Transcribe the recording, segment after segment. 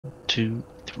2,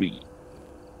 3,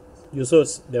 You saw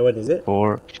that one, is it?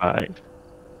 4, 5.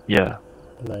 Yeah.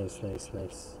 Nice.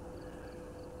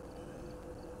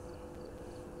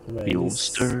 Well,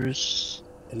 Boosters.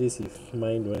 at least if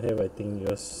mine don't have, I think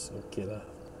yours okay lah.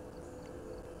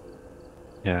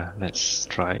 Yeah, let's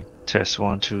try. Test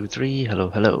 1, 2, 3. Hello.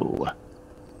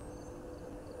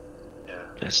 Yeah,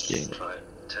 Testing. let's try.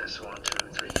 Test 1, 2,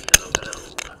 3. Hello.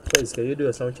 Faiz, can you do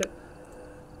a sound check?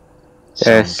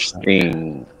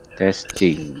 Testing.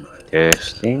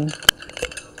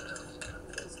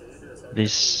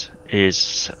 This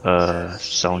is a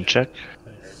sound check.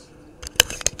 Nice.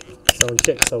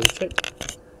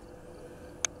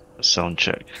 Sound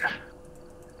check.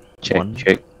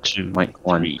 Check. 2, Mic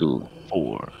 1, 3, 2.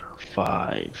 4,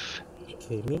 5.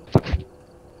 Okay, me?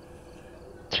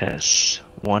 Test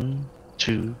 1,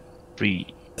 2,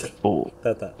 3, 4,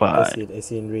 Tak. 5.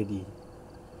 As in ready.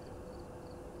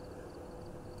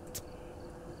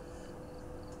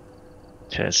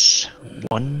 Test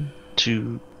 1,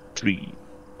 2, 3,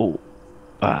 4,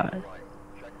 5.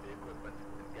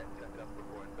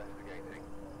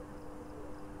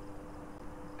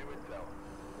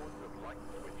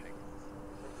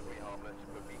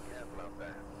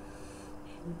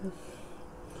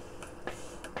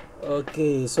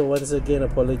 Okay, so once again,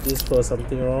 apologies for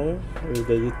something wrong with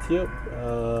the YouTube.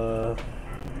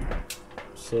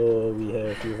 So we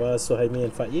have with us Suhaimi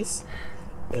and Faiz,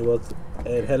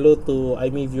 and hello to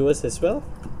IME viewers as well.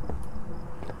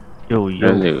 Yo.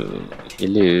 Hello.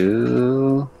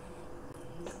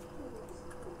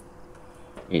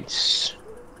 It's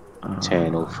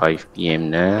 10:05 PM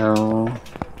now.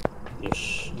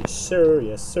 Yes,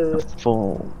 sir.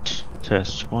 Fault.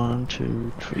 Test 1,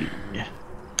 2, 3.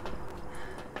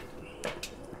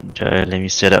 Okay, let me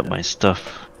set up my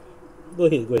stuff. Go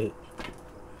ahead. Okay,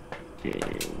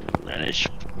 manage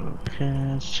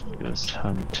broadcast, ghost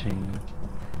hunting.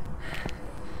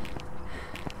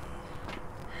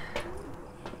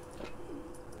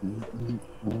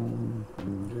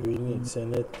 We need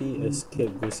sanity,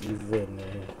 escape ghost event.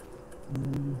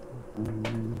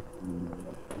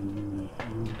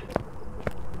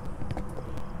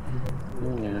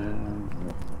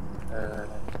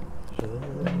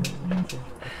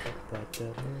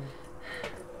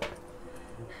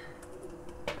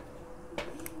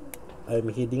 I'm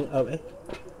heading up.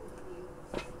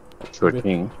 Sure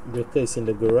thing. Breaker is in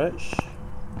the garage.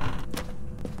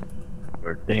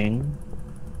 Thing.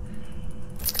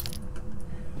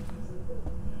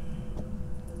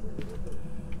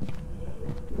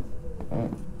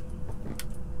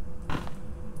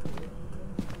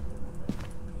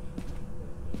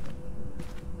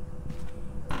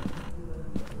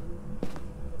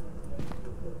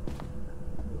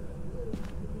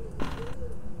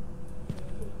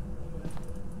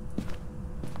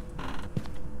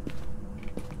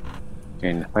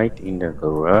 Can hide in the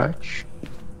garage.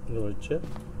 Roger.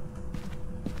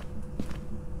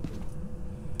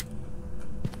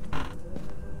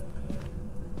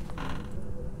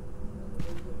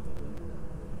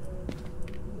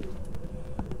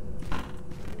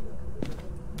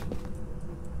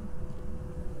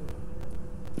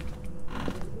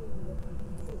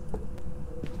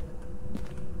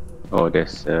 Oh,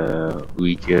 there's a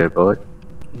Ouija board.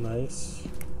 Nice.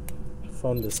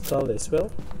 Found the skull as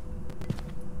well.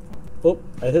 Oh,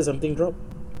 I heard something drop.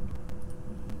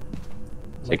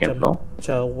 Second floor.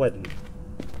 Cawan.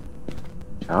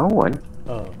 Cawan.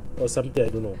 Or something, I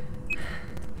don't know.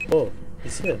 Oh,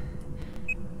 it's here.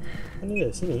 Mana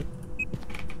dia? Sini.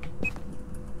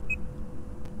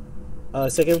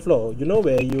 Second floor. You know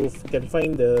where you can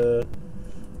find the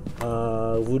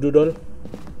voodoo doll?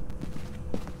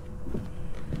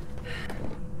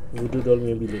 Voodoo doll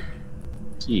punya bilik.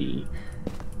 See.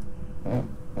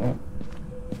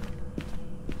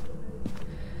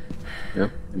 Yep,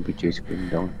 temperature is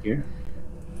going down here.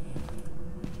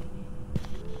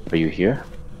 Are you here?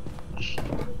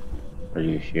 Are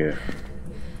you here?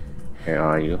 Where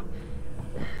are you?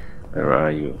 Where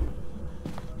are you?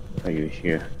 Are you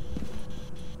here?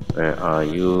 Where are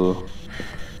you?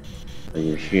 Are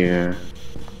you here?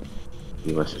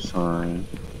 Give us a sign.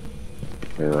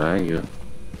 Where are you?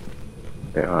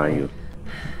 Where are you?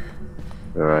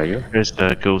 Where are you? There's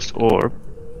the ghost orb.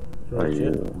 Are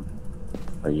Roger.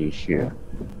 you here?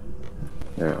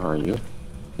 Where are you?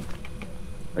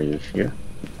 Are you here?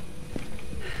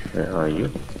 Where are you?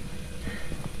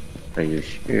 Are you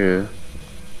here?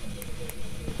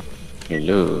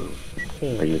 Hello.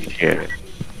 Are you here?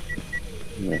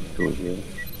 Next to you.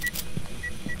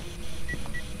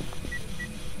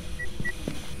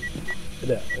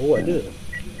 Ada. Oh, ada.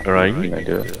 Where are you?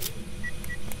 Ada.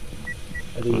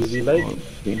 I Ada UV light.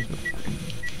 Okay.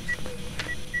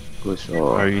 Ghost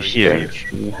or Are you here?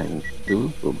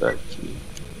 Hantu berbagi.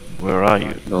 Where are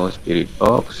you? No spirit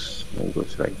box. No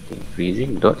ghost writing.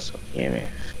 Freezing dots of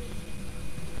EMF.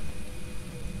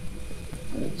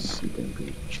 Let's see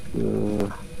temperature.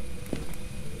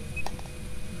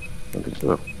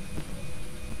 Temperature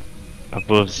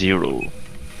Above 0.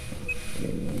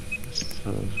 okay. So,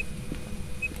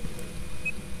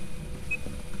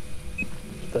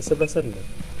 Tak sebelah sana.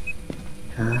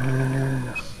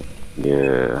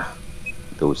 Dia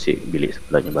kita usik bilik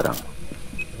sebelahnya barang.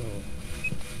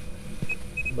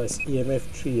 But it's EMF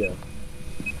 3 lah.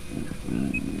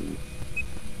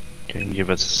 can you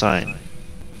give us a sign?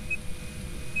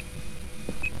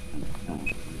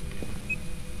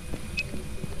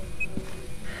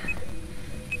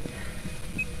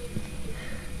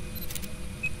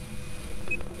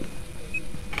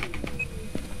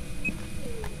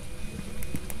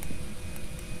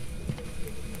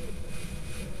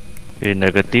 Okay,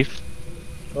 negative.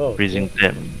 Oh, Freezing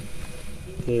temp.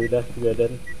 okay, dah, we are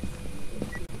done.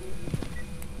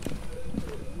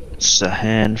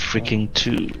 Sahan freaking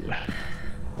 2.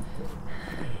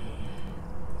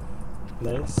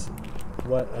 Nice.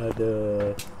 What are the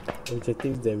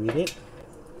objectives that we need?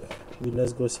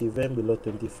 Witness ghost event below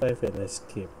 25 and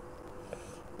escape.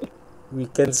 We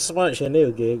can smudge and then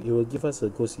it will give us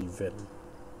a ghost event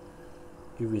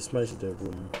if we smudge the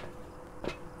room.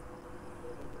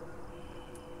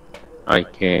 I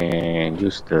can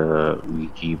use the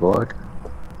Ouija board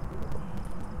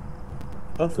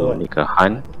Oh, to for what? make a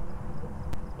hunt.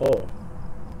 Oh.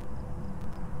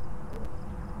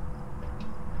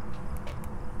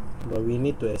 But we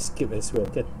need to escape as well,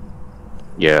 kan?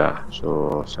 Yeah,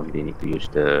 so somebody need to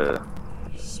use the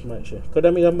Smudge eh. Kau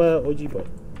dah ambil gambar OG board?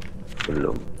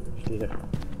 belum. Okay dah.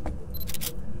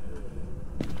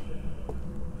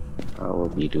 I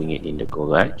will be doing it in the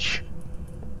garage.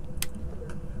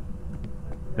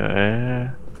 Okay.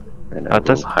 And I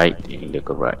Atas? will hide in the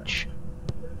garage.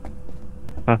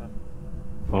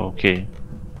 Okay.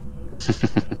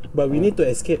 But we need to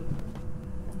escape.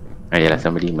 Yalah,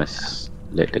 somebody must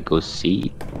let the ghost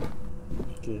see.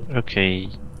 Okay. Okay.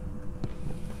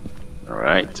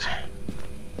 Alright.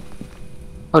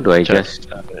 How do I just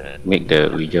make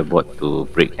the Ouija board to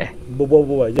break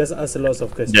Berbual-bual. Just ask lots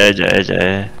of questions.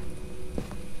 Jap.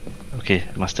 Okay,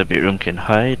 master bedroom can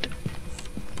hide.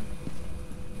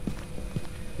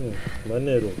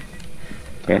 Mana room?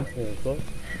 Can? Kau?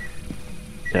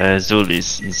 Zul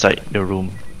is inside the room.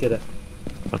 Okay dah.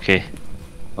 Okay.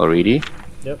 Already?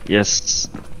 Yes.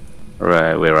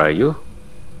 Alright, where are you?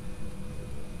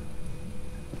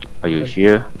 Are you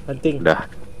here? Hunting. Dah.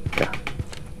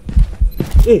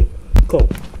 Eh, kau.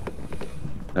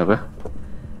 Apa?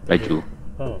 Laju.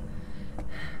 Ha.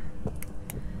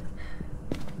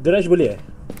 Garage boleh eh?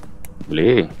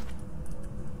 Boleh.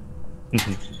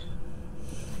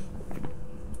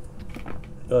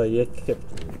 Oh yeah,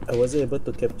 I wasn't able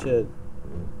to capture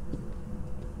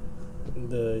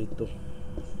the itu.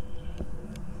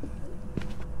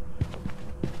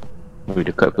 Oh,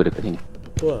 dekat sini.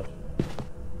 Tu lah.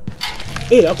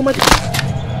 Eh, aku mati.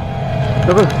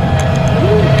 Apa?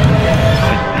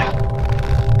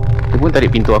 Dia pun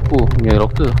tarik pintu aku punya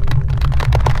locker.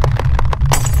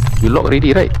 You lock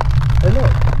already, right? I know.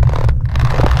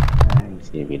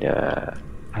 See beda.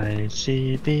 I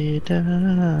see beda.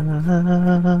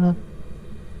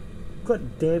 God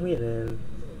damn it, man.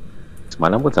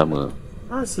 Semalam pun sama.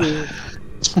 Asyik.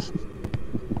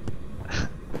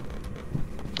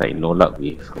 Like no luck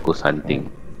with ghost hunting.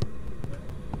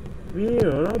 Really,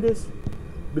 nowadays.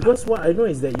 Because what I know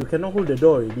is that you cannot hold the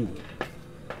door already.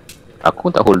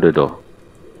 Aku tak hold the door.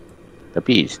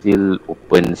 Tapi it still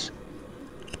opens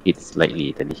it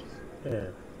slightly tadi. Yeah.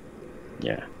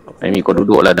 Yeah. I mean kau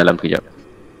duduk lah dalam kejap.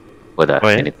 Kau dah Oh,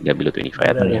 ya? sanity dah below 25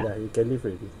 Dah, ya. you can leave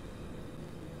already.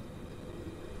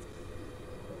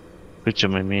 Aku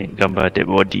cuma ambil gambar dead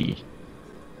body.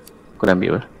 Kau dah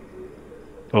ambil apa?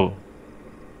 Oh.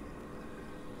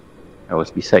 I was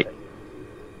beside.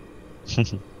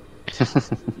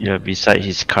 You're beside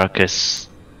his carcass.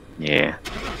 Yeah.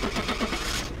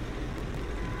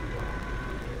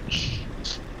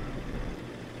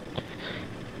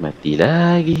 Mati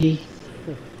lagi.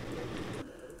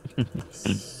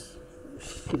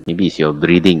 Maybe it's your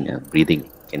breathing. Breathing.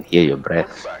 Can hear your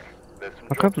breath.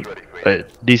 How come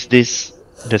these days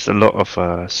there's a lot of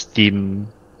Steam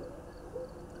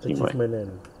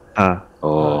Achievement kan.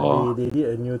 Oh, They did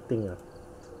a new thing ah.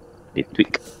 they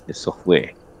tweak the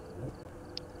software.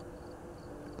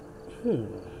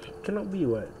 Cannot be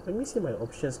what? Let me see my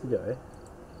options kejap eh.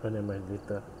 Oh never mind,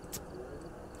 later.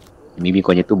 Maybe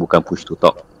kau tu bukan push to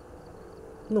talk.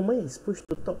 No, mine is push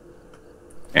to top.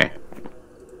 Eh?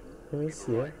 Let me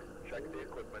see.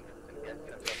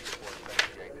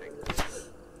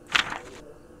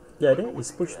 Yeah, that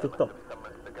is push to top.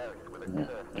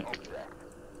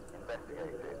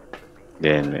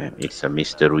 Then it's a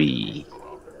mystery.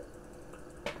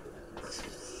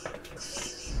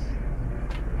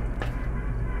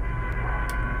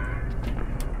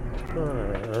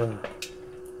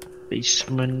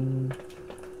 Basement.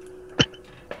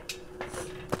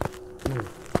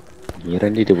 Kira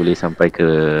dia boleh sampai ke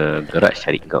garage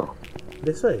cari kau.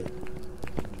 That's why.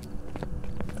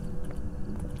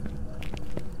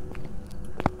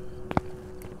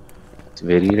 It's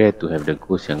very rare to have the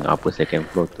ghost yang upper second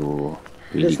floor to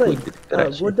really That's go why. into the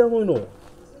garage. Go down, you know.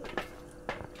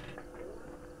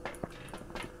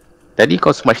 Tadi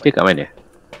kau smash dia kat mana?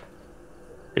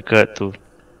 Dekat tu.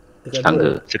 Dekat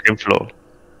Tangga. Second floor.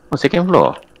 Oh, second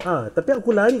floor? tapi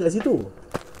aku lari kat situ.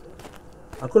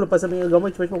 Aku lepas ambil gambar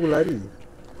cepat-cepat aku lari.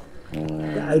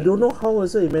 I don't know how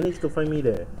also he managed to find me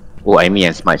there. Oh, I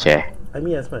mean yang smash eh? I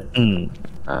mean as much.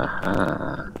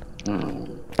 Aha.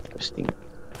 Interesting.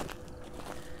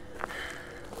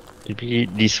 Maybe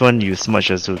this one you smash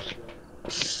also.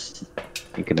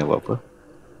 Ni kena buat apa?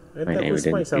 Nanti aku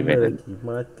smite sama lagi.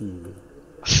 Mati.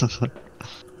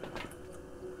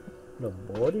 Dah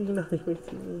boring lah ni.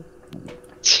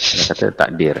 Dia kata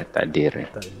takdir. Tak dia.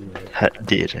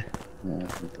 Hadir.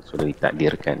 Sudah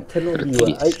ditakdirkan. Cannot be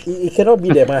Tertulis. it cannot be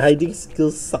that my hiding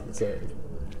skill sucks.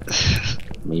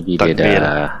 Maybe Takdir.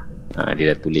 dia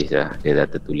dah tulis lah. Dia dah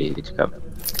tertulis. Dia cakap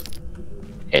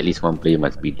at least one player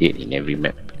must be dead in every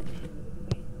map.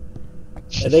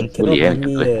 And then cannot Boleh, be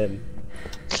me betul. kan.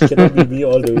 Cannot be me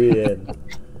all the way kan.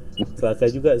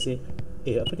 Kelakar juga sih.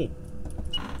 Apa ni?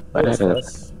 Mana ada?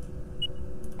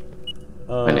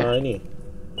 Mana? Ini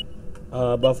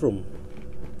bathroom.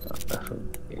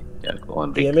 Okay, aku on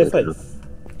break EMF 5. dulu.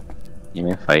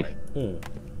 EMF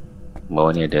 5.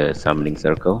 Bawah ni ada summoning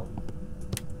circle.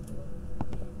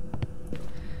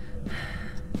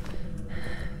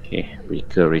 Okay,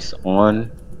 breaker is on.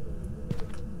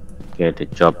 Get the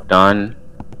job done.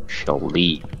 Shall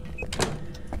leave.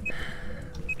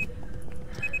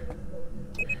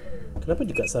 Kenapa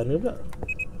dekat sana pula?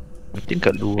 I think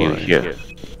kat Are you luar. here?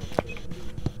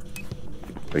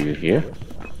 Are you here?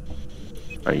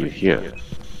 Are you here?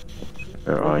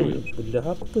 Where are you? Benda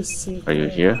apa sih? Are you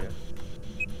here?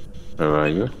 Where are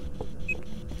you?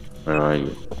 Where are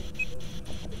you?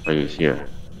 Are you here?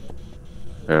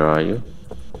 Where are you?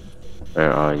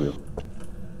 Where are you?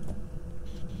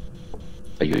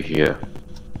 Are you here?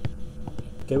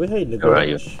 Can we hide in the Where are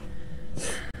you? garage?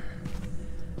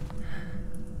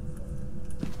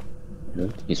 No,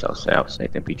 he's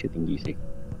outside temperature tinggi sih.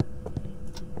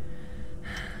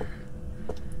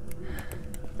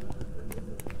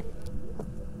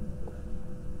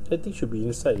 I think should be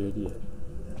inside already.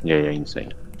 Yeah,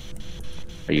 inside.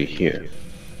 Are you here?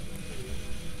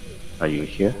 Are you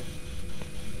here?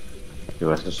 Give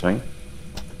us a sign.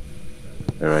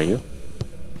 Where are you?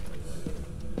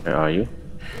 Where are you?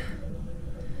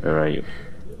 Where are you?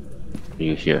 Are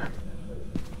you here?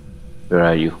 Where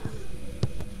are you?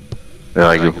 Where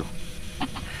are you?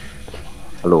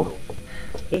 Hello?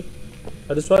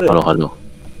 Ada suara? Hello?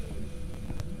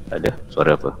 Tak ada?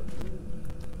 Suara apa?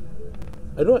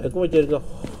 I don't know, aku macam dengar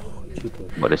gitu.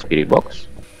 About the spirit box?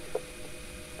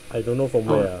 I don't know from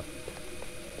where.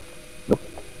 Nope.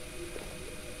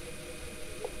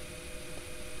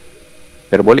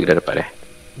 Parabolic dah dapat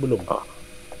Belum. Oh.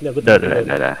 Ni aku Dah.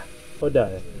 Dah. Oh dah.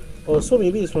 Oh, so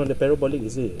maybe it's from the parabolic,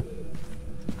 is it?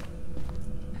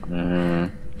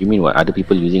 You mean what? Other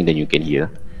people using then you can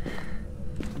hear?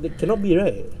 That cannot be,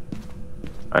 right?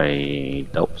 I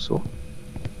doubt so.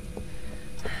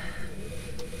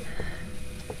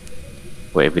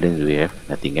 What evidence do we have?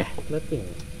 Nothing Nothing.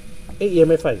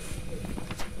 EMF 5.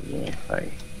 Yeah,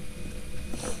 fine.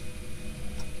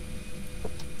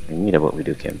 Ini dah buat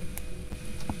video cam.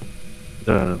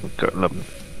 Dah kat dalam.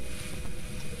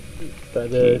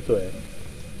 Tak ada tu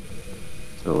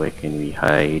So where can we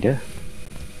hide?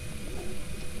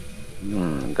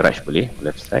 Garage boleh,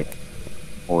 left side.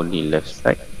 Only left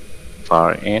side.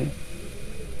 Far end.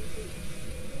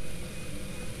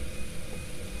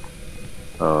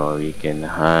 We can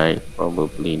hide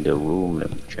probably in the room. Let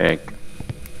me check.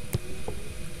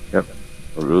 Yep,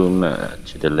 room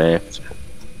to the left.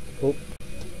 Oh,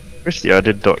 Where's the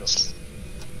other dots?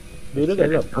 dia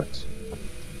kat dalam.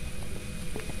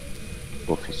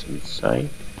 Both is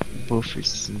inside. Both is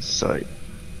inside.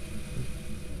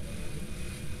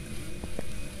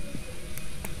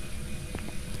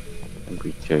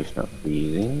 Temperature is not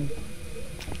freezing.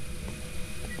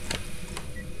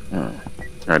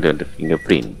 Ada the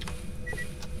fingerprint.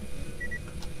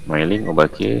 Mailing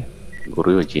obake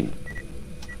Guru Jin.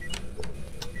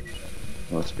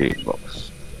 Oh, spirit box.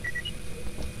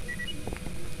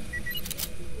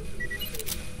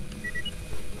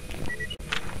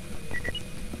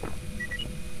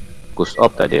 Ghost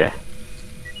Op tak ada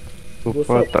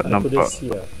Lupa tak aku nampak. dah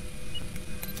siap.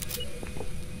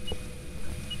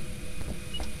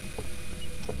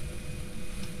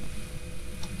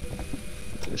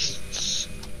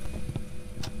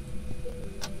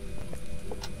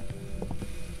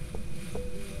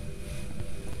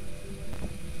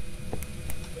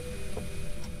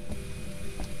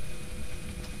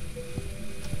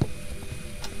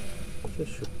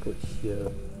 Just should put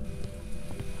here.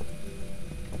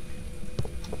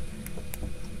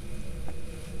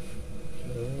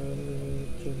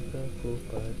 Cintaku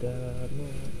padamu.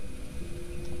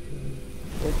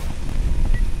 Oh.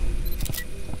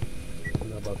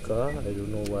 Kena bakar, I don't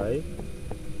know why.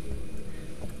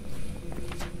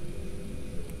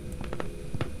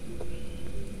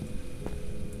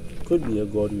 Could be a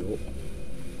Goryo.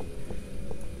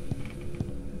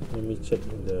 Let me check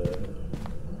in the.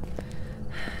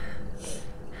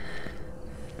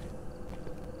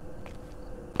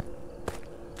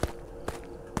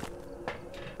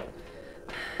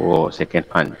 Oh, second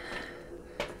hunt.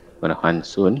 Gonna hunt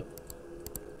soon.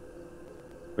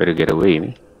 Better get away,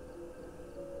 me.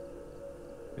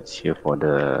 Let's hear for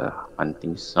the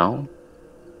hunting sound.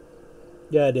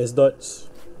 Yeah, there's dots.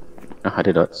 Ah,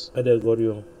 ada dots. Ada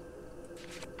Goryo.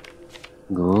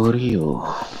 Goryo.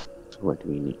 So what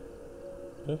do we need?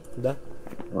 Dah?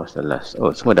 What's the last? Oh,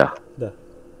 semua dah. Dah.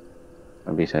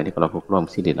 Habis hari ni kalau aku keluar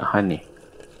mesti dia nak hunt ni.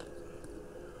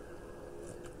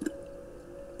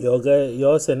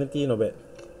 Your sanity not bad.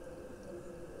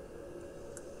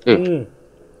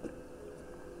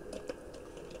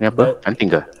 Ni apa? Hunting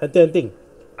ke? Hunting.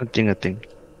 Hunting.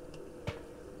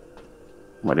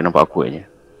 Mak dia nampak aku je.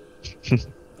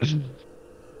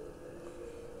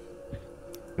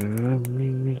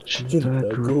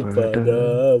 Cintaku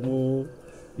padamu.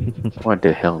 What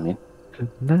the hell, man?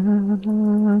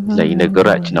 It's like in the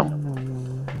garage now.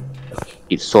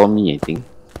 It saw me, I think.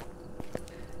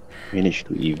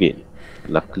 Managed to evade,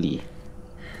 luckily.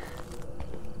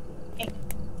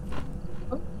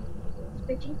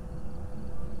 I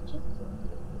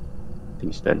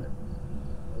think it's done.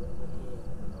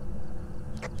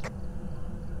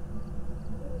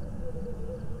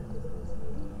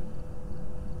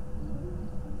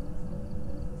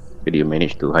 Did you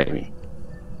manage to hide me?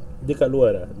 Dia kat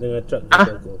luar dah dengan truck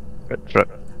aku.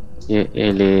 Truck.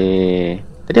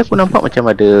 Tadi aku nampak macam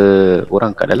ada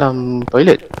orang kat dalam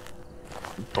toilet.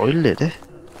 Toilet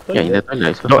Yeah, in the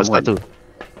toilet. Dots kat tu.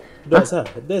 Dots ah.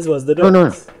 That was the dots. No.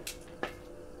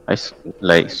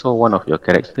 I saw one of your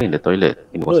character in the toilet.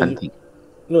 It was hunting.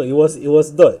 No, it was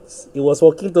dots. It was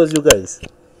walking towards you guys.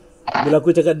 Bila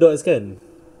aku cakap dots kan,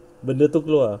 benda tu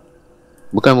keluar.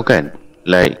 Bukan.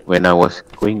 Like when I was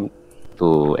going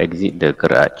to exit the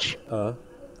garage,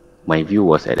 my view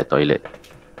was at the toilet.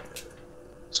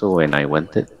 So when I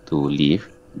wanted to leave,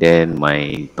 then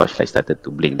my torchlight started to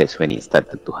blink. That's when it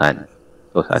started to hunt.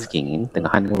 So I was asking, ini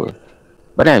tengah hunt ke apa?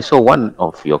 But then I saw one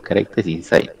of your characters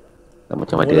inside.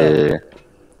 Macam ada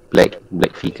black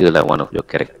figure lah, one of your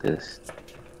characters.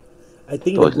 I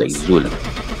think so it was like Zul.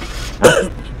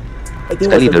 I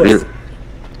think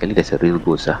Sekali there's a real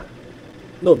ghost lah.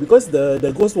 No, because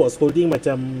the ghost was holding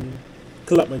macam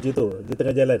club macam tu di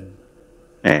tengah jalan.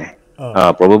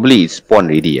 Probably it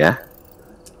spawned already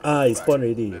it spawned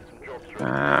already.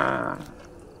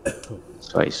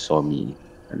 So I saw me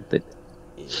hunted.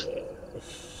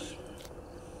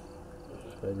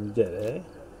 Panjat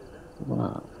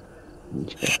Wow.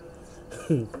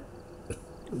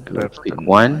 Quick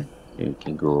one, then we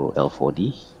can go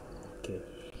L4D. Okay.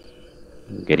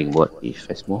 Getting bored with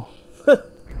Phasmo.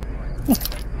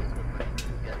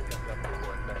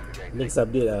 Next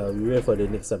update we wait for the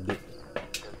next update.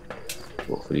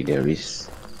 Hopefully there is.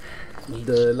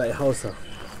 The lighthouse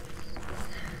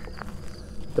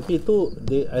Tapi itu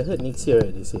I heard next year,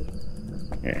 right, they say.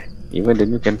 Yeah. Even the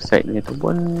new campsite ni tu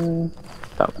pun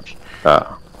tak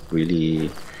really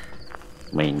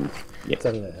main yet.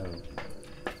 Sangat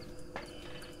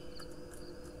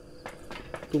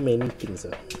too many things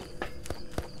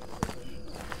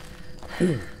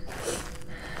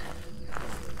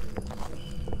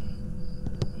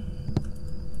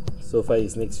So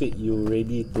Faiz, next week you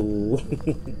ready to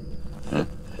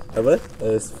apa?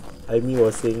 As Aimi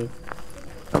was saying,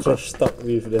 trash talk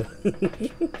with the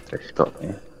trash talk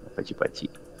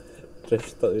pakcik-pakcik.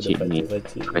 Trash talk with the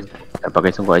pakcik-pakcik. Tak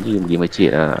pakai songkok haji pergi masjid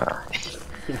lah.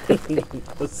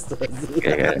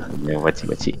 Ya, yang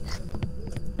pakcik-pakcik.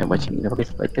 Yang pakcik ni dah pakai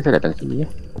sebab saya datang sini ya.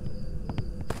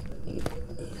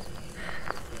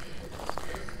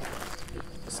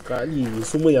 Sekali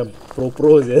semua yang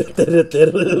pro-pro je.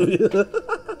 Terror-terror.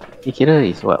 Ni kira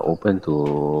is what, open to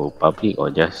public or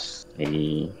just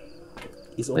any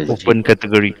It's open. masjid? Open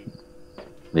category.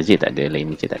 Masjid tak ada,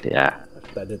 lain masjid tak ada lah.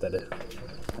 Tak ada.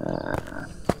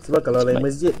 Sebab kalau lain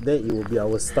masjid, then it will be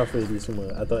our staff already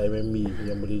semua. Atau MMB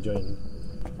yang boleh join.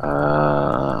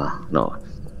 No.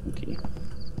 Okay.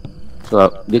 So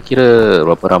dia kira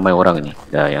berapa ramai orang ni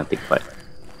dah yang take part?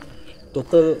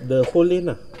 Total the whole lane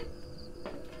lah.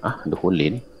 The whole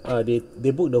lane?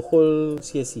 They book the whole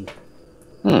CSC.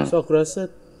 So aku rasa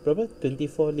berapa?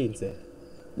 24 lanes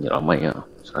Ya ramai lah,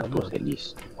 100 at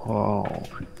least. Wow.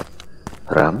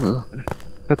 Ramai.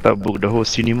 Kau tak book the whole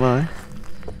cinema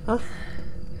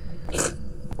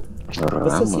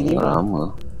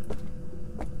Ramai.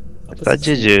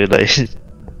 Saja je like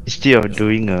instead of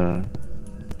doing a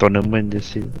tournament,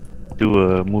 just do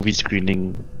a movie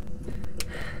screening.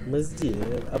 Masjid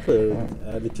apa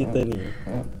ada cerita ni?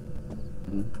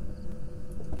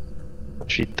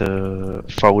 Cerita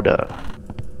Fauda.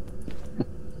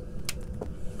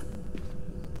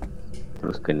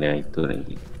 Terus kena itu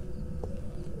lagi.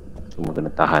 Cuma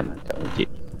kena tahan kat masjid.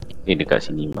 Ni dekat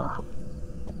cinema.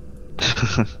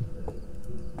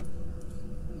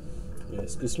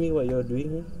 Excuse me, what you're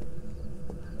doing?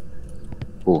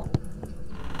 Oh,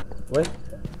 What?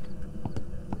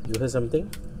 You heard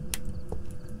something?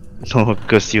 No,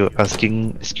 because you're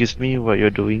asking, excuse me, what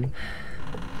you're doing.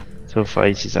 So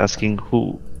Faiz is asking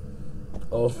who.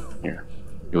 Oh, yeah.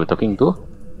 You were talking to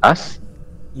us?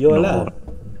 you No. lah.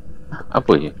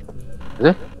 Apa je?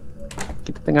 Betul?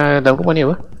 Kita tengah dalam rumah ni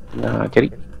apa? Tengah cari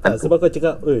Tak, sebab kau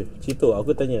cakap, oi, Cito,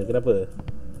 aku tanya, kenapa?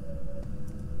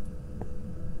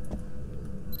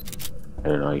 I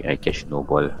don't know, I catch no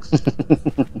ball.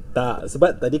 Tak,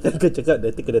 sebab tadi kan kau cakap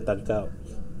nanti kena tangkap.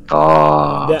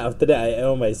 Oh. Then after that I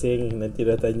am by saying nanti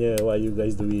dah tanya what are you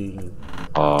guys doing.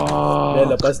 Oh. Then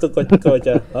lepas tu kau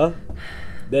macam, ha?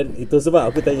 Then itu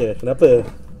sebab aku tanya, kenapa?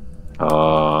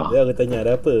 Oh. Then aku tanya,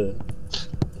 ada apa?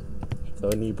 Kau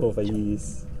ni pun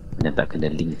Faiz. Macam tak kena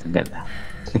link sangat lah.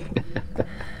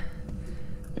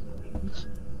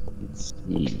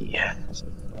 Iya.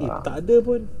 Tak ada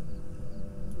pun.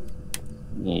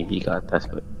 Maybe kat atas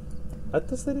kot.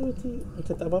 Atas tadi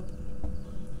macam tak apa-apa.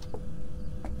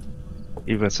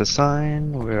 Give us a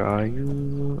sign. Where are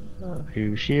you? Are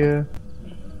you here?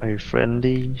 Are you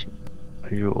friendly?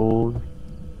 Are you old?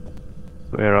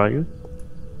 Where are you?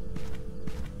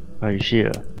 Are you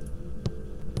here?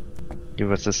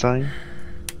 Give us a sign.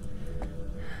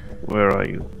 Where are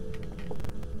you?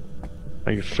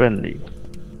 Are you friendly?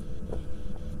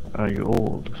 Are you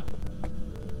old?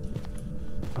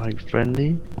 Are you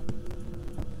friendly?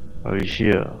 Are you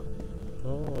here?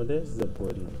 Oh, that's the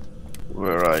body.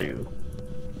 Where are you?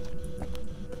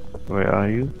 Where are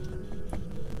you?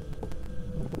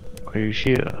 Are you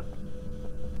here?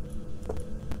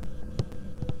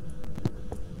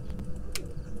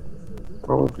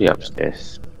 Probably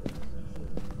upstairs.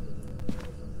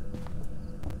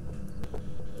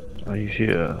 Are you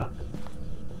here?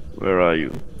 Where are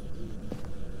you?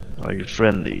 Are you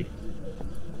friendly?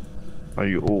 Are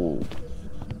you old?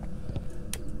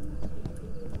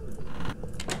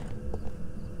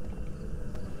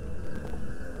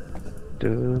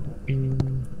 Tahu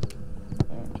padamu.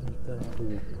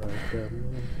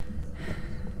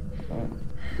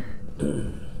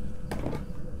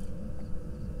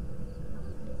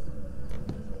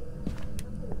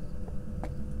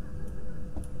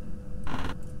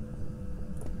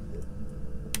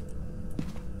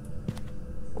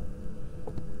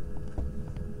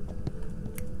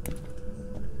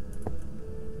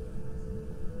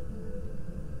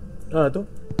 Tu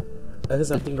I heard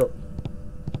something drop.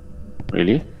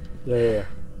 Really? Yeah.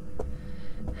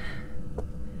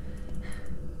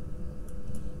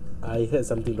 I heard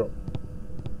something drop.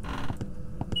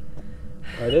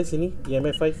 Ada sini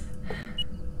EMF 5.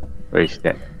 Where is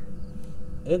that?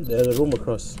 And the room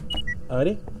across.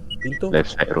 Ni pintu.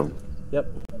 Left side room. Yep.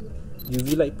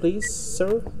 UV light please,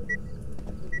 sir.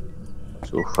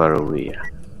 So far away. Yeah.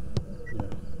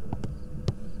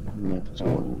 Next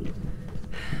one.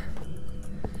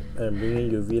 I'm bringing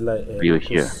UV light and Are you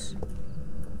here? close.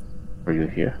 Are you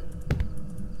here?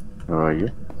 Where are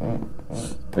you?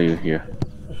 Are you here?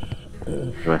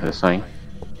 Give us a sign.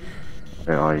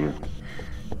 Where are you?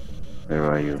 Where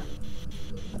are you?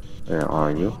 Where are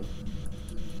you?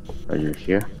 Are you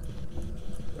here?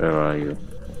 Where are you?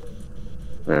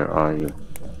 Where are you?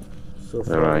 So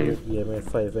Where far are you? EMF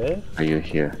 5 Are you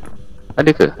here?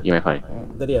 Ada ke EMF5?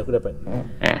 Tadi aku dapat.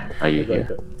 Are you I got, I here?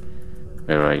 got.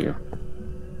 Where are you?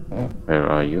 Where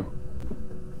are you?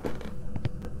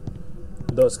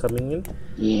 Dots coming in.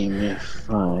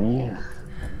 EMF5.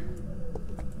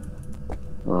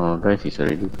 Oh guys, it's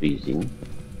already freezing.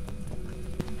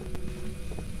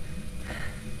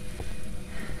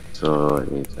 So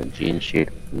it's a gene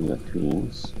shade in your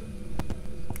twins.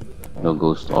 No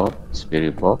ghost orb,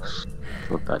 spirit box.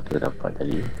 So tak ada dapat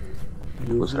tadi.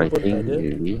 Ghost UV pun tak writing, ada.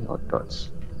 UV or dots.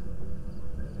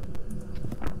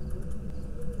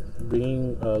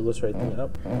 Bringing ghost writing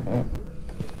up.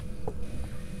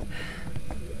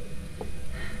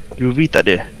 UV tak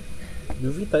ada.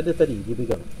 UV tak ada tadi, dia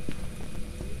pegang.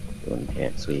 Don't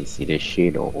have, so you see the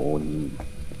shade only.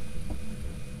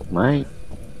 Might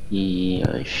be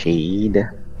a shade.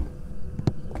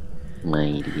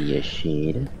 Might be a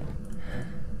shade.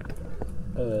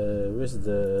 Where's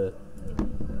the...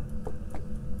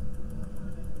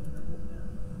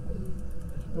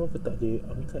 Kenapa tak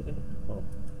diangkat Oh.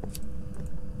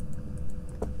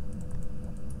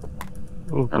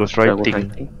 Oh, ghost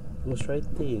writing. Ghost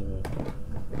writing.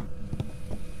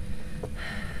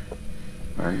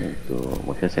 Mana tu?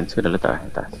 Motion sensor dah letak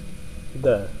atas.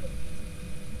 Dah.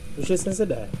 Motion sensor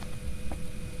dah.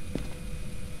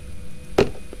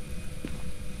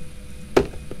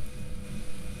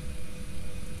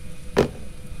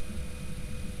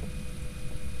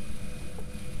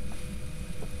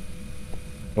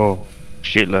 Oh,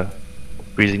 shit lah.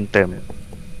 Freezing temp.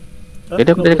 Dia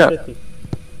ada, no dia ghost dekat. writing.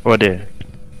 Oh, ada.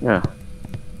 Yeah.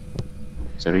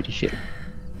 It's already shade.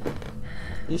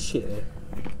 This shit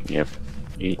Yep.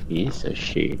 It is a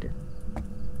shade.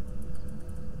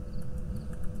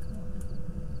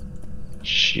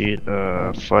 Shit,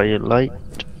 firelight.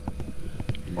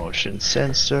 Motion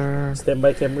sensor.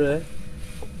 Standby camera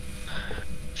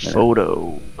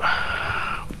Photo.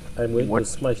 I'm going What? to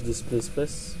smash this place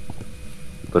first.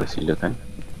 Persilakan.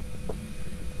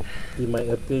 He might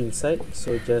appear inside,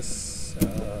 so just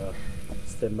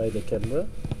stand by the camera.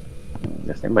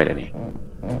 Dah standby dah ni.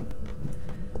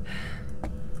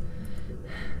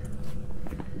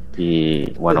 Tapi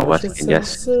one of us Motion can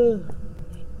just sensor.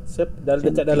 Siap dah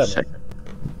dekat dalam. decide.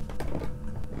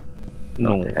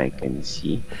 No. Not that I can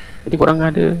see. Jadi korang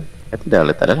ada, kata dah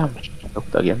letak dalam. Aku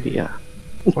tak pergi ambil lah.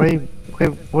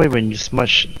 Why when you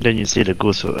smash, then you say the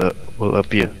ghost will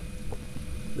appear?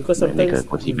 Because Nak sometimes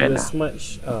dekat kunci if band you lah. smudge,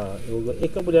 it will go,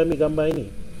 kau boleh ambil gambar ini.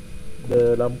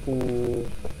 The lampu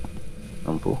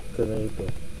Lampu, kena itu.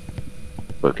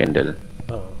 per candle.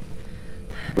 Ah,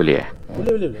 Boleh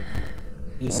boleh.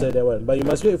 You saw that one, but you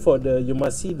must wait for you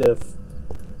must see the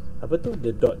apa tu,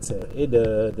 the dots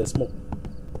the smoke.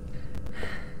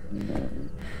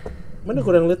 Mana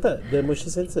korang letak the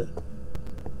motion sensor?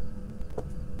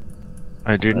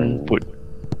 I didn't put.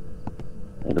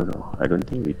 I don't know. I don't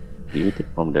think we take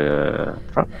from the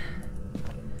truck.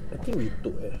 I think we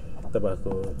took tak apa,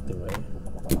 aku tengok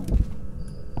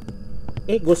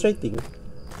ghost writing.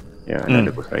 Yeah,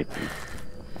 another ghost writing.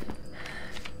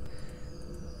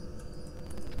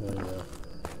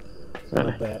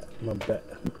 Salah. Mampet.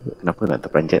 Kenapa nak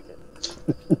terperanjat?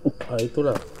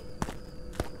 Itulah.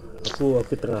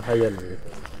 Aku tengah hayal.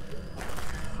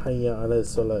 Hayal ala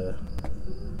solat.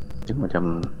 Dia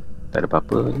macam tak ada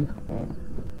apa-apa je.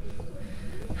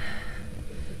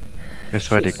 That's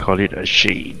why they call it a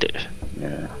shade.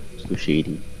 Yeah, it's too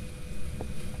shady.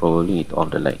 Probably need to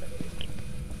off the light.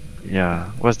 Yeah.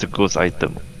 What's the ghost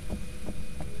item?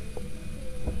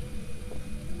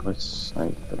 Because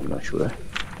I'm not sure.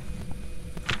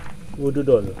 Voodoo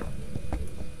doll.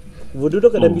 Voodoo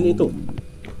doll kat dalam bilik tu.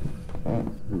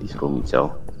 This room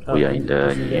itself. We are in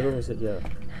the ni. room is yeah.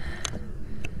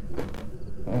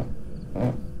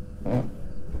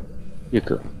 Ya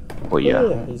ke? Oh ya.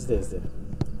 Yeah, it's there.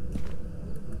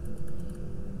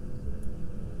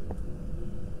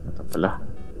 Tak apalah.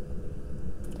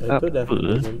 Itu dah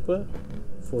Apa? jumpa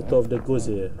photo of the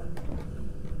ghost je.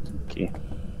 Okay.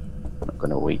 Not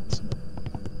gonna wait.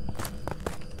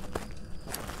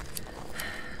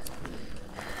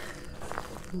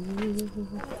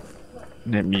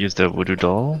 Let me use the voodoo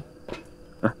doll.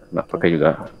 Nak pakai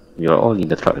juga. You are all in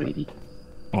the truck already.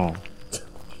 Oh.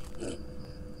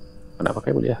 Kau nak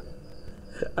pakai boleh lah.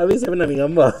 Habis saya pernah ambil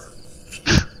gambar.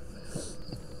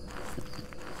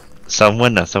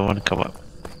 Someone come up.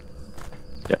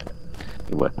 Sekejap.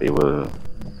 They will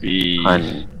We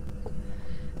hunt.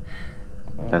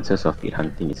 Chances of it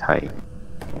hunting is high.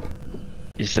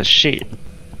 It's a shade.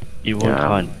 It won't Yeah.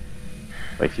 hunt.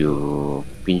 But if you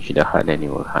pinch the heart, then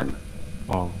it will hunt.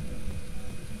 Oh.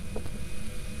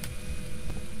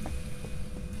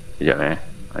 Sekejap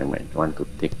I might want to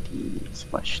take the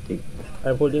smudge thing.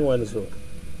 I'm holding one also.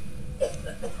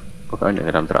 Kau kat mana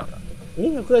dalam truck?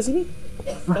 Ni aku kat sini.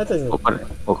 Atas ni.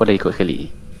 Kau dah ikut sekali.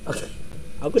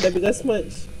 Aku dah pegang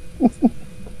smudge.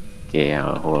 Okay,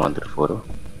 I'll hold on to the photo.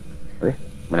 Okay,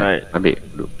 mana? Alright. Ambil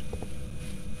dulu.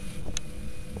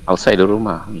 Outside the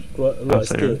rumah. Keluar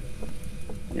Outside. sikit.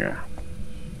 Ya.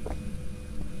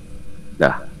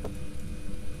 Dah.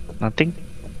 Nothing?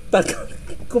 Tak,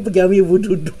 kau pergi ambil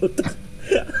budu-budu tu.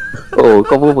 Oh,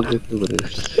 kau pun pergi tu.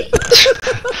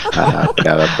 Aku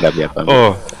dah biar kau ambil.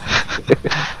 Oh,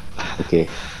 Okay,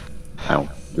 I'm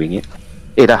doing it.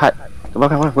 Dah hat.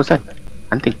 Kemana, bosan.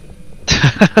 Hunting.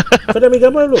 Kau dah ambil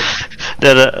gambar belum?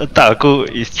 dah, tak, aku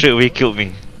it straight away killed me.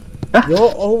 Ya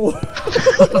Allah.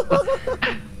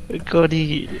 Kau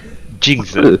ni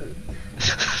jinx lah.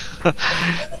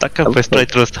 Takkan first try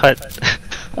terus hard.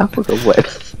 Apa kau buat?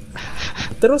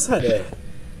 Terus had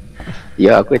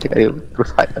Ya, aku cakap dia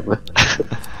terus hat apa.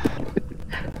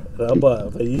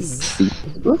 Rabak Faiz.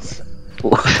 Terus?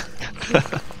 Oh.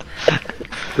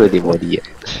 Tu dia body ya.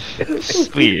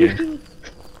 Sweet.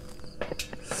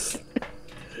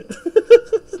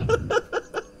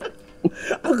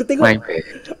 Aku tengok My bad.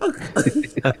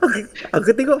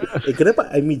 aku tengok kenapa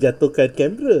Aimi jatuhkan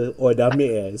kamera. Oh dah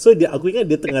ambil So aku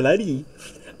ingat dia tengah lari.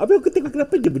 Habis aku tengok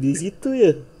kenapa dia berdiri situ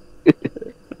je.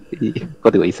 Kau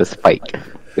tengok it's a spike.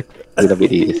 Dia dah ambil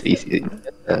dia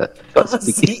short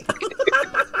stick.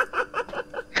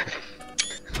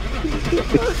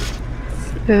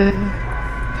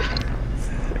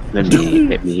 Let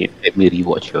me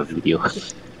rewatch your video.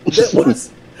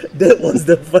 That was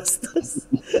the fastest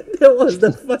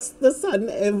hunt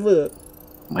ever.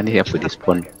 Mana apa dia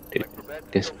spawn?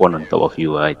 Dia spawn on top of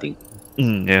you I think.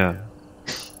 Yeah.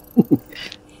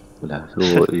 Itulah.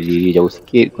 So dia jauh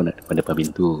sikit kau nak depan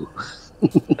pintu.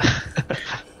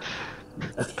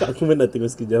 Aku mana tengok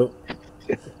sekejap.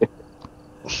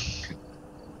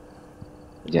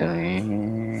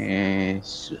 Jangan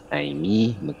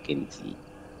Suhaimi Mackenzie.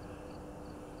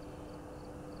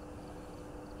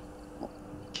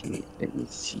 Okay, let me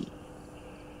see.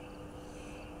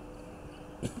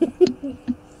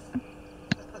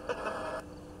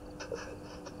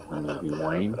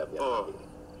 Rewind.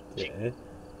 Okay.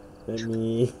 Let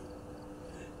me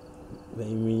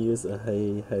use a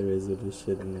high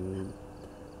resolution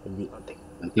a bit.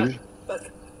 Nanti oh.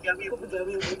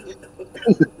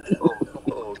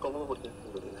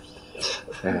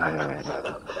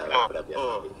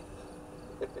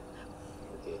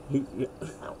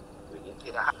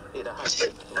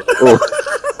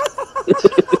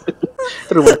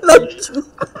 Terus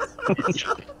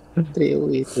straight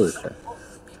away tu.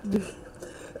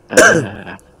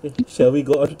 Shall we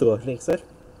go on to our next one?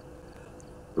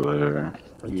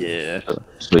 Yeah.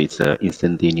 So it's a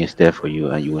instantaneous death for you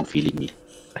and you won't feel it.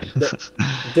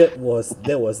 That was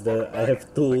the I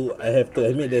have to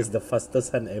admit that's the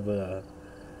fastest hunt ever.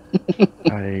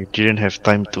 I didn't have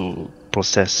time to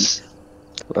process.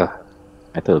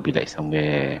 I thought it would be like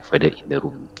somewhere further in the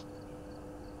room.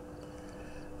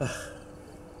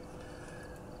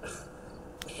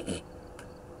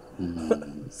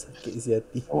 Sakit isi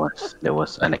hati. That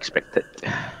was unexpected.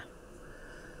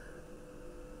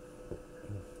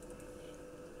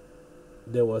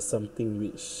 There was something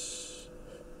which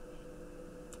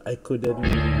I couldn't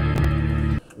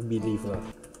believe lah.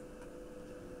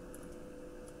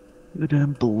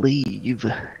 Couldn't believe.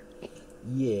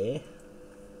 Yeah.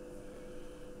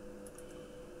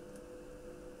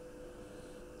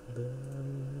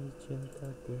 Demi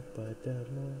cintaku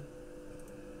padamu.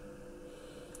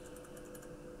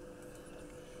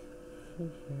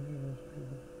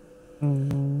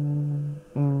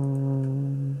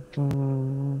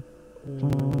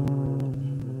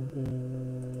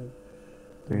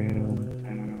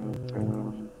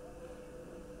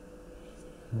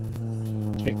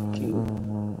 Checking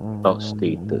about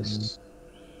status.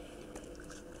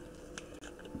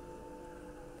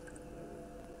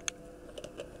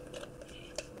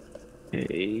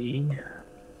 Okay.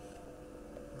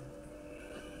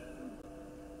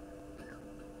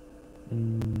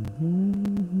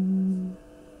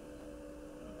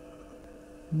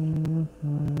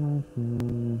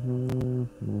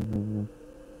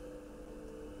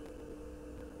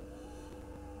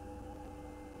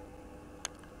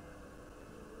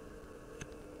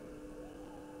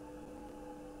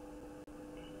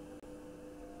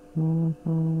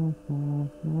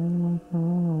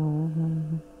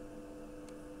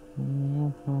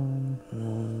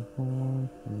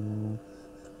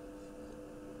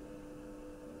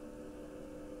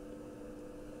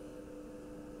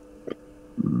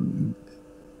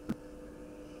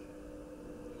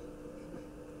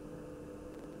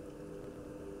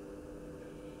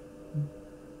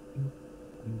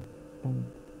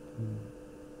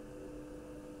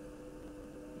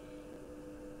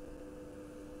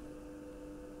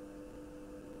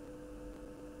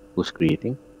 Who's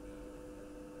creating?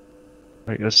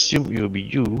 I assume it will be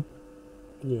you,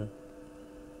 Yeah.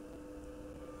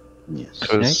 Yes.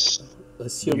 because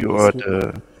Assume you is are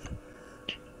the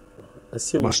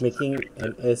assume is master making creator.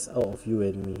 an S out of you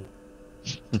and me.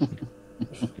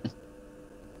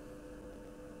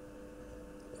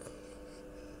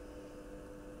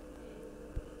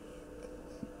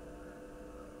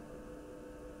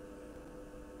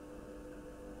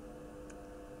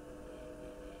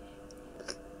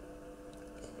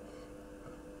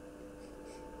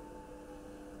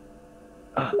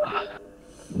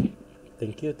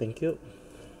 Thank you, thank you.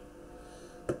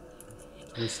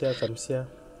 Kamsia, Kamsia,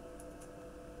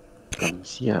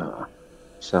 Samsia.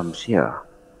 Samsia.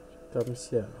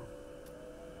 Kamsia.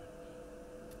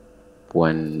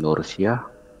 Puan Nursia.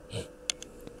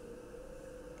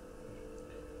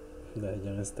 Dah,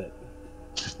 jangan start.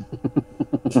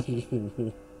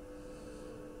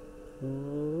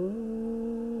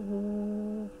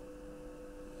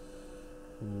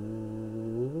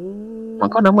 Mak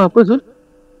kau nama apa, Zul?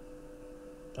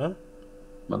 Ah,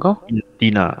 Mak kau?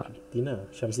 Tina, Tina,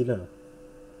 Syamsina.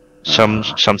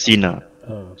 Shamsina.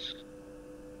 Ah.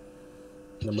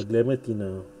 Nama glamour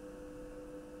Tina.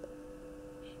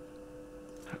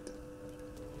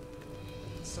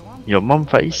 So I'm Your mom,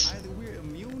 Faiz? either we're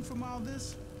immune from all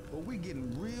this or we're getting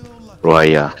real lucky.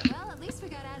 Rohaya. Well, at least we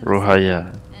got out of the Rohaya.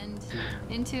 city and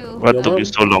into What Your took mom- you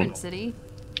so long? different city.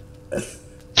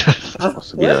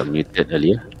 Possibly muted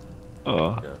earlier.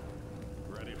 Oh,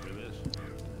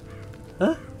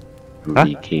 Huh?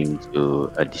 We came to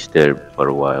a disturb for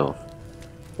a while.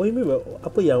 What you mean by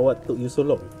apa yang what took you so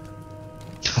long?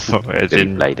 as The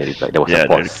in, reply. There was yeah, a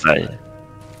the pause. reply.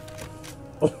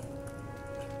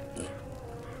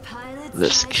 Pilot's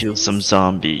Let's kill some license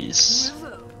zombies.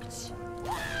 revoked.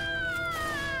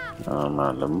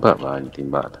 Lembab lah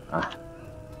ditembak.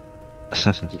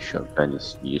 This shotgun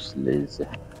is useless.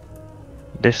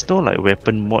 There's no like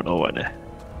weapon mod or what?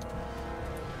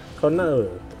 Kau nak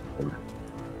apa?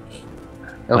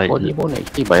 L4D pun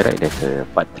actually by right there's a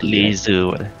part 3. Laser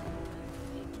what?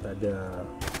 Tak ada.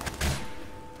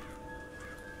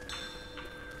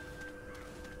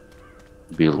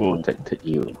 Bill Oh. protected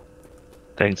you.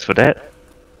 Thanks for that.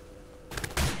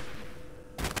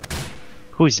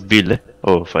 Who is Bill?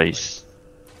 Oh, Faiz.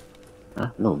 Huh?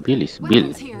 No, Bill is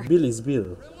Bill. Weapons here. Bill is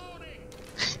Bill.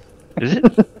 Is it?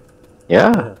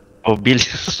 Yeah, Oh, Bill.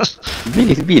 Bill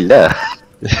is Bill lah.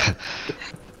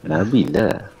 Bill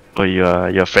lah. Oh,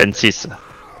 you're Francis. Yeah,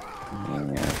 I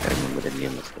can't remember the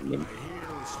name of the name.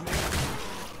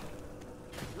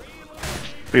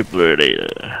 Defibrillator.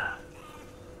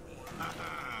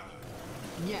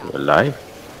 Yeah. You alive?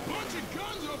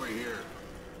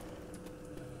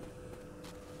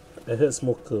 I heard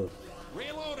smoker.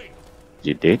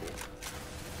 You dead?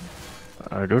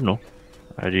 I don't know.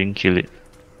 I didn't kill it.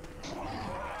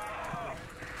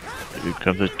 Here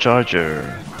comes the charger.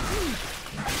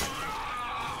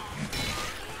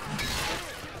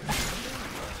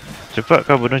 Cepat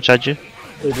kau bunuh charger.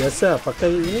 Biasa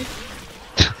pakai ni,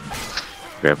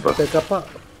 Grabber. pakai kapak.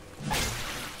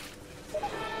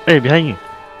 Behind you.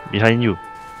 Behind you.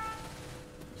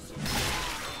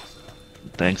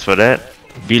 Thanks for that.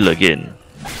 Bill again.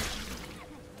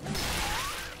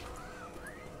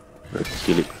 Let's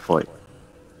kill it before it.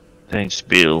 Thanks,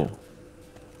 Bill.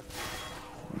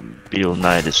 Bill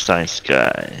Nye the Science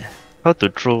Guy. How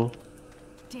to throw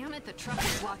Damn it, the truck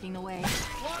is blocking the way.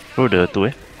 the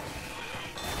tu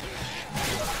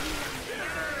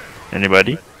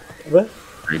Anybody? Apa?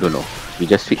 I don't know. We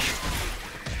just switch.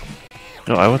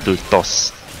 No, I want to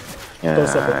toss. Yeah,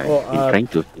 Toss apa? Oh, I'm trying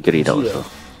to figure it out G also.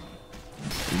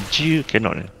 G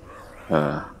cannot.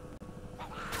 R.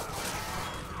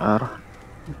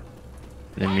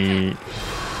 Let me.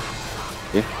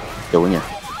 Okay, jauhnya.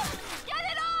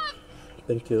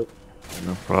 Thank you.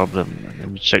 No problem.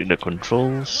 Let me check the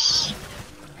controls.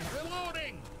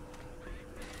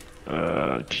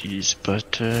 Keys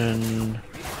button.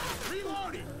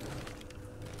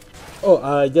 Oh,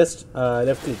 just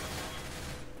left click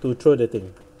to throw the thing.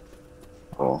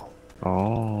 Oh,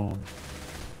 Oh.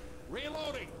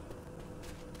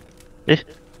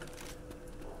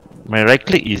 My right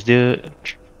click is the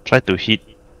try to hit.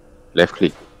 left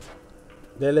click.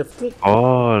 Then left click.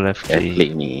 Oh, left Left click.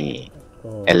 click ni.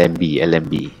 Oh.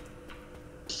 LMB.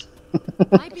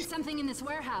 Might be something in this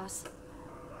warehouse.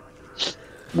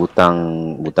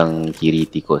 Butang kiri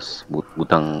tikus.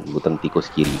 Butang tikus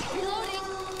kiri.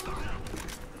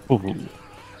 Oh,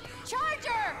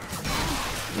 Charger!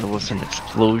 there was an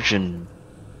explosion.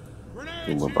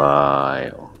 Cuma bye.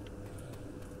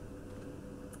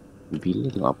 Bill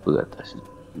ni tengok apa kat atas ni?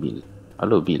 Bill.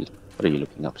 Hello Bill. What are you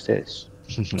looking upstairs?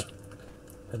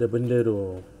 Ada benda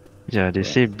tu. Yeah, they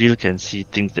say Bill can see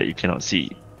things that you cannot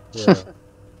see. Yeah.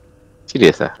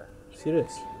 Serious ah? Serious.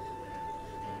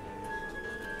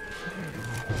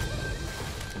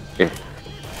 Okay.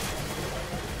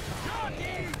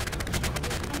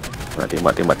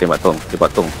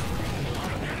 Tembak tong.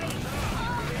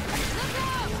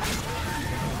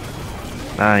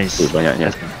 Nice. Banyaknya.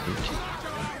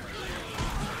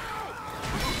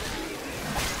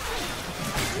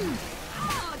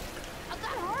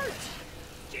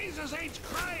 Jesus H.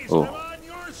 Christ, Oh. I'm on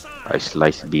your side. I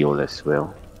sliced Bill as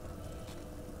well.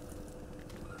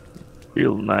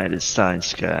 Bill Nye the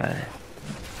Science Guy.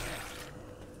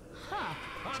 Huh.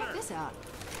 Check this out.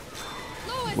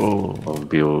 Louis! Whoa.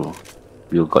 Oh,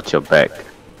 Bill got your back.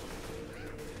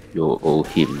 You owe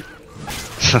him.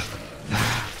 I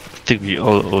think we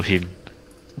all owe him.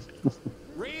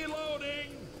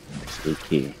 Reloading.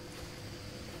 AK.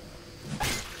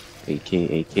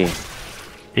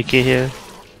 AK here.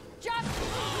 Drop!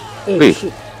 Eh, Wait.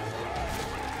 shit.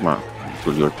 Ma,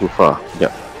 you're too far.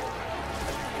 Yeah.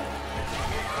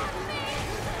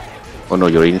 Oh no,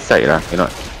 you're inside lah.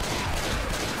 Cannot.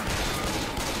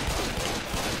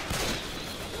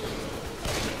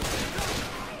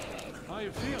 How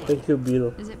you feeling? Thank you,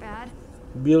 Bill. Is it bad?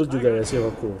 Bill juga yang save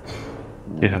aku.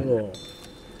 Yeah. Oh,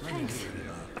 Thanks.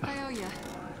 I owe ya.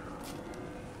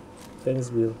 thanks,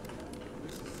 Bill.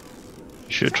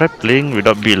 Should try playing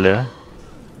without Bill, eh?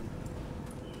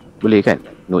 Boleh kan?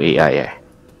 No AI eh?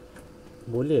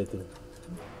 Boleh, I think.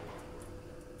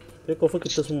 Tapi confirm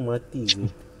kita semua mati je.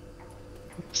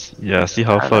 Yeah, see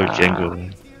how far we can go.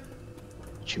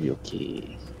 Should be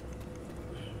okay.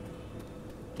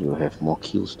 You have more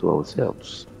kills to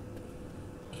ourselves.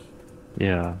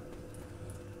 Yeah.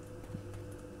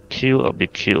 Kill or be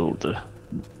killed.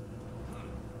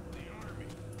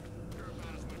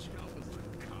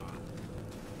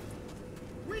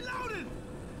 Reloaded.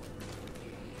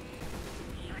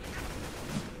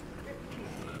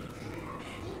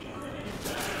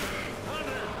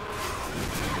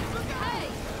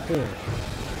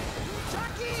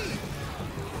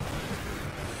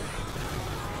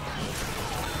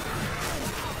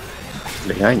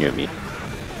 Behind you, me.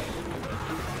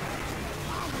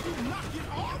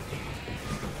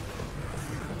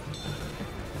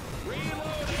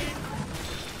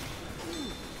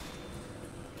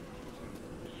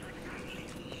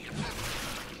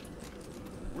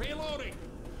 Reloading.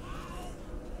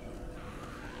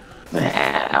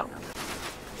 Wow.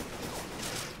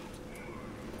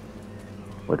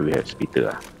 What do we have?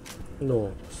 Speeder ah?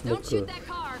 No, Don't shoot smoker. that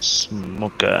car.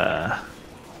 Smoker.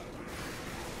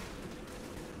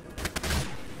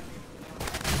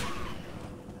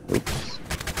 Oops.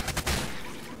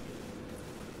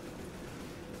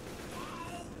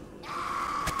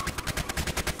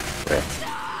 Where?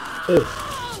 Hey,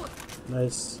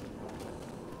 nice.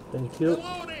 Thank you.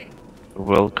 Reloading.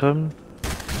 Welcome.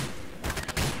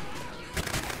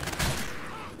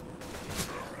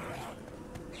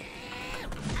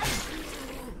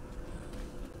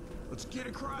 Let's get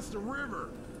across the river.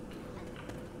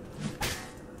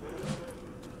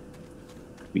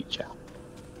 Which ah?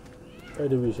 I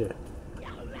do wish, eh.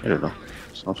 I don't know.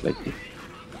 Sounds like it.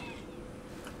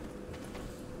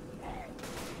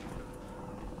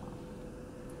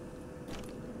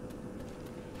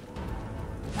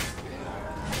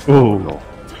 Oh, No.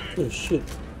 Oh shit.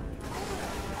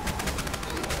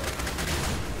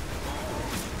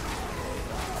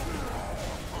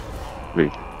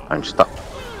 Wait, I'm stuck.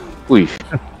 Ui.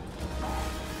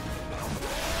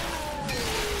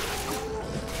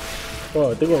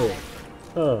 Oh, tengok.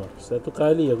 Ha, satu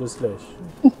kali aku slash.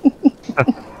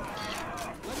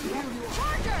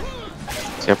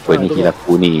 Siapa ni hilang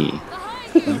aku ni?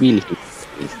 Bil.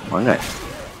 Semangat.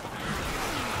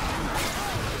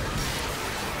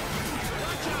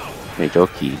 Ni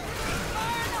joki.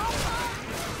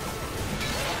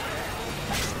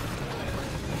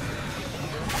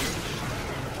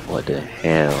 What the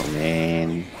hell,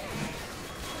 man?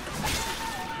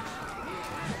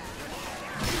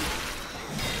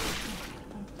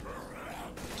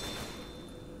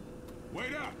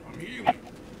 Wait up. I'm healing.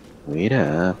 Wait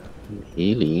up. I'm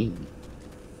healing.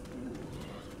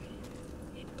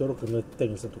 Terus kena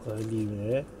tank satu kali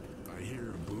ni, eh. I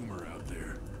hear a boomer out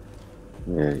there.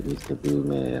 Where is the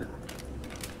boomer?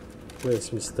 Where's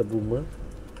Mr. Boomer?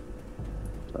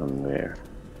 Somewhere.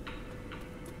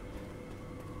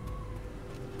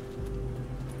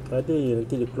 Ada yang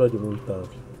nanti dia keluar dia muntah.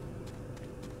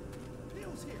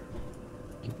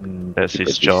 That's Keep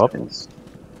his a job. distance.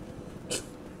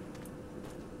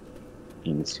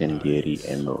 Incendiary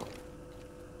ammo.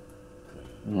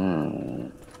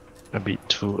 A bit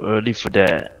too early for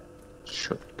that.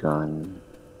 Shotgun.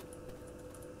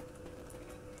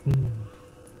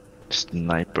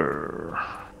 Sniper.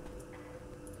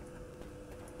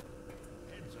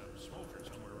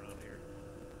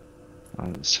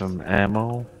 And some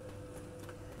ammo.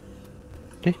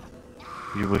 Hey,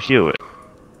 you will heal it.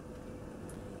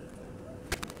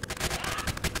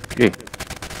 Eh,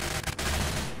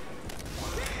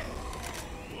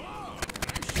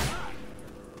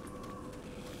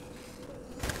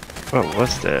 What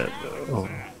was that? Oh,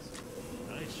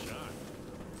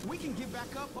 We can get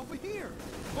back up over here.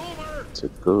 let's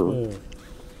go.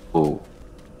 Oh,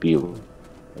 build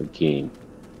again.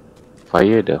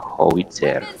 Fire the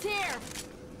howitzer. Weapons here.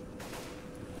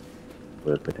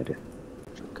 Weapon ada.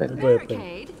 Shotgun.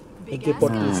 Barricade. Big ass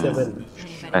AK-47.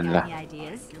 Anybody Kan got lah. any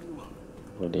ideas?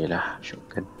 Boleh lah,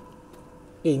 shotgun.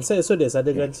 Inside so there's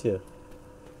other guns here.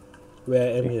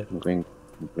 Where I am here. I'm going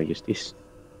to use this.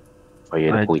 Fire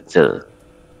the I- howitzer.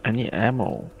 I need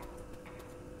ammo.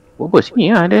 Oh, bos,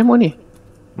 sini lah ada ammo ni.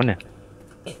 Mana?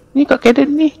 Ni kat cannon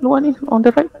ni, luar ni, on the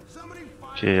right.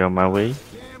 Okay, on my way.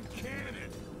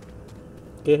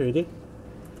 Okay, ready?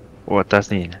 Oh, atas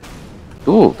ni.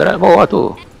 Tu, kat bawah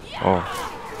tu. Oh.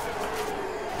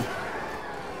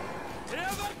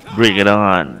 Bring it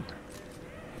on.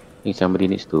 I think somebody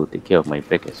needs to take care of my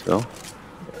back as well.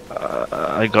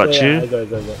 I got Yeah, I you.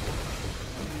 got.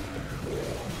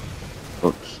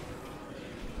 Oops.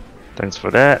 Thanks for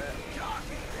that.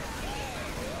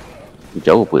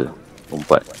 Jauh apa?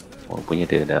 Lompat. Oh, punya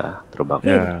dia dah terbang.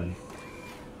 Yeah.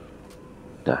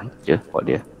 Dah je buat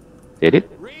dia. Edit.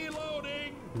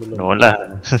 Belum. No lah.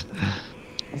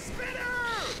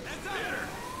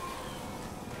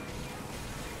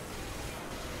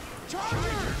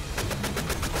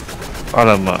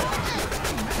 Alamak.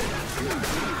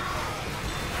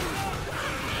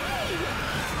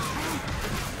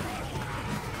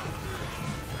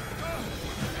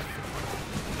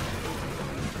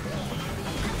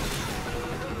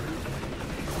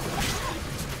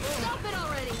 Stop it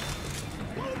already.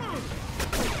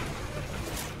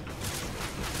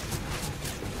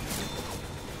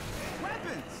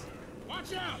 Weapons!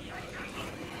 Watch out!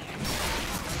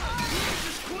 This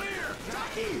is clear!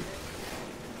 Ducky!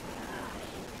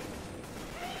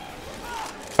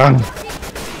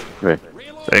 Right.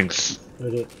 Thanks.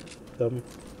 Ready. Come.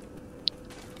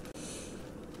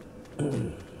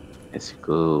 Let's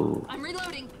go. I'm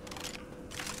reloading.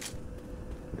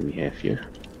 What do we have here?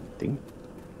 Nothing.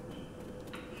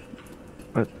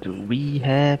 What do we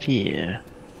have here?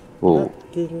 Oh,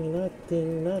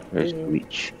 Nothing. where's the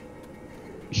witch?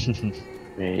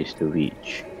 Where is the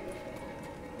witch?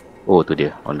 Oh, tu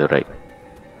dia, on the right.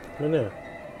 Mana?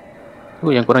 Tu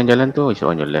yang korang jalan tu is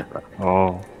on your left lah.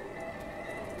 Oh.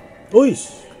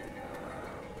 Oish!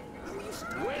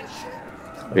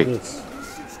 Wait, Yes.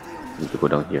 need to go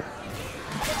down here.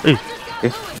 Eh,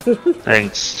 Okay.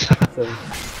 thanks. So,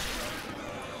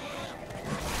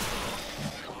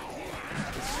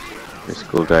 Let's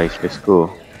go guys, let's go.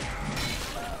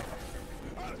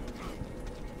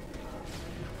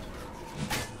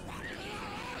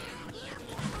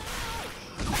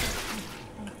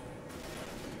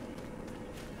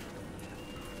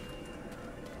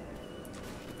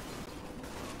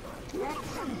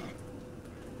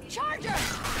 Charger.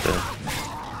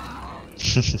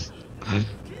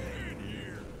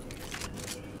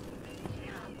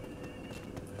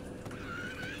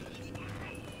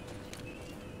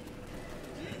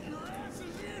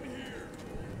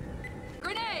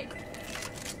 Grenade.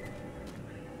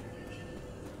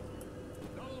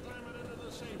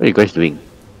 What are you guys doing?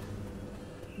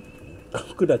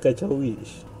 aku nak kacau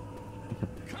wish.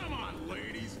 Come on,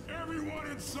 ladies! Everyone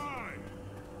inside!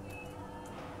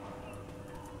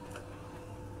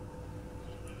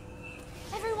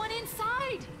 Everyone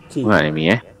inside. Cik. What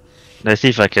enemy eh? Let's see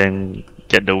if I can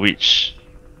get the witch.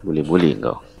 Boleh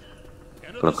kau.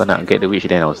 Kalau kau nak get the witch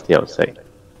then I'll stay outside.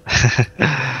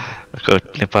 Aku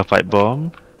lempar pipe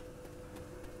bomb.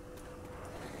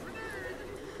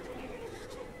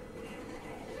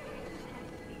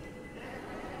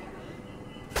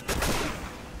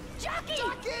 Jockey.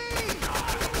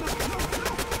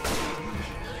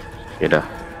 Okay dah.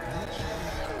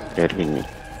 Carrying ni.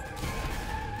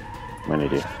 Mana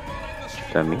dia?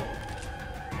 Kami.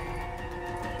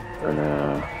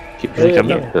 Keep Eh, kami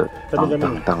tang. ke? Kami.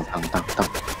 Tang.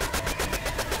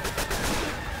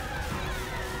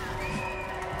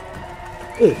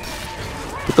 Eh,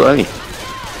 Tutup lah ni.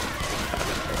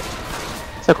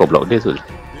 Kenapa kau block dia Zul?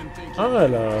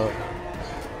 alah.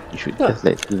 You should Tak. just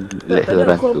let her Tadi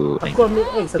run aku, to aku ambil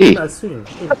X, aku Eh. nak swing.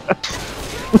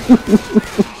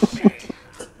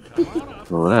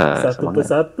 lah, Satu semangat.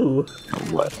 persatu. Nak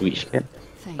buat switch kan.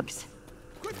 Thanks.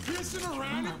 Quit pissing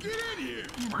around and get in here.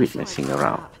 Quit messing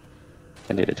around.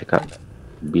 Kan dia dah cakap,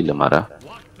 bila marah,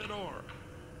 Lock the door.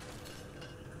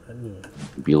 Ni,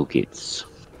 Bill Gates.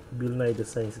 Bill Nye the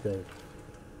Science Guy.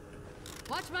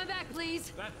 Watch my back,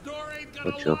 please. That door ain't gonna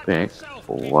What's your lock back? itself.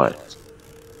 For what?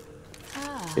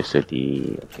 Ah,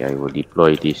 Yesterday, okay, I will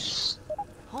deploy this.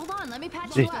 hold on, let me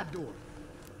patch See. you up. Door.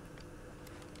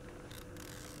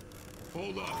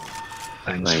 Hold on.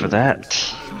 Thanks for that.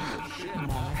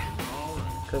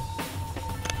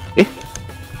 Eh,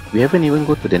 we haven't even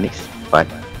go to the next part.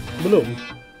 Belum.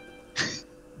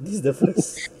 This is the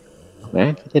first.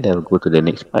 Kita dah go to the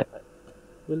next part.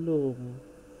 Belum.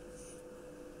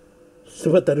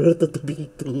 Sebab tak ada orang tutup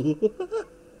pintu.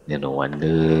 Ya, no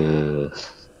wonder.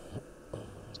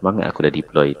 Semangat aku dah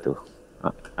deploy tu.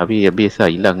 Habis lah,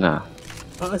 hilang lah.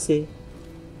 Asyik.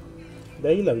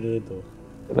 Dah hilang dia tu.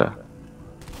 Dah.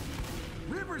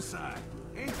 Riverside.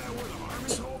 Ain't that where the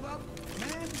armies hold up?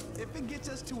 Man, if it gets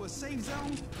us to a safe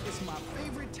zone, it's my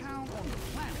favorite town on the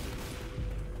planet.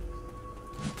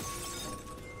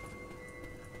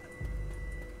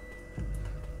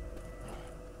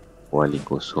 Wali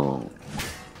kosong.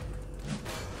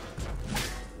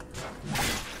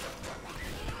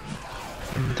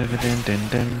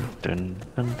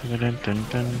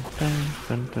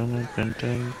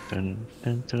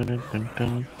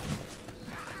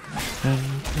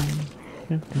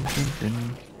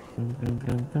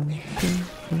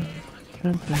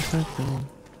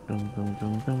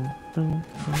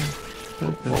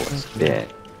 What's that?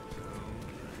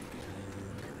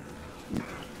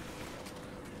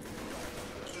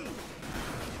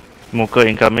 Smoker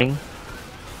incoming.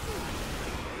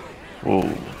 Whoa.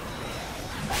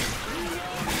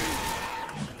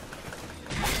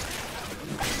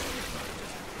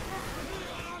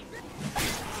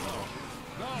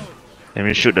 Let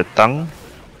me shoot the tongue.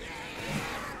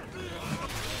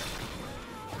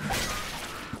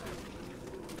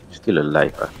 Still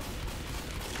alive ah.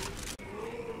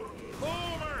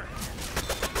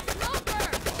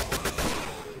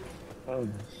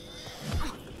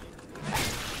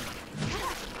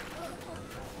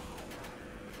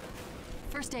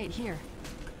 First aid here.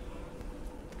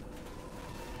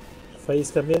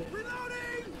 Faiz come here.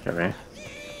 Sekejap eh.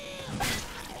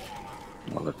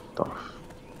 Molotov.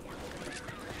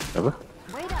 Apa?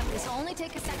 Wait up, this will only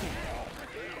take a second.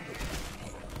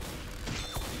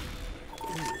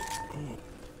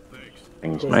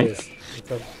 Thanks, Close mate. this.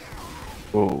 Come.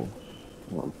 Whoa.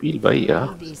 Mobil baik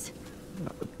lah. These.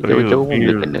 Jauh-jauh pun Bill.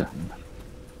 boleh kena.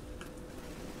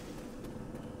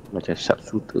 Macam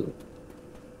sharpshooter.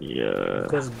 Yeah.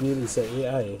 Because Bill is an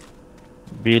AI.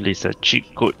 Bill is a cheat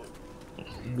code.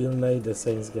 Bill Nye the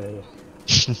Science Guy.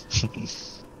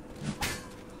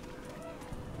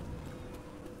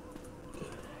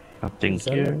 Nothing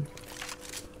Sana. here.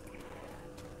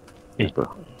 Eh. Apa?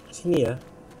 Sini ya.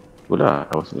 Pula,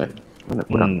 I was like, mana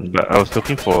kurang? But I was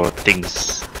looking for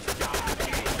things.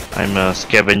 I'm a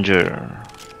scavenger.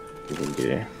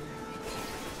 Benda eh.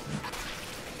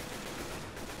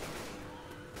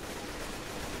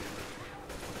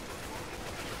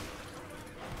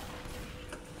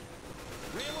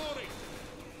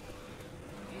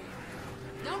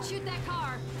 Don't shoot that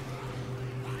car.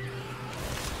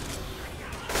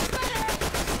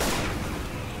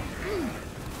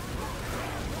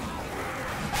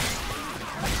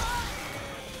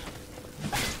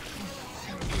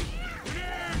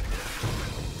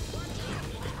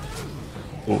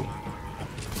 Oh.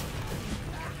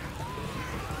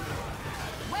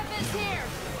 Weapons here.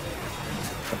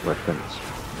 Weapons.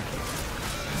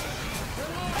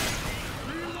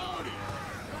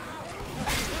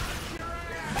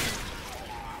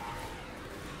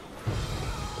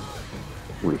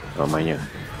 Wih, ramainya.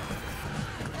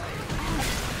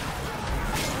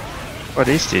 What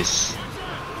is this?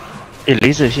 Eh,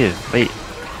 laser here. Wait.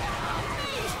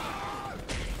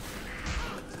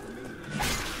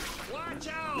 Watch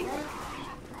out!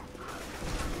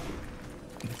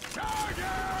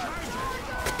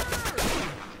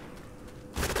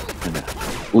 Mana?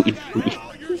 Ui, ui.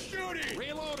 You're shooting!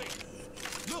 Reloading!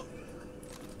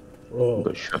 Oh.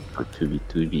 Got shot for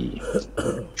 2v2v.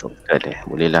 Shotgun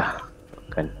boleh lah.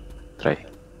 Kan, try.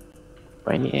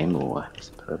 But I need ammo lah, that's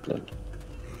the problem.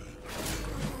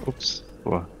 Oops.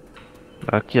 Wah.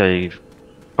 Lucky I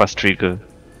fast trigger.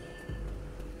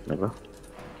 Apa?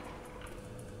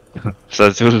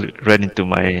 Sazul ran into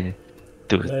my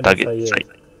Line of target fire.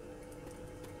 site.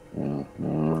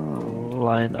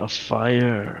 Line of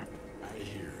fire.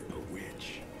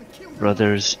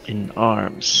 Brothers in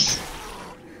arms.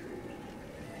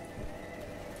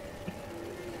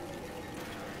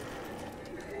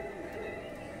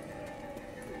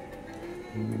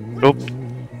 Nope.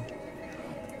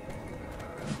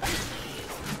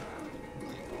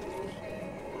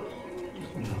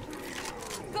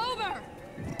 Over.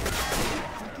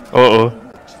 Oh.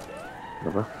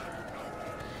 Apa?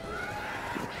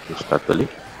 You start balik.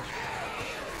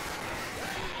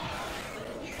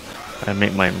 I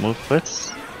make my move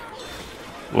first.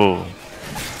 Whoa.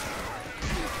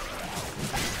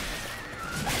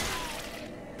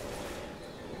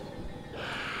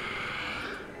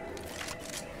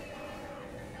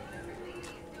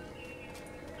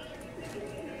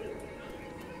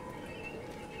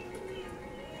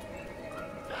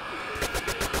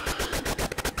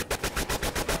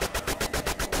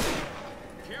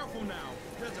 Careful now.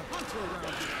 There's a hunter around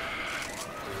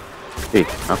Eh,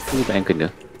 here. aku tak yang kena.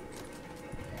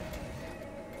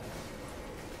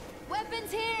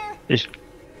 Weapons here. Ish.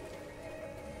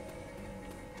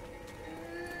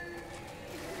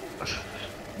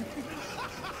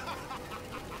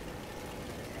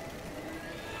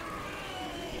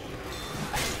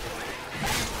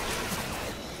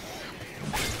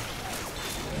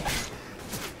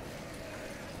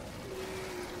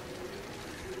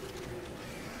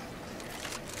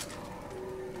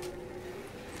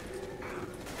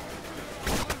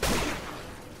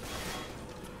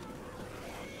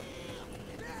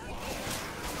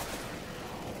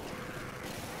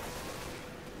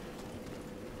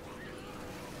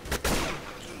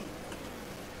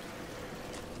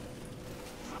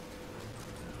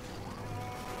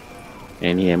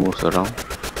 Any ammo around?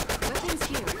 Weapons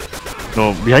here.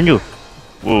 No, behind you.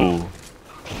 Whoa.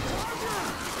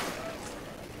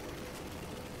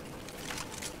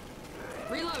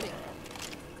 Reloading.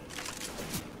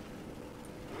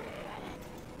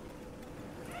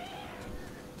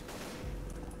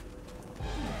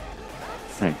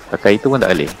 Pakai itu pun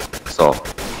tak boleh. So,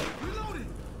 Reloading.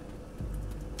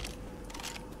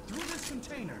 Through this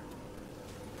container.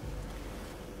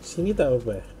 Sini tak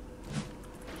apa-apa.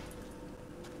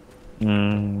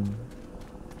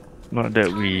 Not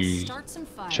that Time to we start some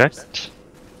fires. checked.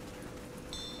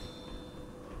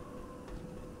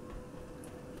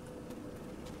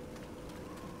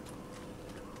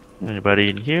 Anybody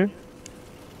in here?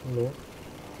 No.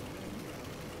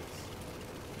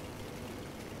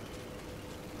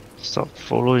 Stop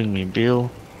following me, Bill.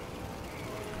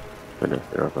 ada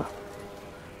berapa?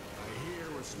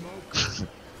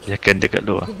 Dia akan dekat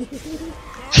luar.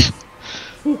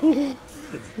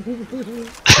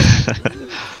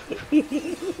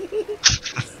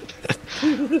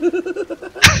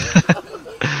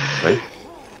 Right?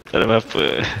 Tak ada apa-apa.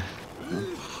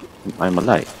 I'm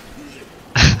alive.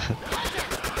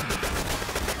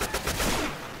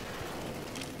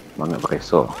 Mana pakai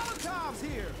saw? Molotovs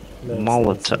here. Nice,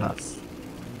 Molotov. nice.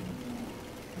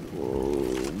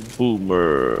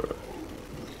 Boomer.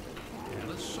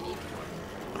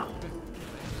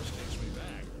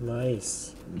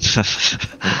 Nice.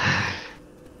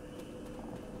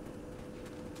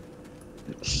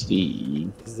 Let's see.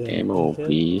 Is there Ammo, anything here?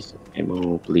 please.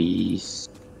 Ammo, please.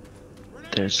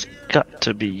 There's got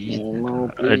to be.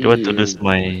 Ammo, I don't want to please. lose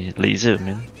my laser,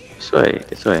 man.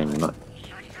 That's why I'm not.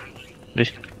 Eh,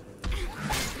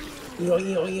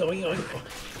 Yoi, yoi, yoi, yoi.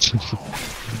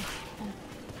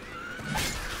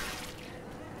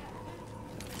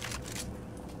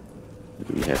 What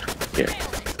do we have here?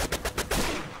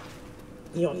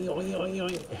 Yoi, yoi, yoi,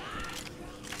 yoi.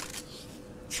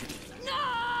 No!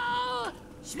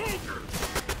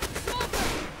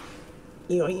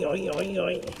 Yoi, yoi, yoi,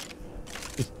 yoi.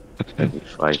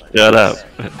 Five. shut up.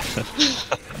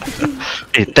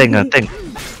 Tank ah, tank.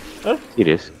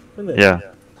 Serious? Mana? Yeah.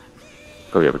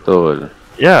 Kau biar betul.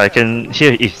 Yeah, I can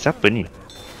hear. Siapa ni?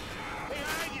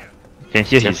 Can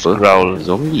hear his Siapa? growl.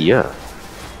 Zombie lah.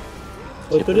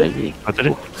 Oh, Siapa tu dia? lagi? Apa tu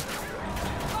dia?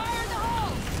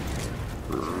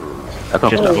 Aku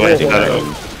Okay, nak tak buat boleh dengan cakap.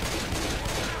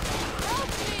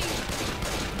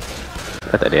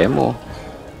 Dah tak ada ammo.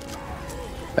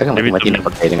 Takkan Maybe mati-mati tu- nak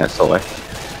pakai dengan saw Nak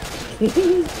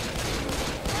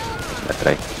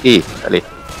try. Tak boleh.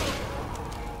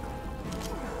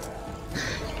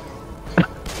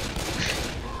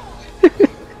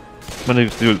 Mana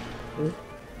tu?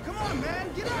 Come on, man.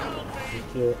 Get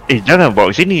out. Okay. Jangan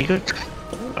bawa sini ke?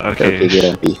 Okay,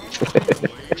 dia nanti.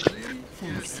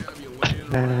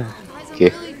 Eyes Okay.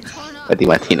 are really torn up.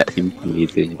 Mati-mati nak simpan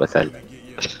laser ni pasal.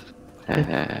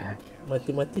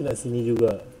 Mati-mati nak sini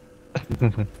juga.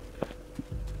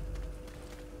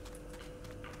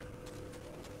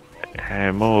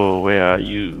 Ammo, where are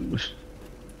you?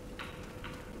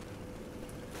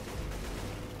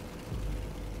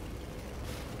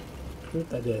 Ni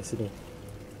tak ada sini.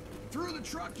 Through the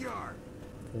truck yard.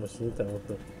 Oh, sini tak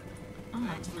apa-apa. I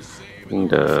think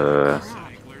the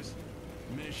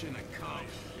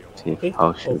see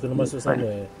how should kena we masuk find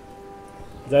sana.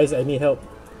 Guys, I need help.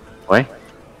 why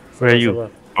Where are you?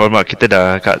 Oh mak, kita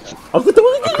dah kat Aku tahu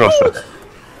lagi. across lah.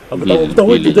 Aku Bill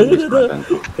tahu Bill kita is dah. makan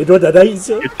tu. Itu dah naik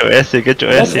je. Get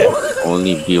your ass here.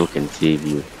 Only Bill can save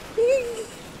you.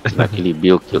 Luckily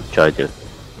Bill killed Charger.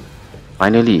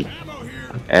 Finally,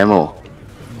 ammo.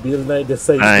 Bill naik the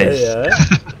size Nice. there.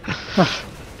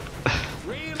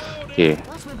 Okay,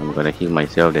 I'm gonna heal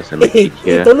myself. There's a Eh, medkit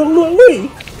here. tolong lu weh.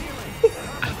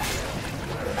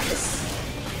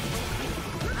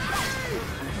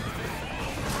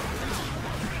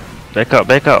 Back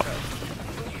up.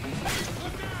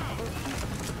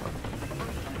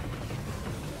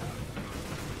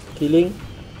 Killing.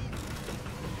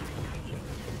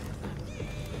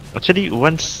 Actually,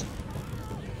 once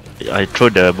I throw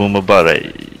the boomer bar,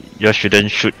 right, you shouldn't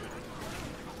shoot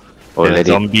Oh, the let it.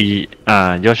 zombie.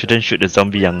 You shouldn't shoot the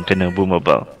zombie yang kena boomer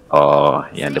bar. Oh,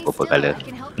 yang the purple color. I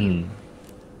can help you.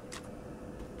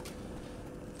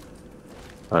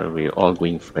 But we're all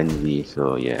going friendly,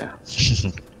 so yeah.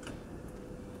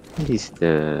 What is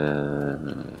the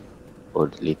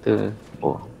later?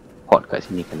 Oh, hot kat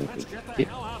sini kan itu. Okay.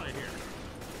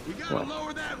 We gotta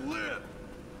lower that lid.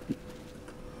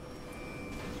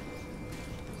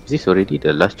 Is this already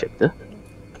the last chapter?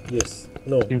 Yes.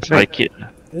 No. Seems like it.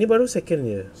 Ini baru second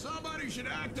ya. Somebody should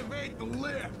activate the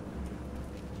lift.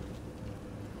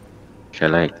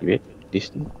 Shall I activate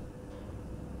this thing?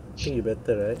 I think you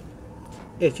better, right?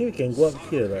 Actually, we can go up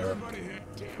here lah.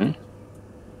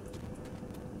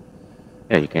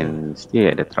 Yeah, you can stay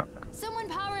at the truck. Someone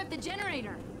power up the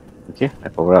generator. Okay, I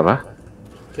power up.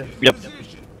 Yep.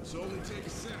 So only take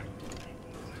a sec.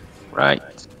 Right.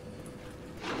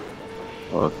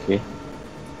 Okay.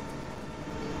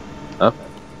 Up.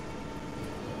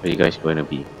 Where you guys going to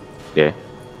be? There.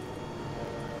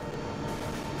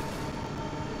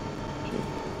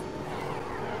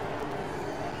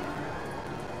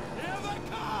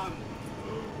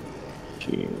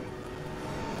 Okay.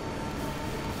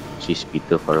 She's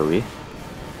Peter far away.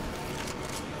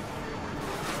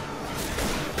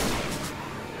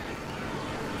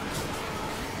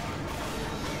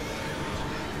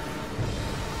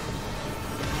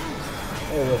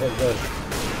 Oh my god.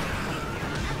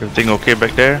 Everything okay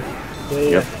back there?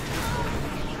 Yeah.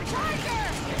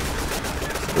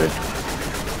 Where?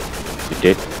 You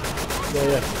dead?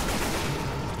 Yeah.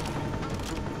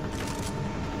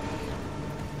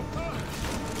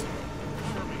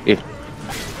 Eh,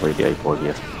 why did I fall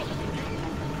here?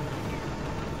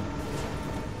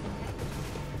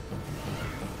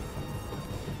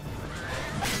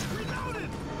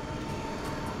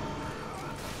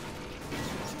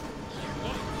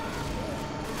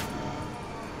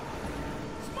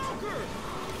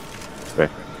 Where?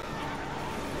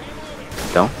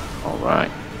 Down?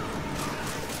 Alright.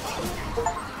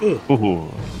 Ooh,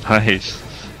 nice.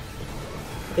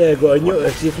 Yeah, got a new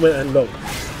achievement unlocked.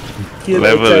 Kill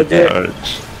Level a charger.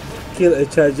 charge. Kill a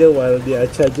charger while they are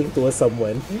charging towards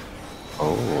someone.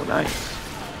 Oh, nice.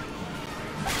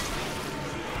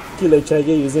 Kill a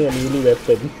charger using a melee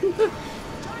weapon.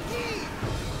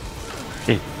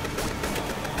 Hey.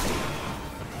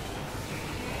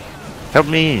 Help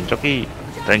me, jockey.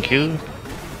 Thank you.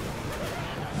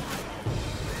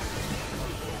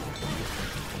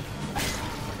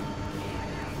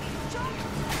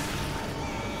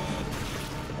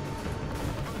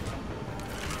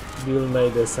 Bill Nye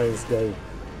the science guy.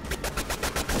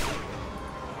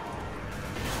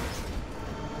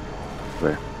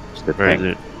 Where? It's the Where tank. is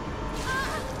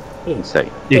it?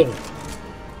 Inside. Yeah.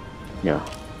 Yeah.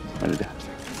 Under.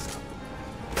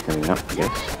 Coming up, yes.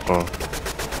 Oh.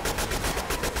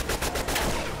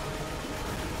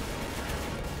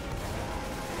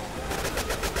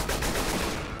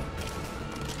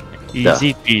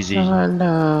 Easy peasy.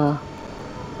 Alah.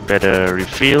 Better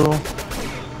refill.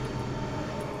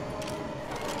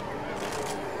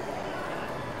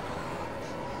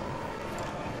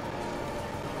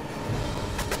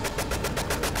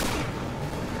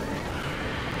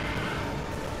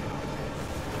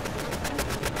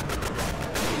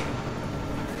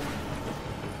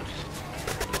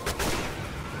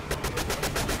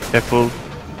 Careful.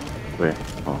 Where?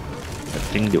 Oh. I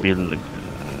think Bill.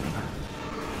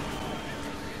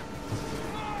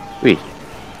 Wait.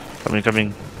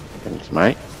 Coming. Thanks,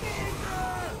 mate.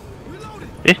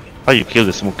 Eh? How you kill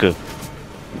the smoker?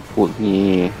 You pulled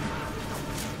me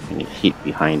and it hit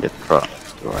behind the truck.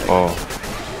 So I Oh.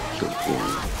 killed him.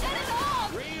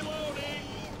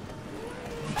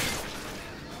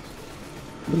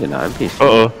 Bila nak habis?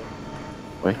 Uh oh.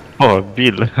 Wait. Oh,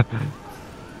 Bill.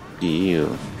 Bill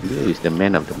is the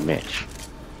man of the match.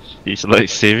 He's like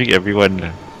saving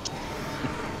everyone.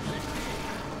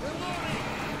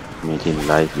 Imagine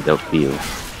life without Bill.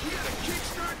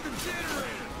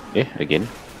 Again.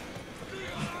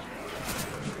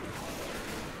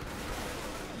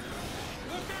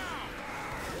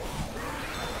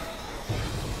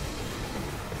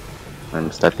 I'm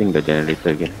starting the generator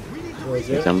again.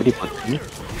 Can somebody put me?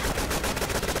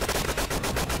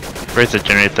 Where's the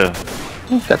generator?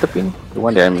 Kat tepi ni. The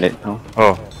one that I'm at now.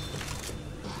 Oh,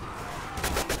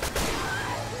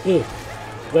 Hey,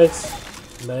 guys.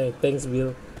 Nice, thanks,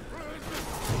 Bill.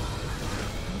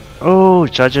 oh,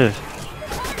 charger.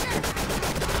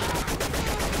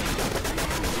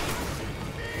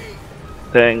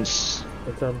 Thanks.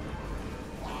 Welcome.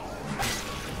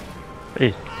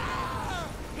 Hey,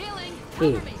 Healing.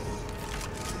 Hey, Cover me.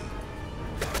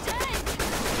 Dang.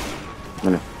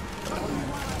 Mana?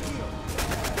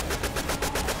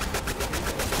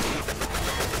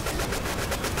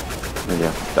 Ya,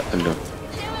 tak kena.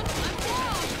 Damn it, I'm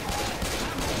down.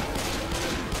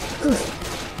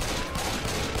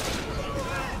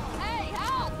 Hey,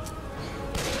 help!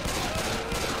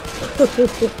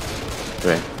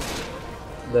 Where?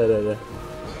 dah.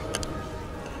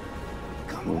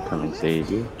 We'll come and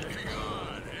save you.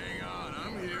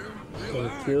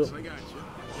 Thank you.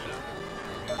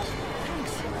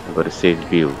 I gotta save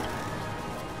Bill.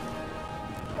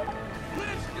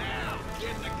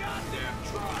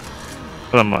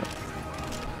 alamak.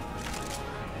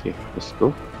 Okay, let's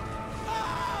go.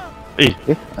 Eh,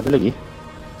 Ada lagi?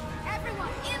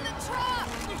 Everyone in the truck!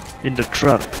 in the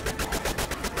truck.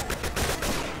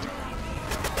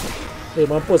 Eh,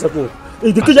 mampus aku.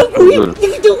 Eh, dia kejar aku. Betul. Dia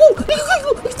kejar aku. Dia kejar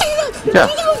aku. Ya.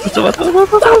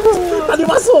 Tak boleh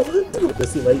masuk.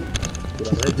 Nasib baik.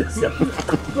 Kurang ajar siap.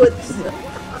 Takut siap.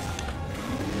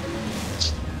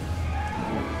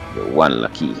 The one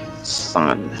lucky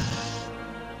son.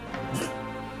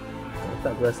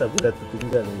 Tak berasa aku dah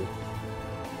tertinggal ni.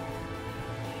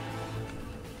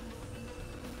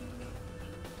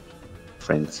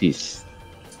 Francis.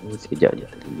 Sekejap je,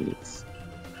 3 minutes.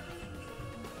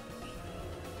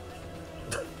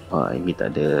 Ini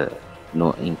tak ada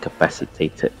no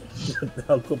incapacitated.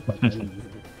 Aku 4 kali.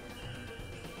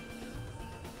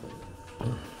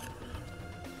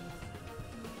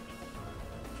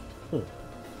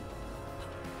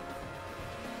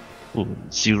 Oh,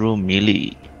 0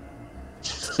 milli.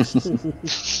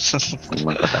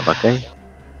 Memang kau tak pakai.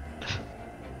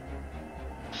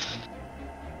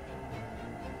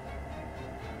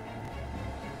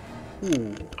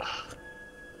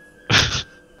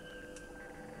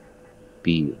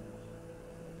 Bill.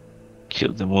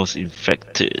 Killed the most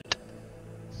infected.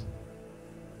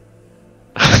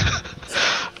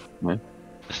 What?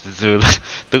 Zul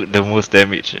took the most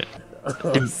damage.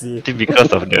 Oh, see. I think because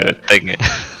of the tank.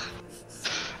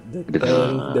 The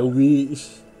tank, the wish.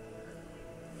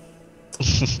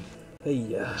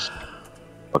 Ayah.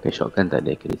 Pakai shotgun tak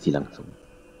ada accuracy langsung.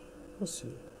 Oh,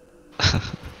 see.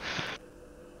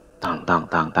 Tang tang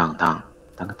tang tang tang.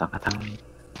 Tang tang tang.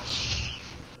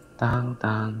 Tang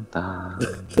tang tang.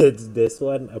 There's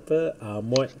one apa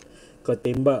mod kau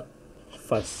tembak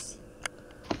fast.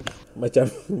 Macam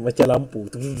lampu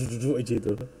tu aja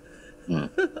tu.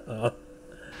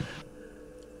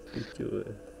 Lucu.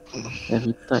 Have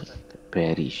you tried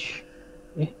Perish?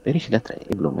 Perish dah try?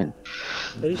 Belum kan?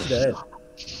 Tadi sudah kan?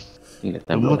 Ni dah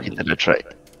time Belum belum. kita dah try.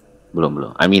 Belum.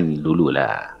 I mean dulu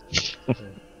lah.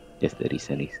 Just the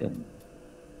recent.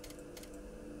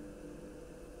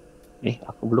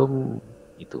 Aku belum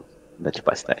itu. Dah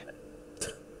cepat start.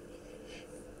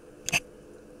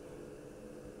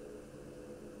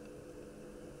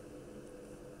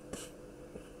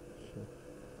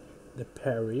 The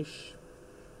Parish.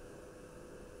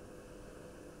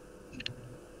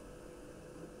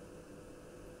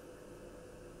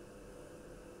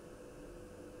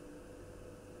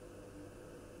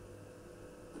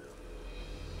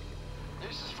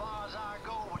 This is far as I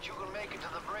go, but you can make it to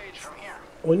the bridge from here.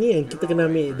 Oh ni yang kita kena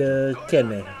ambil the can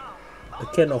the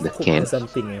can of The coke can. or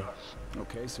something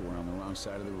Okay, so we're on the wrong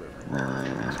side of the river.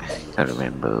 Can't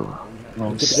remember.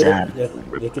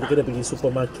 Kita kena pergi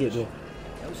supermarket tu.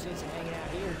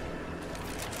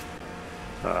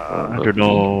 I don't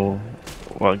know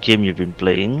what game you've been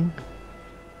playing.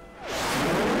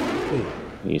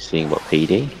 You saying about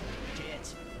Payday?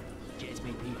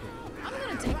 I'm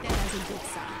gonna take that as a good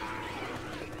sign.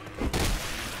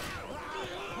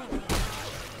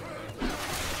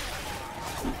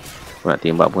 Aku nak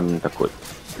tembak pun takut.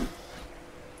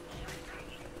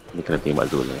 Ni kena tembak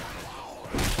Zul lah.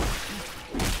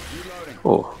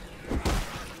 Oh,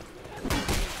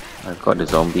 I've Got the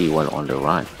zombie while on the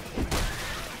run.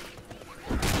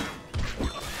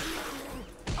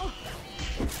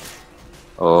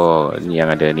 Oh, ni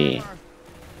yang ada ni.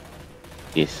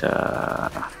 This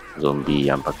zombie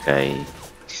yang pakai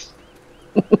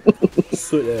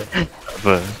Suit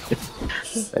Apa?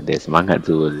 ada semangat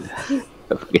tu.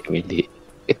 Tak pakai melee.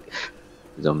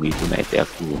 Zombie tu nak attack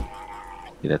aku.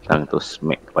 Dia datang tu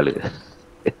smack kepala.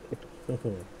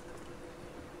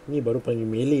 Ni baru panggil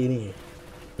melee ni.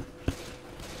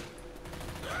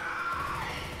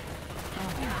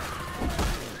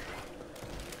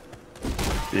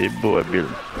 Sibuk Bil.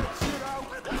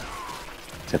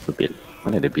 Siapa bil?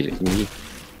 Mana ada bil kat sini?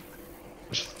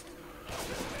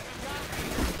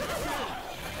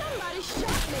 Somebody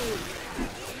shot me.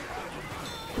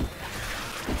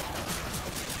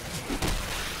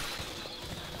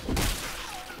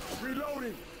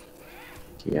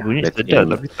 Okay, Bunyi let's sedap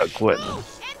aim, tapi tak kuat.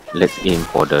 let's aim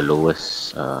for the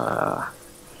lowest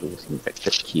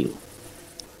infected kill.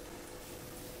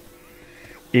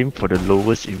 Aim for the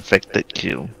lowest infected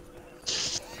kill.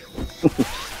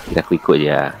 Kita aku ikut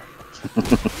je lah.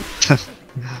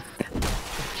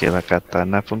 Okay lah,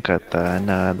 katana pun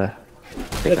katana lah.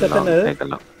 Saya katana?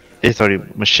 kalau Sorry,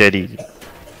 machete.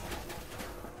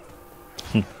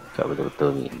 kau betul-betul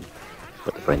ni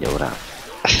buat peranjat orang.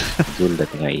 Zul dah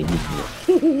tengah ini.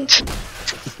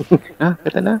 Ah,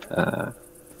 katana?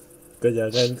 Kau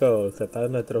jangan kau.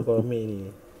 Katana terus kau ambil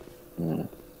ni.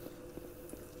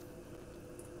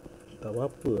 Tak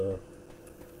apa-apa lah.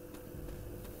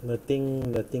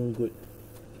 Nothing good.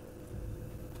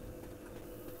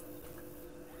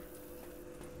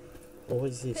 Oh, what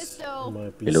is this? Pistol.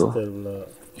 My Hello? pistol pula.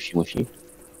 Mushi-mushi.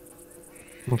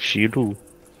 Mushiru.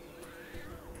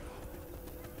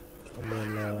 Come on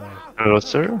lah. Hello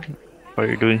sir, what are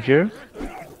you doing here?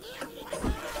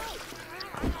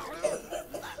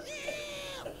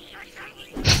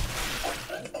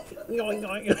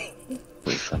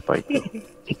 Wait, sampai tu.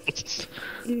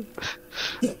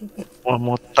 One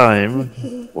more time.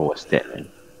 What was that, man?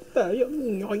 Tak, yuk.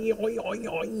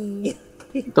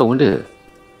 Tahu benda?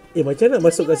 Macam mana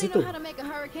masuk kat Anybody situ? know how to make a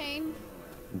hurricane?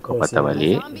 Kau patah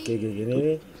balik. Okay, gini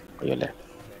ni. Oh, yalah.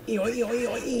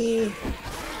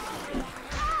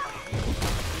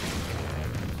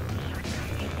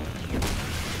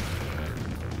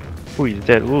 Who is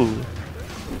that? Ooh.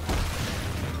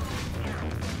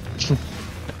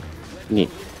 Ni,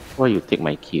 why you take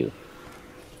my kill?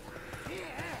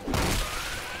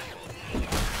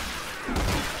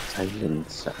 Silent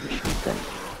submachine gun.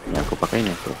 Yang aku pakai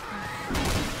ni apa?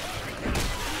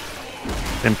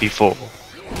 MP4.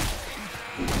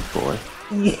 Boy.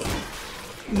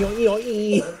 Yo.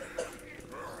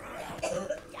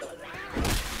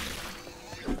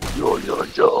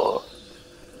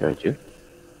 Charger?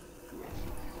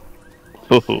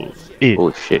 Oh,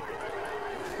 Oh shit.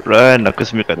 run. Aku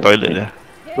sembunyi kat toilet dah.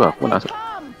 Tu aku nak masuk.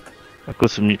 Aku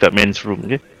sembunyi kat men's room,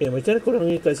 okay? Macam mana korang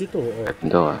ni kat situ? Oh. Kat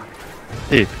kau lah.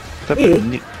 Tak Eh.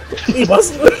 ni.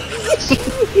 Masuk.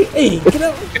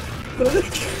 Kenapa?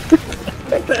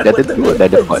 Dah ada tu, dah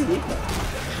ada hot.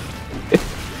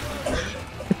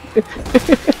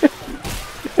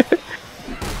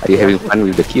 Are you having fun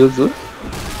with the kills tu?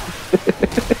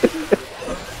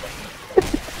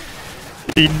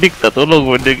 Nick tak tolong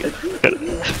pun dia.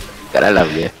 Kat dalam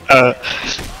dia.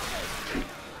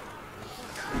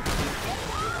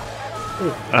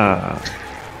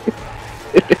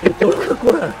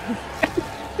 Korang.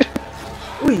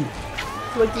 Ui.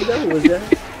 Lagi jauh je.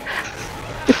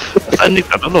 Nick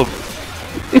tak tolong.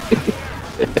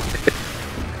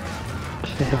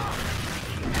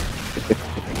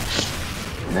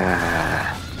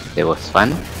 Nah, that was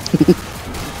fun.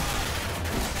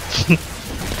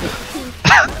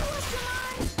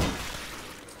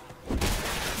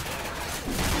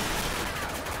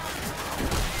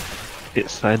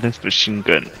 It's silence machine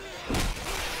gun.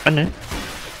 Mana?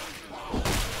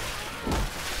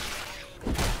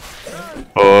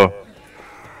 Oh.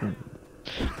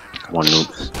 Come on,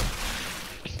 noobs.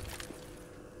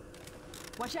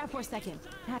 Watch out for a second.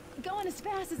 Going as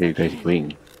fast as Where I you guys can.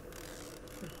 going?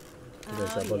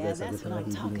 Oh yeah, that's what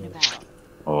I'm talking about.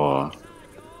 Oh,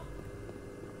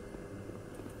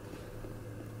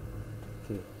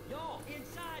 Okay.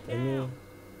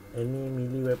 Any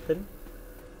melee weapon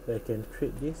that I can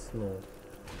trade this? No.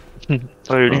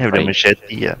 So you only have the Fine.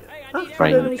 machete ya.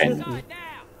 frying Ada pan. machete.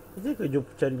 Kenapa kau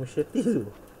jumpa cari machete tu?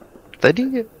 Tadi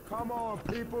je. Come on,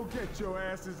 people, get your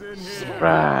asses in here.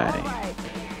 Right.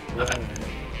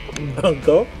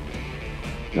 Kau?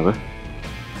 Kenapa?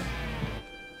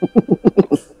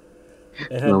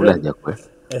 15 je aku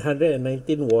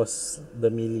 119 was the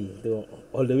melee. Tengok,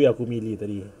 all the way aku melee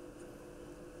tadi.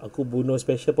 Aku bunuh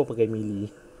special pun pakai melee.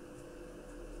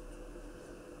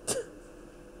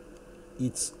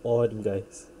 It's on,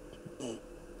 guys.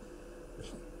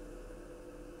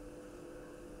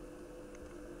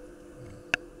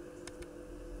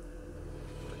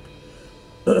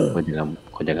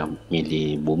 Kau jangan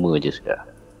milih boomer je sudah.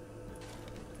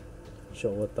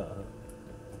 Shot watak.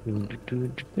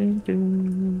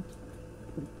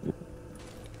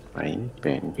 Frying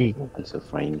pan. It's a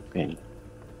frying pan.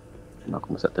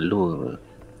 Aku masak telur.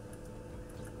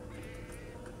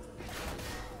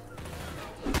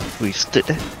 Wasted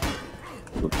eh.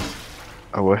 Oops.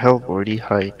 Our health already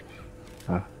high.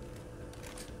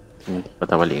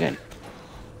 Patah balik kan?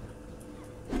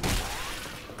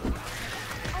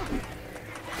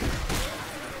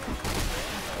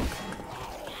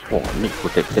 Oh, need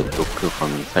protected joker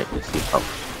from inside the safe house.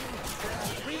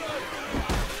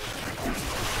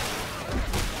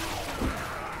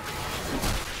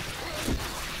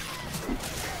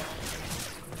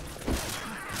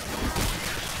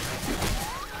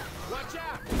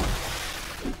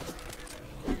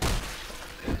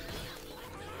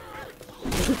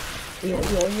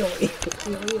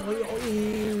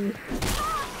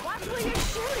 Watch where you're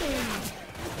shooting.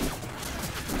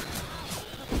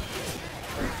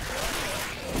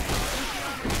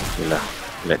 Okay lah,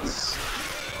 let's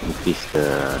increase the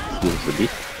heals a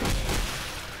bit.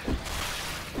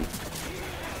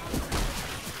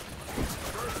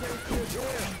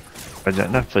 Banyak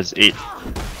lah first aid.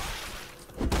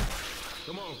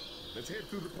 Come on, let's head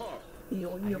through the park.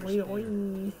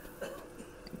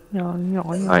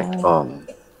 Alright,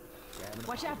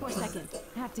 Watch out for a second.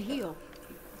 I have to heal.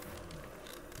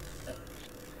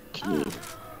 okay.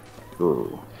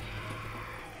 Go.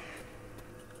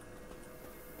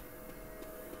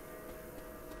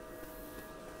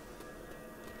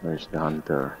 Where's the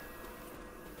hunter?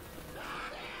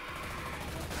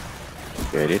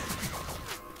 Get it?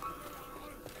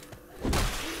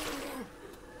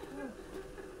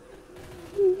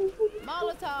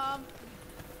 Molotov.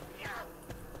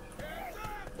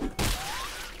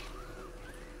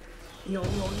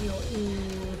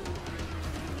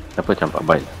 Siapa campak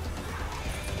baik?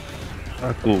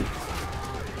 Aku.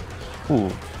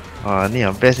 Ni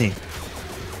yang best ni.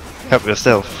 Help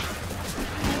yourself.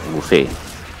 Buffet.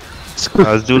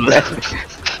 Azul.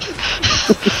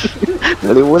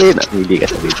 Boleh nak milih kat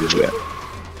sana juga.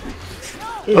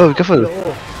 Oh, careful.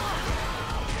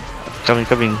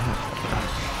 Coming.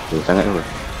 Jauh sangat apa?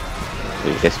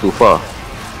 That's too far.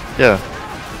 Yeah.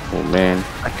 Oh man.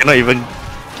 I cannot even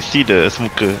see the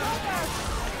smoker.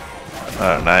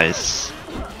 Nice.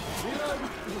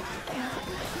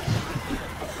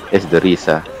 That's the risk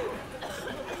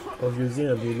Of using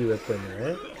a melee weapon,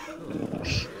 eh?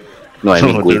 No, I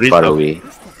mean No, the going risk far of- away.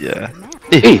 Yeah.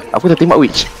 Aku dah tembak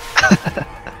witch.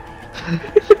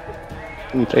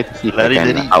 Try to see if I Lari,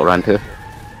 can lari. outrun her.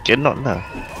 Cannot lah.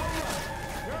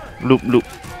 Loop.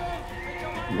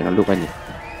 Jangan loop aja.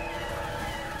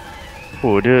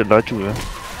 Oh, dia laju lah.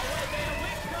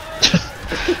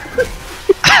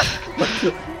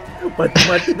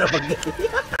 Mati-mati nak pakai.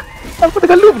 Aku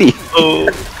tengah loop ni. Oh.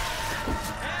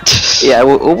 Yeah, I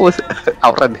will almost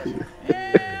outrun her.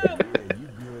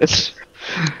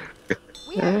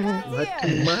 We have guns here.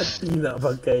 Mati-mati nak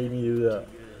pakai ni juga.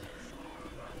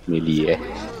 Melee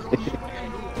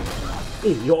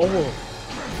Ya Allah.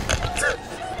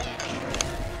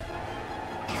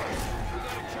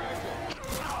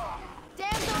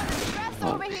 Dan's on the stress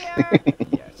over here.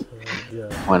 Ya.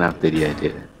 One after the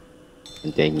other.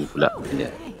 Nanti ini pula benda.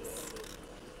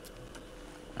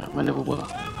 Mana buah?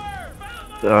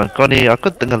 Kau ni aku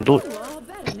tengah load. We're all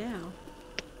better now.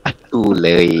 Too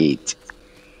late.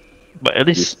 But at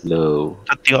Too least slow.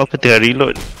 kau tengok aku tengah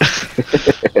reload.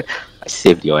 I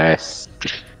saved your ass.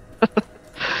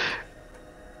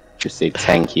 Just say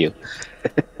thank you.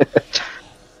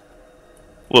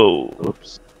 Whoa.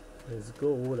 Oops. Let's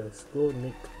go,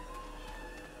 Nick.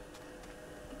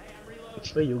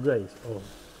 Where you guys? Oh.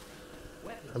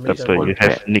 That's why you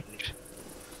have Nick.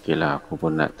 Okay lah, aku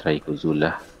pun nak try ikut Zul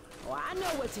lah. Oh, I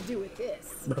know what to do with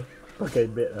this. Pakai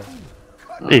bat lah.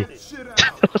 Eh, Shit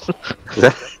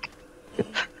out.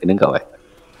 Kena kau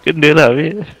kena lah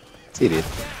weh. Serius?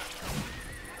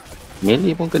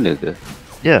 Melee pun kena ke?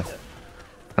 Yeah.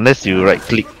 Unless you right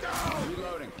click.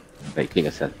 Right click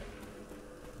asal.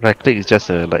 Right click is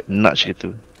just a like nudge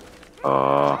gitu.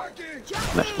 Oh,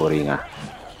 nak boring ah.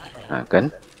 Kan?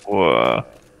 Wah.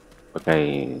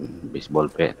 Pakai baseball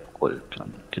bat, cool.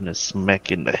 Kena smack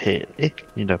in the head.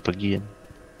 Ni dah pergi kan.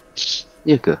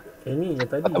 Ya ke? Ni yang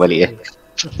tadi. Patah balik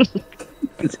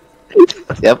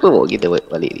Siapa bawa kita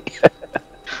balik ni?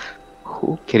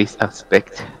 who carries us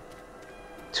back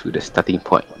to the starting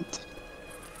point?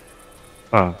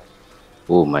 Ah,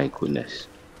 Oh my goodness.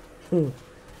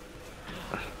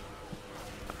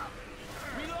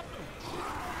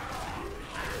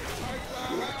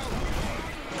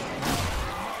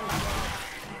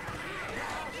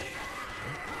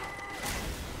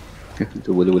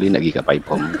 Tu boleh-boleh nak pergi kat pipe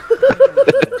bomb.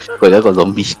 Kau ingat kau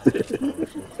zombie.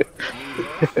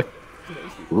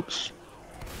 Oops.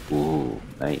 Oh,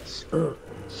 nice.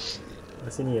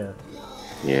 Sini lah.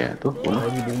 Yeah, tu.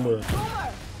 Ini boomer.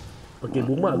 Okay,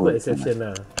 boomer aku exception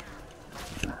lah.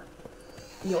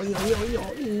 Yo.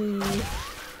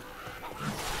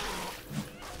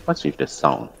 What's with the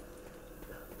sound?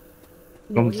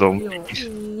 zombie.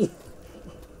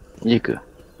 Ya ke?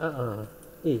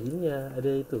 Ini lah,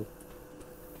 ada itu.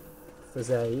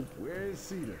 Selesai. Where is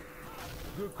Cedar?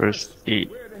 Good First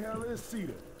aid. Where the hell is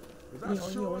Cedar? 'Cause I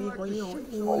sure like to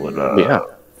shoot What Yeah.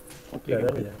 Okay.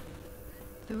 Dalam ya.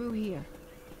 Through here.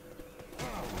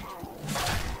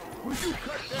 Would you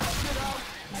cut that shit out?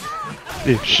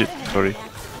 Eh, shit, sorry.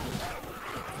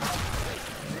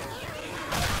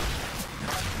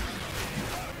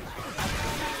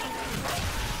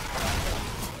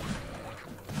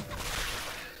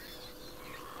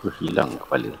 Tu hilang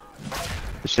kepala.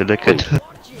 Silakan.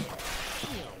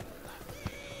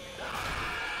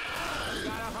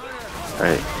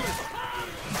 Alright.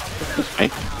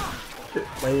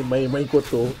 Main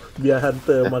kotor. Biar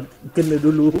hunter kena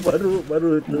dulu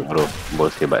baru tu.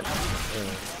 Bos hebat.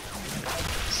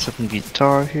 Some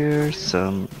guitar here,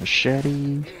 some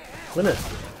machete. Mana?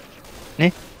 Ni?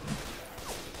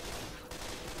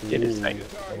 Dia ada side.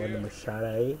 Warna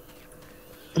mesyarai.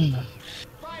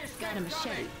 Got a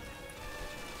machete.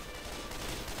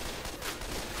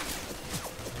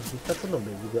 Kita pun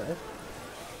nombor juga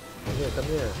Ini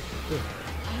kami ya.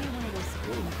 I need one of those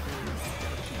spoon things.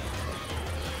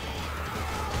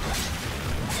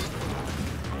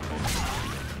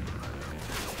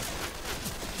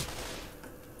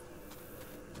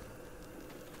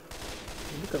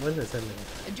 Ini kat mana sana?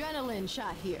 Adrenaline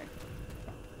shot here.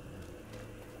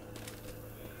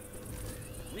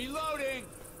 Reloading!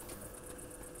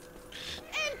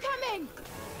 Incoming!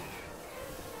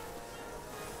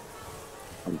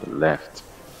 On the left.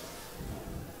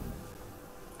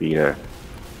 Peter.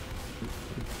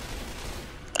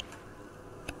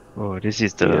 Oh, this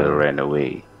is Peter the ran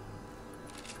away.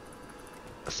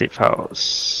 safe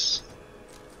house.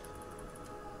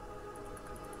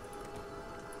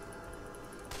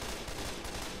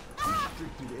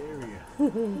 Restricted area.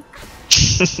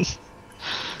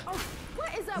 Oh,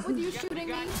 what is up with you shooting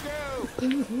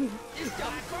me?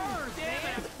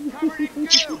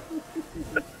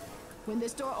 When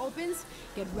this door opens,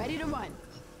 get ready to run.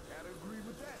 Gotta agree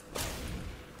with that.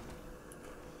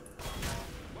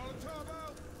 Molotov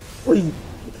out! Ui.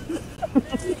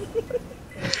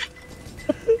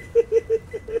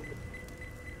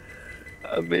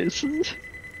 Habis.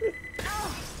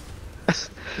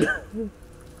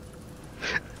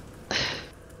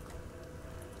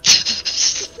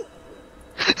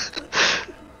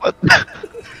 What?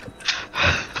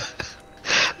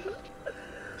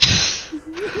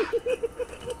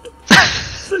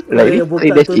 Like ini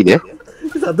dash in ya?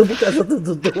 Satu buka, satu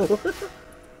tutup.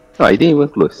 Oh, I didn't even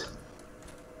close.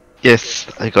 Yes,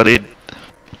 I got it.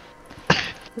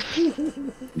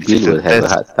 Bill will have a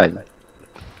hard time.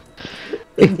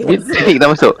 Bill dah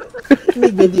masuk. Ni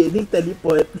jadi ni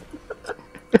teleport.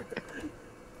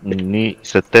 Ini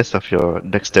is a test of your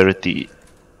dexterity.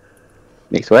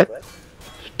 Next what?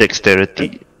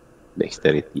 Dexterity.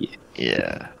 Dexterity.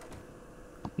 Yeah.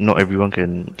 Not everyone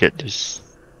can get this.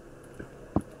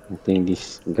 I think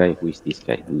this guy, who is this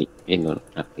guy? Nick. No,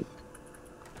 nothing.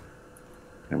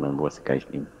 I remember what's the guy's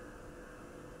name.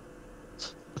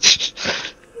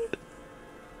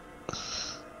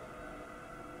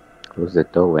 Close the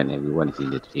door when everyone is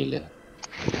in the trailer.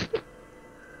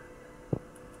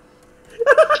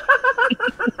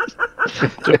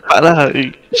 Cepatlah.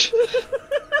 Hey!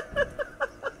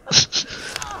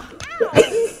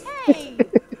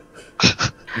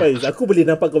 Faiz, aku boleh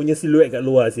nampak kau punya siluet kat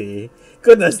luar sih.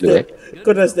 Kau nak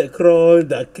step crawl,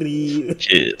 nak creep.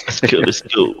 Shit, let's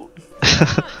go.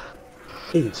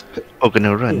 Eh, Oh,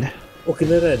 kena run. oh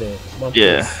kena run Mampus.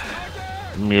 Yeah.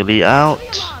 Melee out.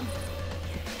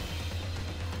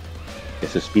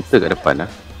 There's a speeder kat depan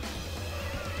lah.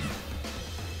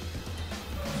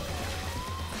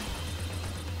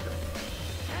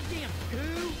 Goddamn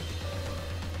goo!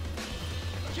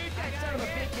 Shoot that son of a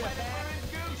bitch, you bastard!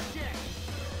 Goo shit!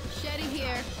 Machete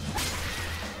here.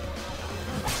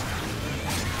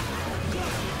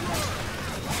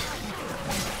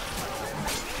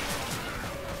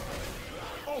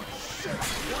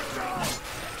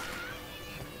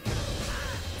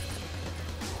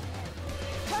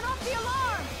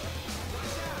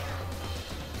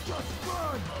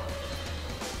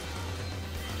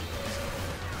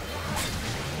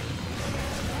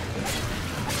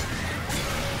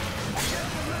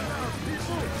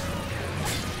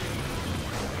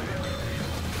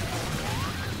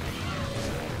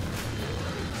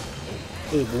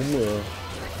 Boomer.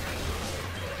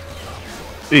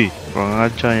 Kurang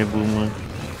ajar ya boomer.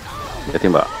 Dia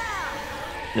tembak.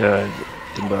 Ya,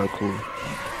 tembak aku.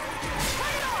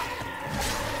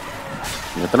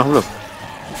 Dia tenang belum?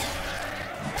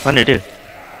 Mana dia?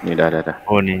 Ni dah.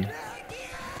 Oh ni.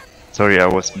 Sorry, I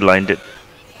was blinded.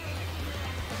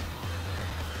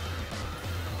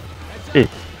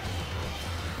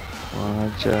 Kurang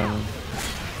ajar.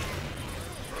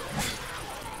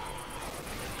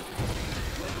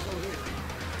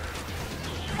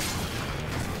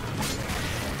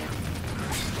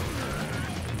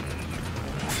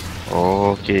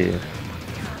 Okay.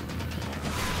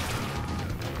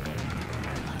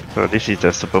 So this is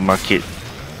the supermarket.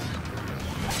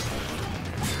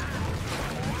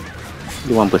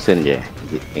 Dia 1% je.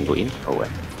 Is it can go in or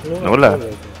what? No lah.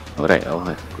 Alright, go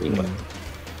in what?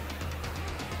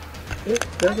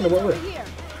 Sekarang kena buat apa?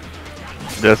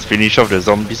 Just finish off the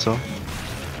zombies oh.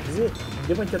 Is it?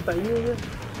 Dia macam tak ini je.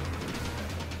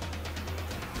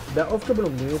 Dah off ke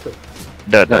belum ni tu?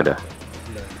 Dah.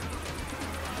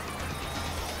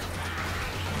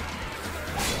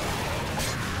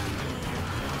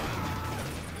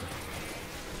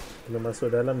 Kena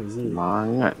masuk dalam easy.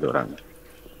 Semangat diorang.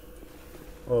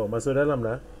 Oh, masuk dalam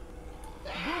dah.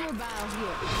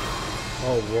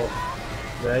 Oh, wow.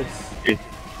 Nice.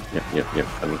 Yep,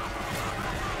 kami.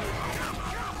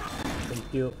 Thank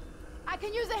you. I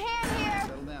can use a hand here.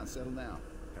 Settle down.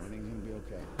 Everything's gonna be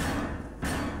okay.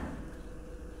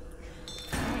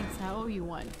 Thanks, I owe you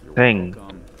one. Thank.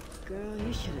 Girl,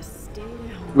 you should have stayed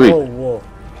at home. Wih, Oh, wow.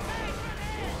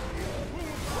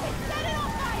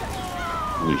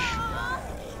 wish.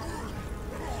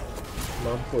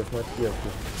 Mampus mati aku.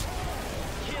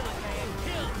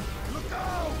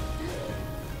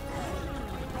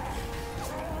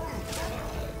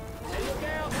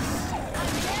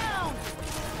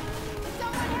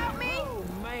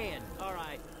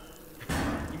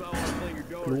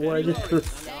 Keluar je terus.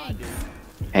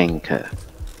 Anchor.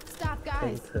 Stop,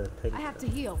 guys. I have to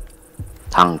heal.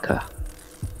 Tanker.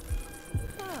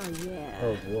 Oh, yeah.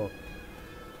 Oh, wow.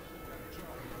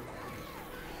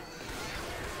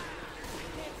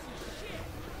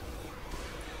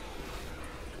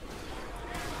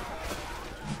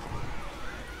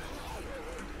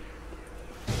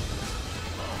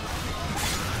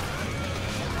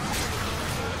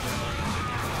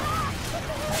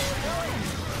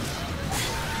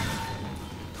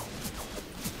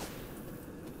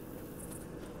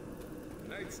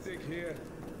 Nightstick here.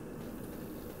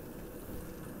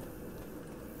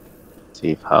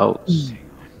 Safe house.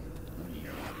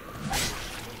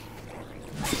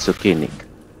 It's okay, Nick.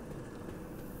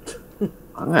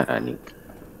 Sangat lah, Nick.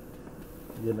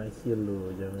 Dia nak heal lu,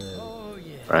 jangan.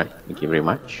 Right, thank you very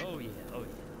much.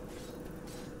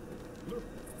 Look,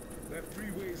 that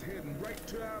freeway's heading right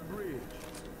to our bridge.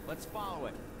 Let's follow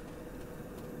it.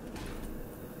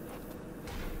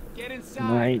 Get inside.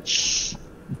 Nice.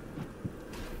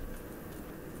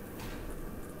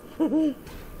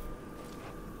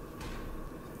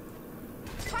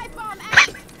 Pipe bomb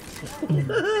out.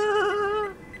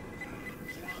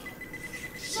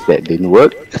 That didn't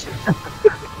work.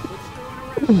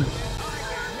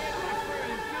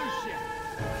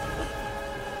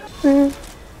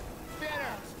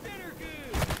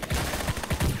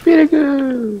 Very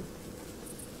good.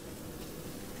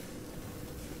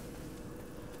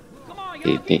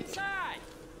 Hey, Nick.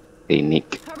 Hey,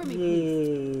 Nick. Cover me,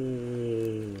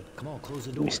 Yeay.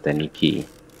 Mr. Nicky.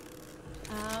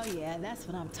 Oh, yeah, that's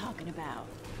what I'm talking about.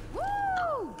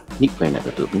 Woo! Nick pengen nak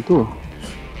tutup pintu.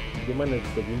 Di mana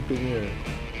tutup pintunya?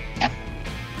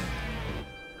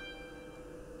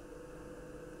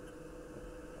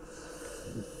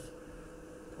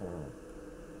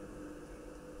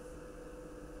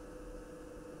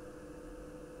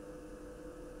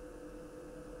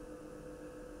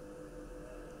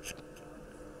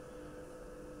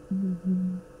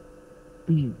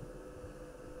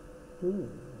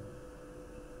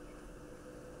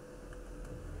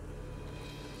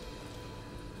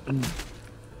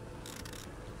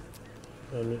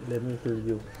 Let me heal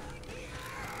you.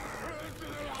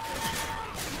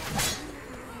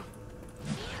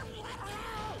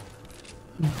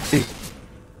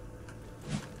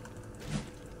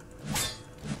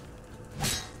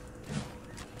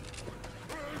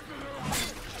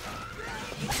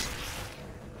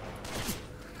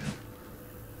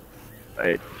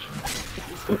 Right.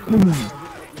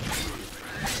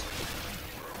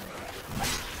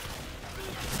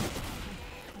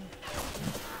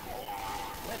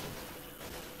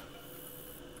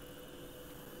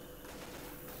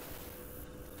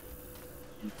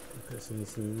 Kat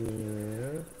sini-sini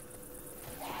ya.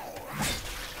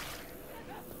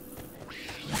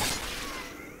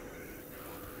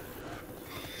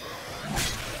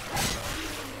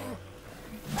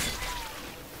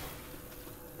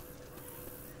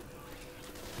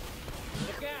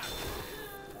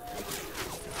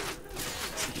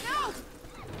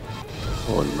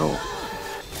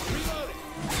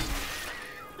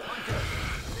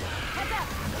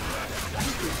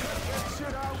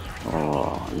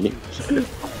 Oh, ini.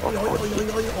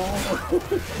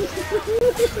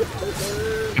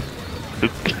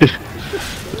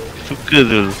 Suka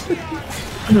tu. I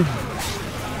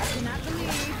cannot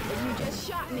believe that you just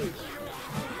shot me.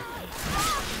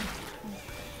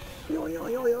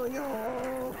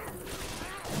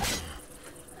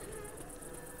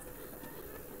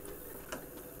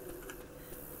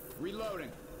 Reloading.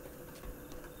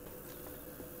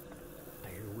 I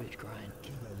hear a witch crying.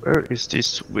 Where is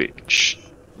this witch?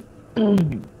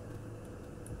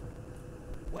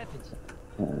 Weapons.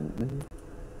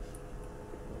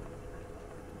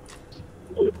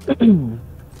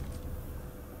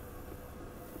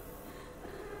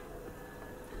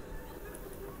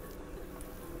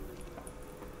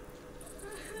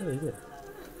 Apa dia?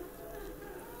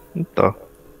 Entah.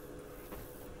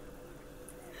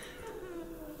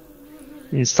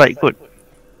 Inside kot.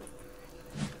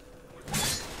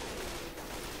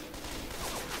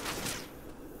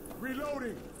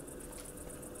 Reloading.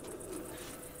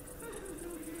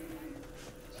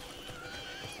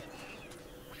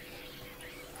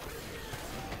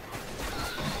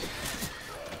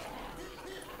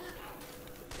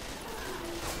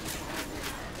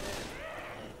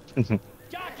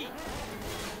 Jockey!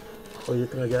 Oh, dia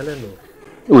tengah jalan tu.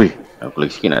 Ui, aku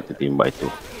lagi sikit nak tertimba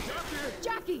itu.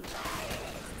 Jockey!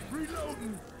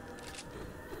 Reloading.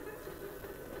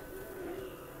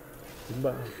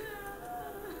 Tembak.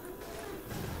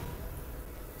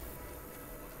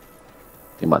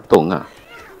 Tembak tong lah.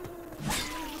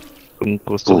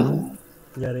 Kosong.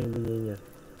 Nyaring bunyinya.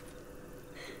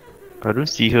 I don't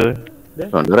see her.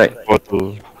 On the right.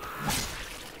 Photo.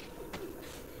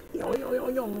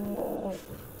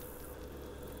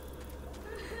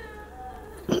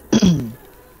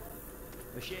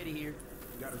 Machete here.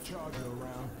 Got a charger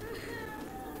around.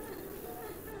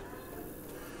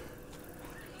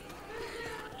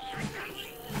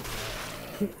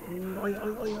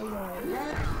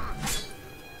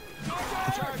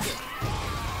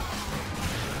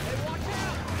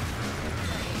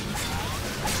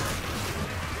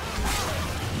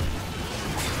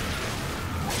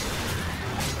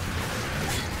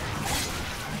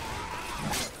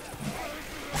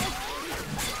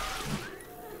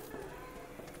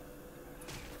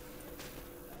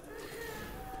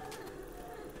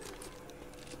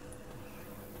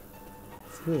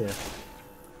 Sini ya?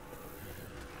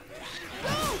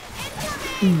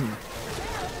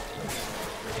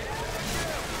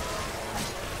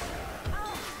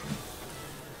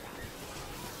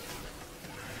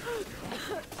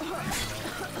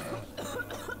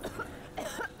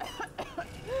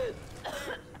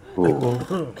 Oh,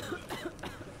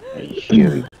 I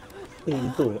hear it.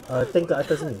 Itu. Tank kat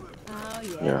atas ni. Oh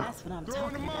yeah, Yeah. that's what I'm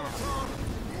talking about.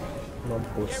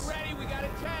 Mampus. Ready, we got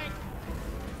a tank.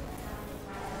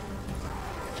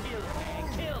 Kill it, man,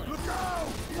 kill it. Look out!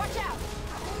 Watch out!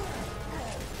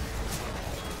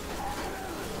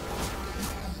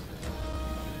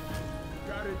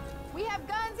 Got it. We have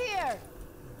guns here!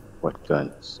 What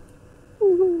guns?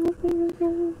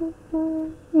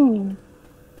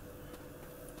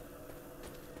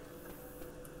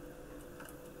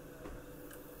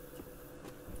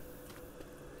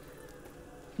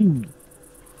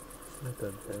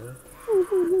 Bentar.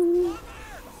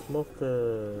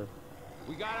 Smoker.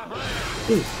 We got a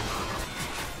hunter.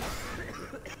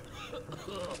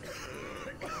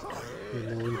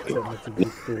 Dia muncul macam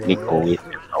gitu. Ni COVID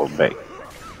outback.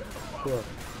 Wah.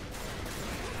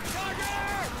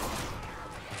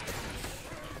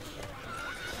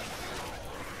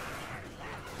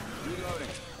 Reloading.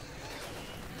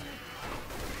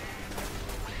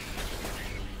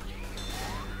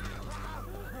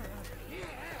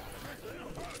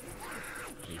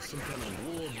 There's some kind of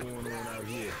war going on out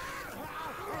here.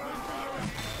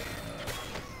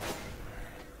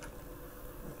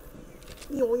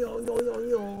 Yo. Yo.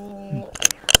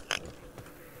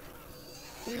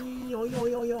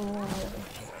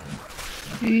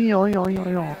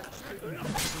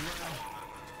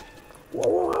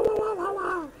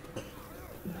 Boomer!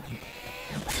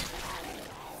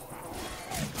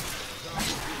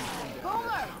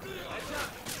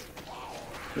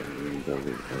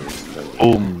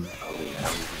 Boom.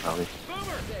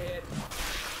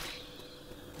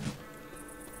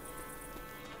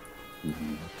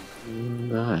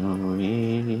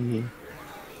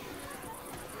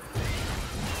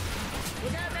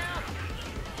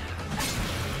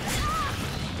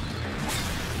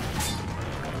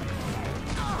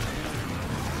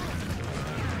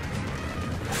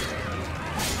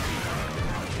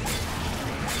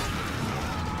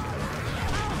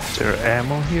 Is there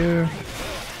ammo here?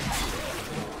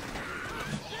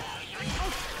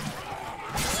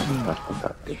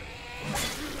 Mantap.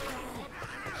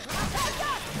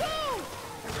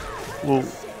 Whoa.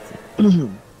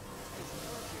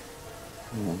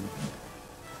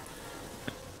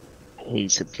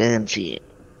 He's a gunsy.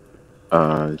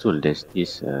 So there's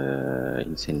this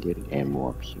incendiary ammo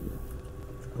up here.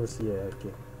 Oh, see, yeah,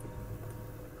 okay.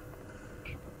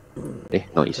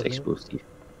 No, it's Coming. explosive.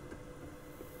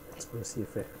 Explosive,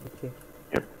 eh? Okay.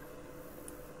 Yep.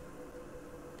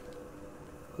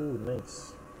 Ooh,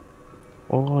 nice.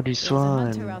 Oh, this There's a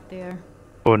hunter one. out there.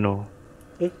 Oh no.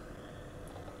 Eh?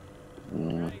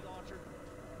 Hmm.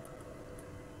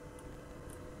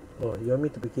 Oh, you want me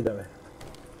to pick it up, eh?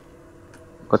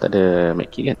 Kau tak ada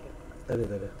medkit kan? Tak ada,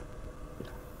 tak ada.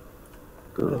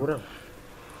 Ke? Ada kurang.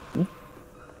 Hmm?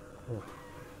 Oh.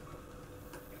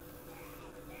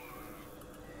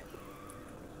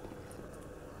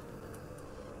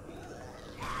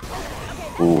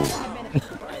 Oh.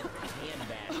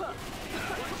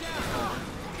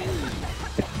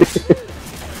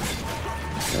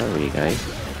 Sorry guys.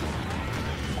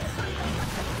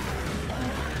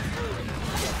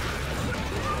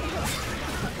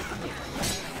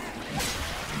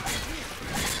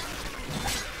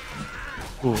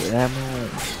 Oh, ammo.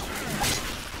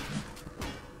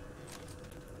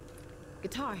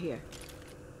 Guitar here.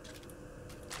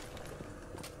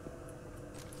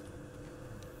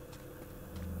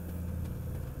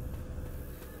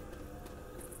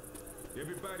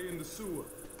 Everybody in the sewer.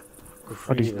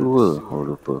 What is Dua. Oh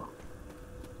lupa.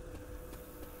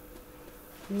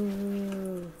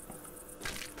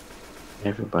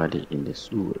 Everybody in the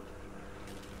sewer.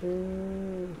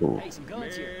 Oh, Hey, some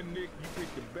guns here. Man, Nick, you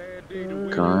picked a bad day to wear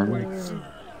Gun. that white suit.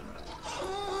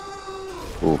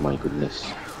 oh my goodness.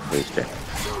 Where is that?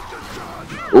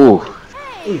 Oh,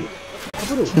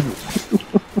 Apa tu?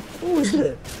 Oh, what's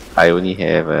that? I only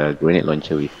have a grenade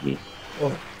launcher with me.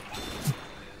 Oh.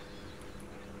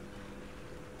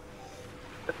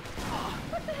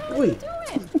 Oi.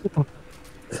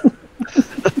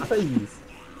 Faiz.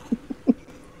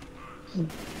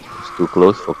 It's too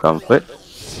close for comfort.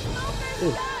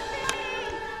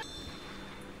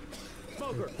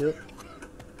 Thank you.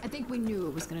 I think we knew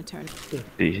it was gonna turn. Is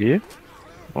he here?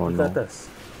 Oh Ke no. atas.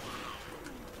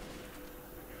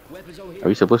 Weapons over Are here.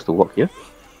 we supposed to walk here?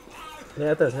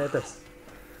 Naik atas, naik atas.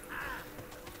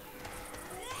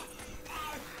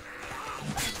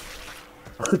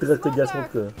 Aku tengah kejar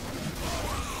smoker.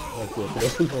 Okay,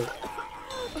 tengok.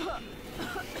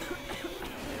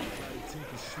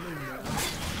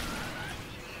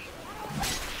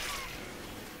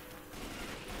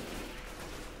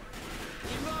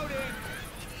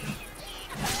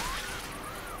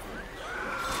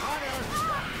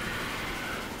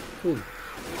 Cool.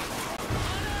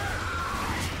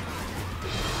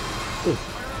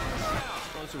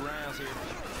 Close around here.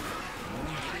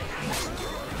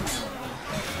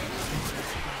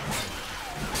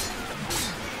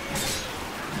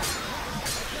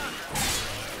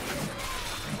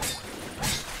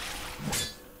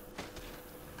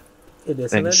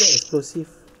 There's Thanks. another explosive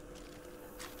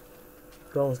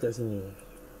rounds kat sini.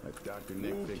 Let Dr.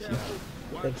 Nick fix it.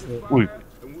 Thanks, Nick. Ui.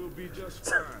 And we'll be just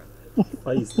fine.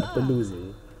 Faiz tak perlu je.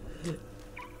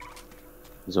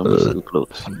 Zombies too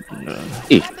close.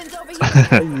 Eh, Weapons over here.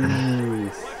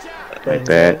 Faiz. my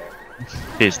bad.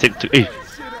 Hey, stick to. Hey,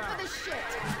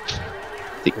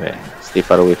 Stick back. Stay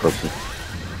far away from me.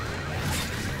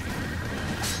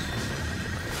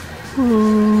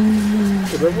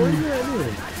 Berapa banyak ni?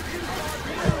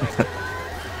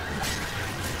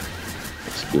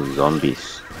 Let's kill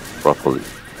zombies properly.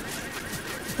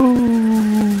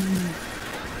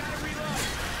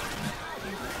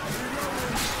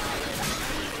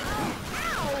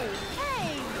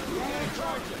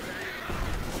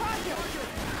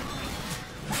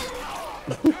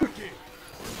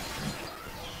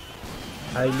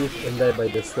 I live and die by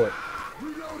the sword.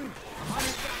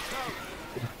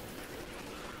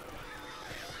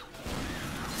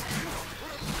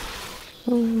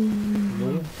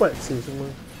 Lompat sih semua.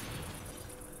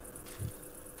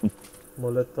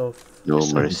 Molotov. No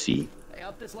mercy. Hey,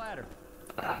 up this ladder.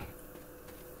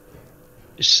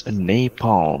 it's a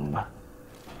napalm.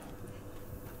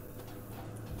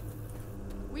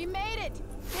 We made it.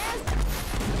 There's.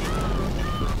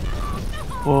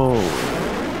 Whoa.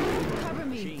 Cover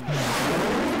me.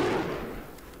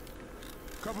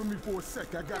 Cover me for a sec.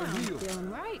 I gotta I'm heal.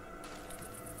 feeling right.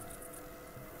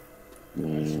 Let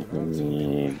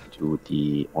me do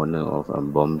the honor of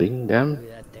bombing them. Look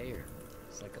at that there.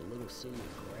 It's like a little city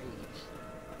of graves.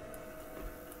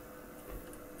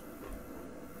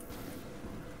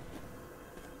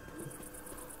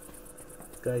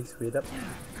 Guys, wait up.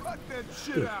 Cut that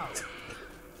shit out.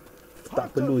 Tak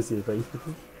perlu sih Faiz.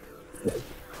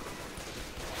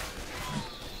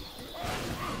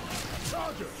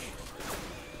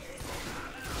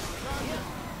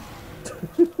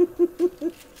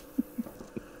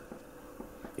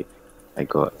 I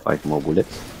got 5 more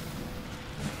bullets.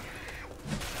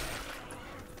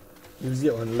 Use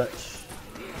it on large.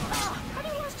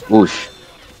 Whoosh.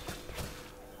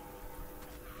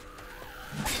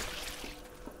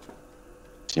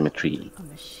 Symmetry. A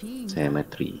machine.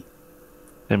 Symmetry.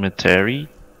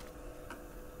 Cemetery.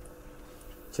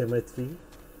 Geometry.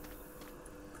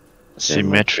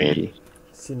 Symmetry.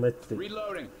 Symmetry.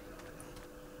 Reloading.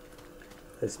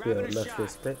 Let's pay our last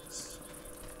respects.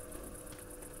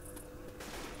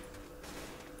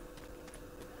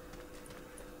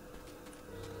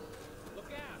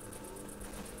 Look out.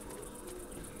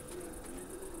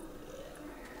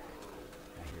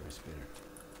 I hear a spinner.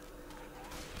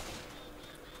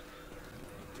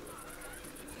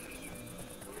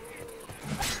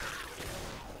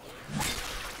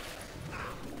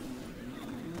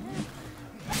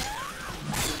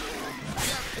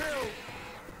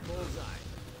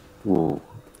 Ooh,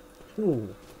 Ooh.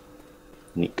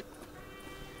 Nick.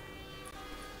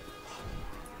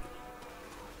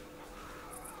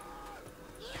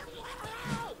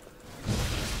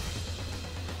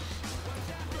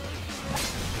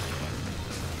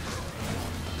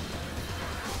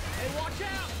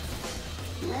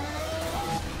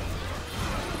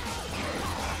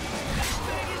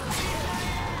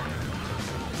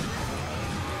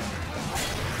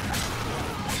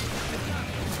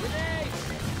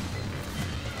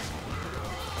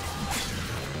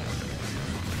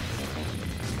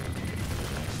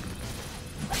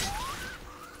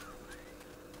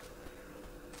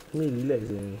 Ni relax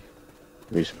je ni.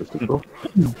 Where you supposed to go?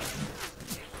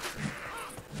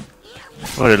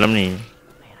 Oh, dalam ni.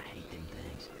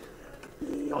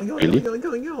 Really?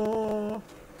 Yo.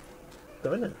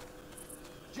 Kat mana?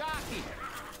 Jockey!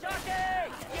 Jockey!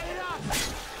 Get it up!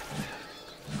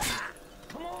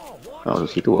 Come on, walk. Oh,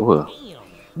 situ buat apa?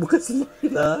 Bukan sini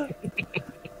lah.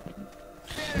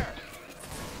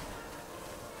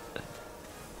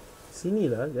 Sini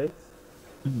lah guys.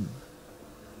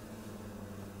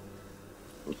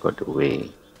 We got the way.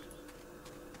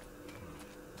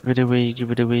 Give it away,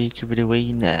 give it away, give it away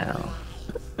now.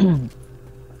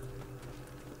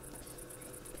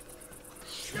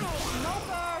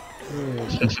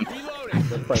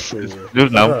 Nampak tu. Lu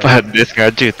nampak dia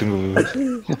sengaja tunggu.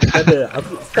 Ada.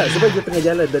 Aku tak sebab dia tengah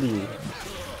jalan tadi.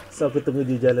 So aku tunggu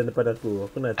dia jalan depan aku.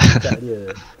 Aku nak cakap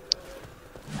dia.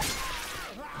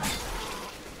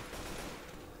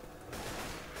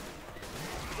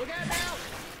 Look out now!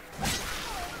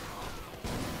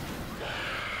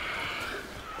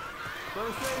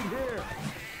 First aid here!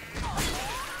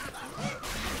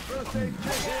 First aid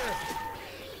kit here!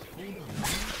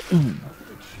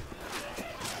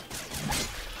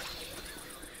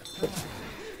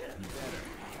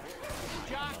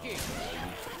 Jockey!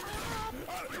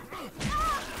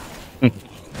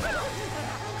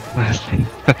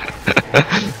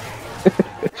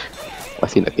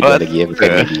 Masih nak kejar What lagi ya, bukan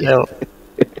the lagi ya. hell?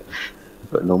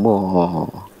 Got no more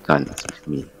guns with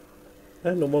me.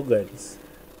 No more guns.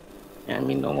 I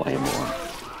mean no more ammo.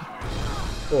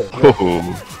 Oh, Oh,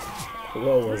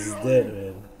 what was that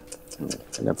man?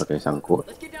 Kena pakai sangkut.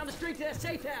 Let's get down the street to that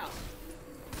safe house!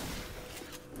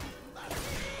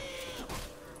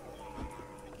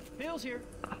 Bill's here.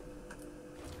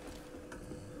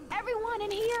 Everyone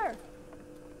in here!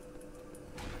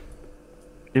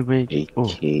 give it away. Oh,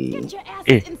 Okay. Get your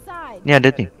asses inside! ni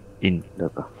ada ni. In. Dah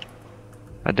apa?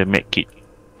 Ada med kit.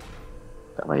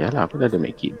 Tak payahlah, apa dah ada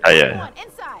make it. Ah, ya. Everyone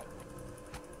inside!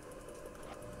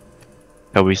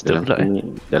 Kau wisdom pula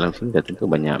Dalam sini dah tentu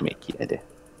banyak make it ada.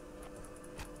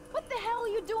 What the hell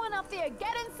are you doing up there?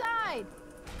 Get inside!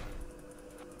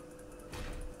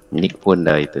 Nick pun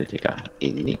dah itu cakap.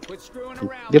 Nick. Quit screwing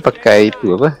around. Dia pakai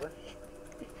itu apa?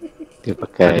 Dia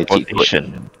pakai cheat code.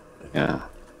 Teleportation. Ya.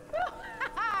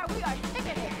 We are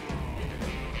kicking it!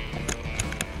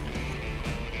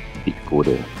 Cheat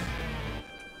code.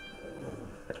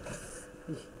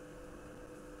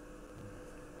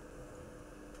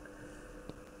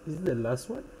 Is it the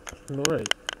last one? No right.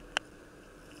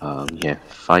 Yeah,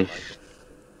 5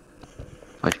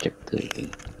 chapter I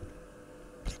think.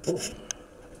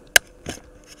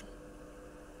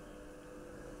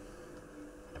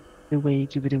 Give it away,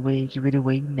 give it away, give it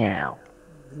away now.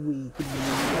 We're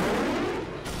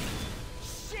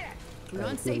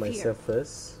I'll on heal safe here. myself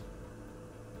first.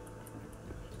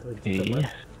 Okay.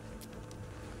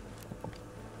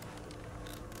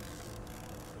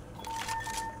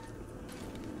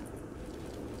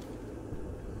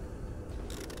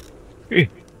 Eh,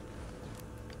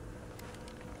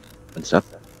 What's up?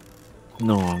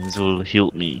 no, Zul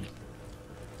healed me.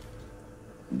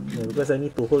 Yeah, because I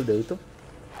need to hold the itu.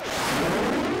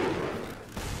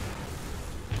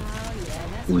 Oh yeah,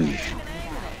 that's Ui. right.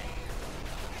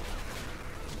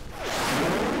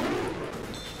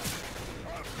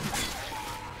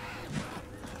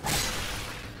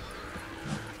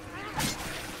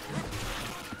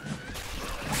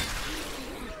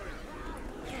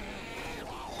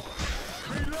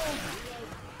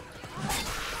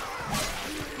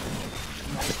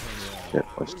 That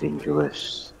was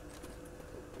dangerous.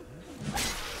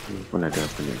 Ini pun ada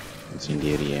apa ni?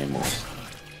 Incendiary ammo.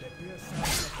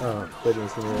 Ah, kau ada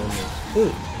sini.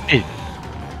 Eh, Eh.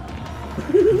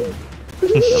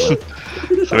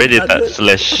 Sampai dia tak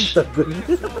slash. takut.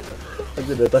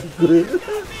 Aku dah takut.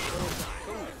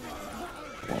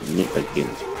 Oh, ini again.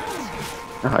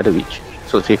 Ah, ada witch.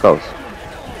 So 3 cows.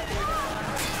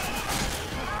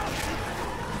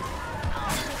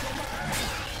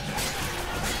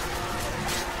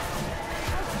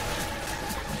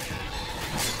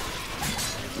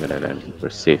 Dah, you're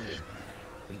safe.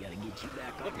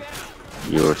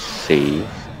 You're safe.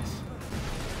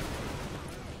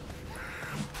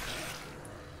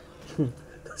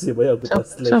 Nasib baik aku tak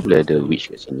slash. Kenapa boleh ada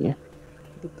witch kat sini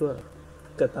Betul lah.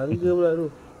 Kat tangga pula tu.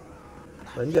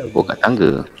 Panjang. Oh, kat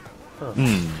tangga.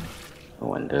 Hmm.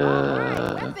 No wonder.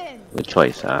 No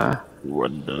choice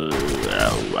Wonder.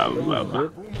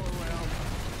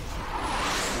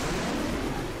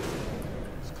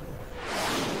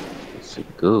 Let's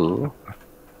go.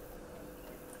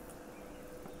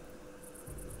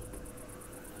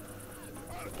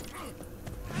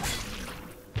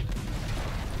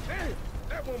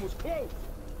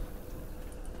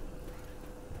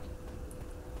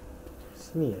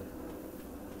 Sini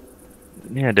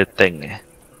Ni ada tank eh.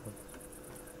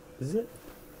 Is it?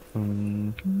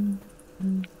 Hmm.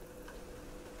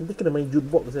 Nanti kena main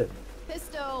jukebox kan?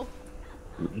 Pistol.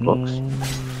 Box.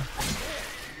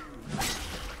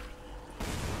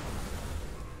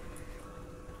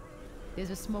 There's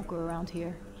a smoker around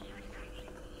here.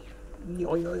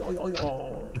 Oi, oi, oi, oi,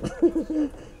 oi.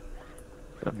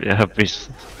 Dia habis.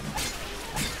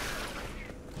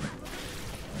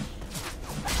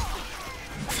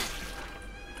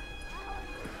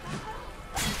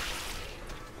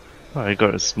 Oh, I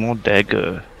got a small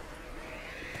dagger.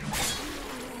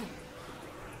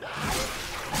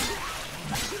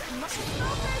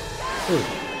 Hey.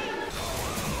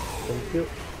 Thank you.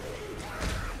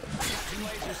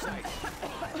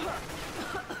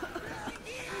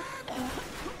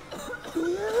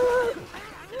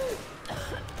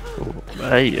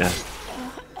 Baik lah.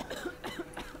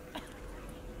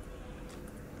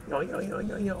 Oi, oi, oi,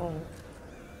 oi, oi.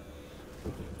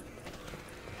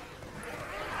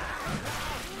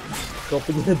 Kau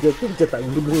punya dia tu macam tak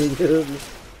guna je.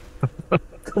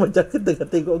 Kau macam aku tengah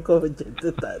tengok kau macam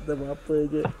tu tak tahu apa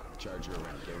je.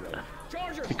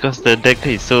 Because the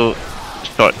dagger is so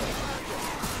short.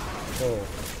 Oh.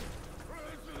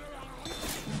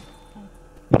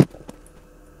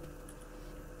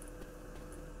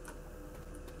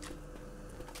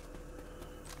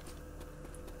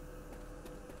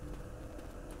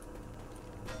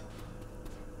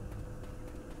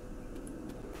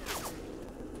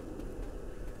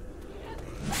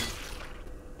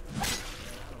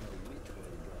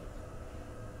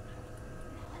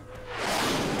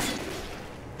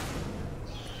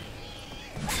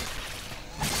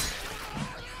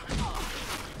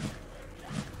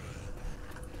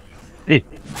 Eh,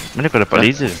 mana kau dapat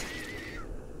laser?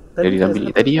 Jadi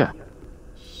ambil tadi lah.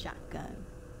 Shotgun.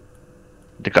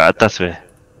 Dekat atas weh.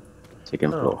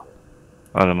 Second floor.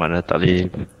 Alamak dah tak boleh.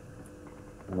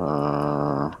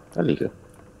 Kali ke?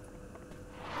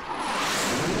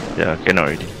 Yeah, cannot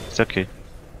already. It's okay.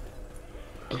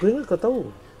 Aku ingat kau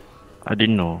tahu. I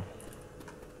didn't know.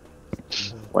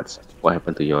 What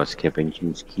happened to your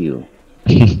scavenging skill?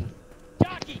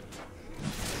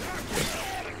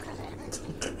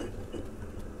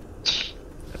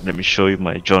 Let me show you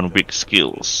my John Wick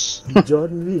skills.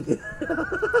 John Wick.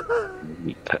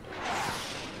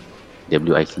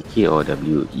 WICK or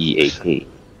WEAK?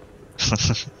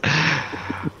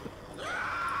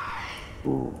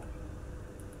 Ooh.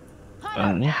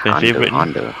 Ni my favorite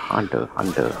ni.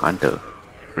 Hunter.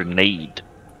 Grenade.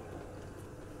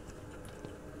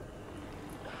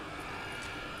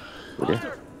 Udah.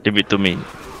 Give it to me.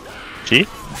 See?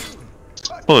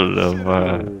 Oh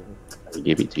lama. I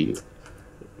gave it to you.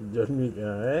 John Wick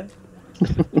lah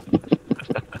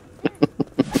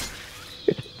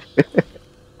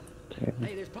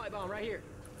Hey, there's pipe bomb right here.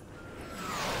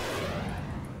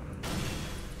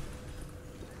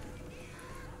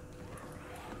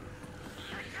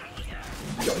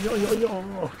 Yo yo yo.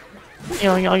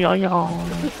 Yo yo yo yo.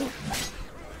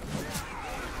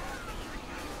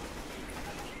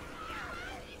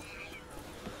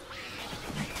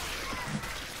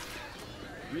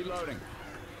 Reloading.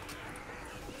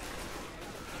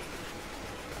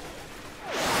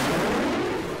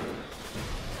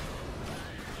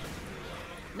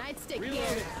 Nightstick here.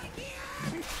 Reloading.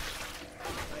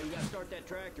 Hey, we gotta start that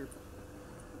tractor.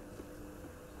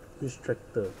 Which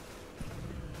tractor?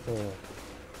 Oh.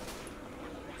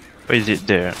 Why is it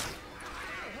there?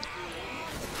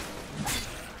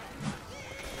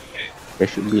 There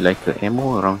should be like a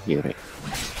ammo around here, right?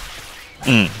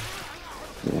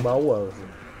 Bawah tu.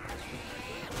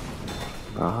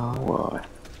 Wah.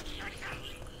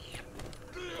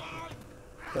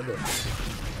 Tak ada.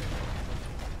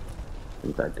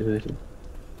 Tak ada je.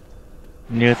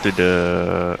 Near to the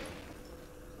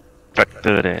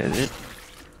tractor there, is it?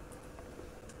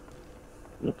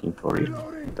 Looking for it.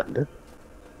 Tak ada.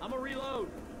 I'm a reload.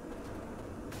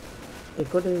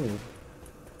 Kau ada ni?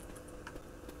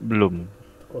 Belum.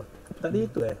 Oh, tak ada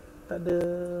itu Tak ada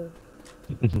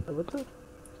apa tu?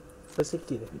 First aid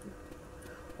kit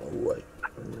Alright.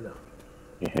 Alhamdulillah.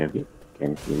 You have it.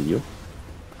 Can kill you.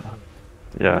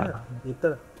 Yeah.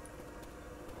 Kita lah.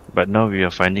 But now we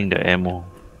are finding the ammo.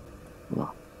 Wah.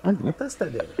 Ada. Atas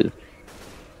tak ada.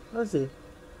 Masih.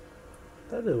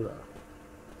 Tak ada pula.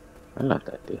 Alah,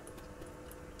 tak ada.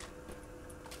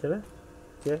 Okay lah.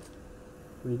 Okay.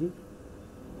 Ready?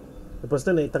 Lepas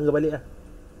tu naik tangga balik lah.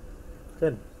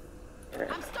 Kan?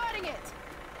 I'm starting it.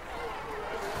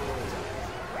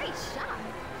 Great shot.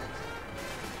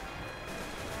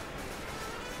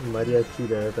 Mariachi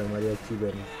dah datang. Mariachi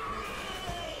band.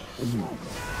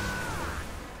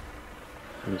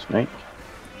 This night.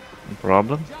 No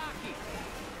problem.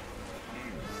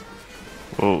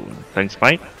 Oh, thanks,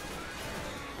 mate.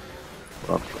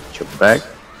 Got your back.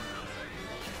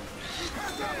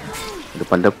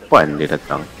 Depan-depan dia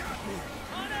datang.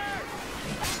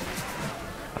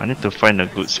 I need to find a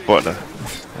good spot.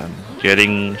 I'm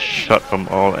getting shot from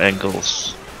all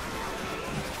angles.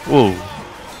 Whoa.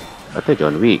 Kata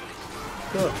John Wick.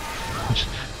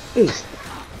 Eh!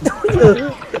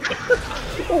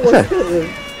 Oh, what's that?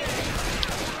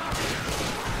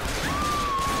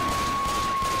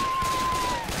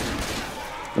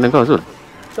 Mana kau, Zul?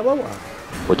 Kat bawah?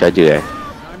 Oh, charger eh?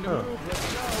 Ha.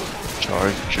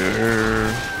 Charger.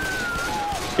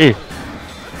 Eh,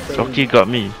 Rocky got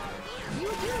me.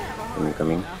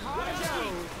 Coming.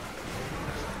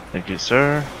 Thank you,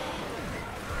 sir.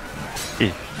 Eh.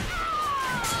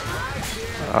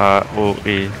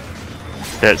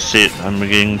 That's it. I'm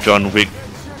getting John Wick.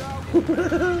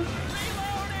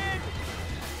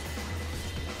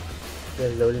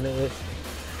 Guys, dah boleh naik guys.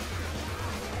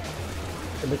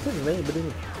 Macam mana naik benda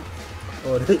ni?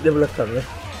 Oh, naik dari belakang ya.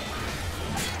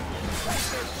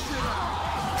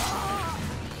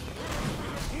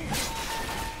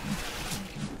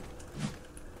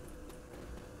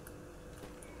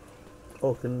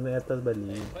 Oh, kena naik atas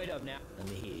balik. Wait up now. Let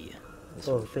me hear you.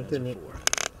 Oh, thank you Nick.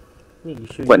 Nick, you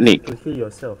should What Nick? to heal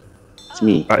yourself. It's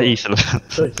me. Faiz lah.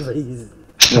 Sorry, Faiz.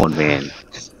 Come on, man.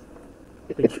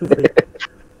 Thank you, Faiz.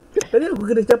 Tadi aku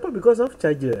kena capai because of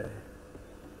charger.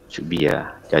 Should be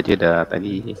lah. Charger dah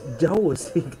tadi. Jauh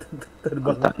sih kita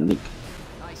terbang. Tak, Nick.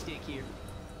 Nightstick here.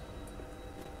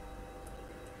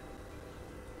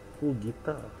 Oh,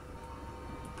 gitar.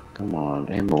 Come on,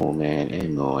 ammo, man.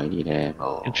 Ammo. I need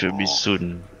ammo. It should be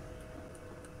soon.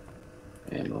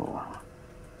 Ammo.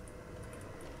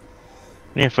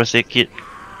 Ni first aid kit.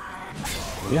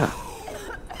 Ya.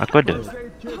 Aku ada.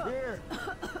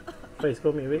 Faiz,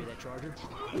 kau ambil weh. That charger.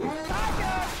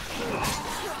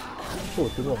 Oh,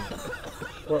 tengok.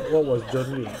 What was John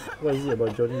Wick? What is it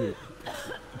about John Wick?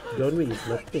 John Wick is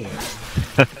nothing.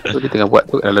 So dia tengah buat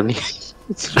tu kat dalam ni.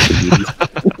 Shoot sendiri.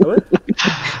 Apa?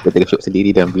 Dia tengah shoot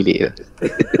sendiri dalam bilik tu.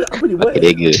 Apa dia buat? Pakai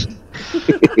dagger.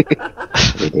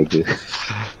 Pakai dagger.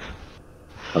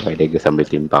 Pakai dagger sambil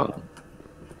timpang.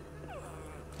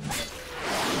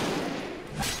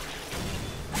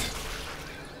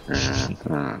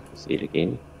 See it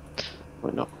again.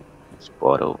 Oh no.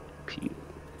 Sporo Pew.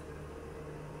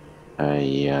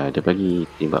 Dia bagi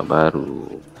tembak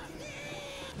baru.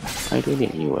 I don't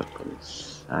need new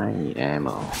weapons. I need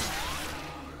ammo.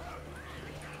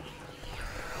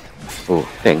 Oh,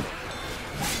 tank.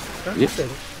 Hah? Yep.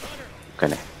 Tank?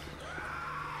 Bukan eh?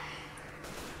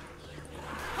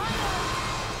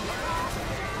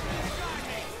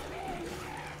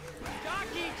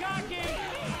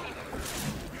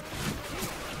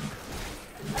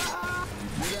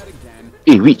 Do that again.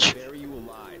 Witch! Bury you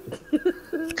alive.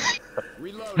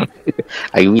 Reload.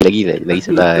 Army lagi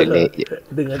sebelah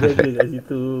Dengar jaga kat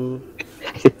situ.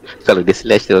 Kalau dia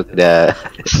slash tu aku dah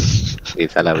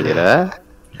salam je lah.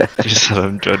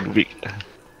 Salam John Wick.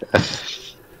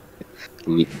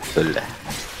 Betul lah.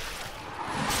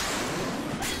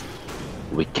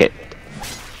 Wicked.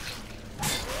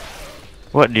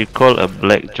 What do you call a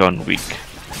black John Wick?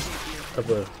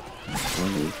 Apa?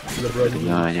 Lebron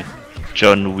Dengarnya.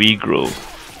 John Wigro.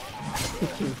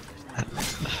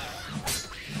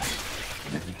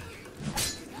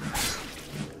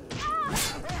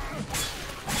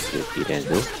 Kira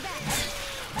tu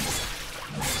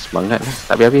semangat lah.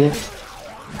 Tak habis-habis.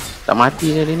 Tak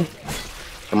mati je dia ni.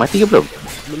 Dah mati ke belum?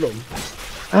 belum.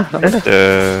 Ah, tak That's ada. the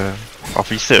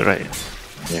officer, right?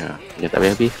 Ya, dia tak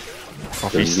habis-habis.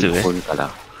 Officer, pun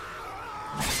kalah.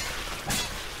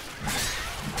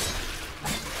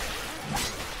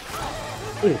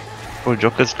 Oh,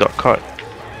 Joker's got caught.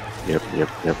 Yep.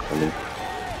 Coming.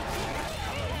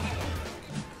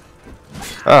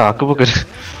 Aku pun kena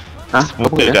Hah?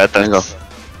 smoke kat atas. Kau?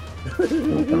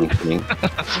 Coming.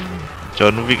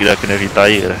 John Wick dah kena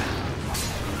retire lah.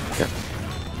 Yep.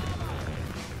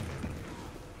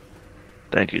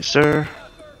 Thank you, sir.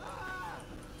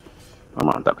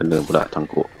 Mak tak kena pula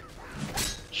tangkuk.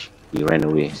 He ran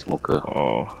away, smoker.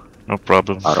 Oh, no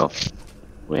problem.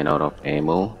 Went out of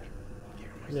ammo.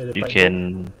 Ni ada You pipe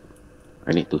can...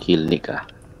 I need to heal Nick ah.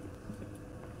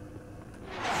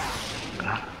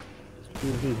 bomb.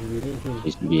 We need him.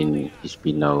 He's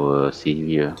been our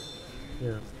savior.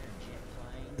 Yeah.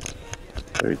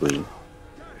 Where are we going?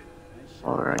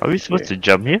 Alright. Are we supposed to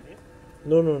jump here?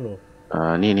 No.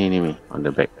 Ni on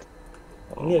the back.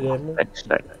 Ni ada ammo. Back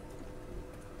side.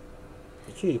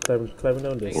 Actually, climb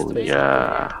down the Oh stairs. ya.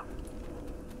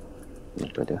 Ni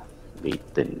tu ada.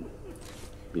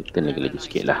 Baton lagi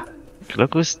sikit lah. Kalau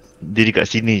aku diri kat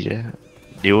sini je,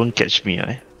 they won't catch me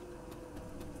eh.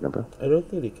 Kenapa? I don't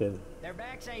think they can. Their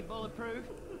backs ain't bulletproof.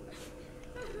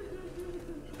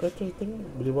 Kau tengok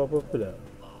boleh buat apa-apa tak?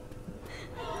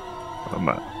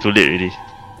 Alamak, too late already.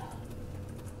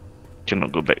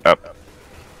 Cannot go back up.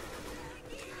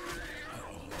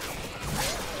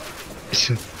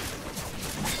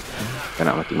 Kan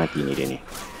nak mati-mati ni dia ni.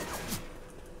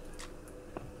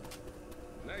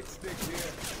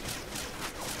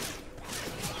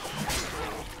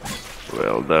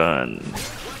 Well done.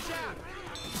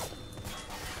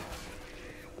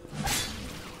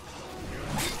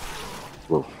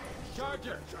 Wow.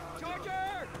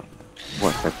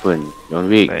 What happened?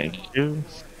 John Wick. Thank you.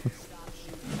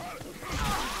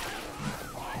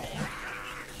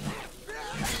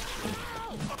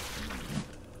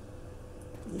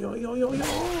 Yo.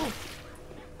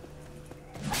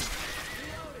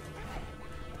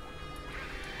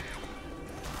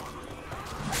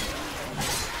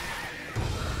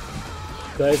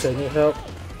 Guys, I need help.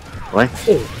 Why?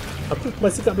 Oh, aku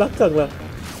masih kat belakang lah.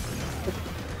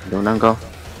 Undang kau.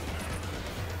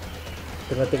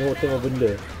 Tengah tengok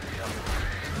benda.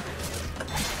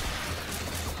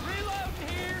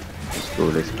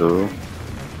 Let's go.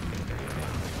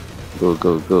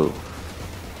 Go.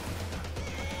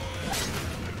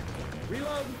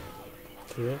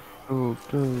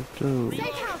 Okay. Go.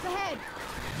 Safe house ahead.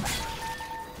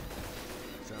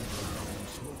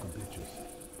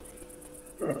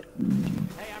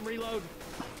 Hey, I'm reloading.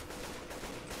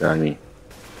 Dah ni.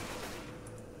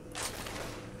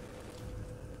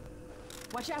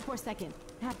 Watch out for a second.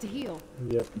 Have to heal.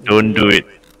 Yep. Don't do it.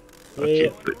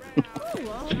 Yeah. Good.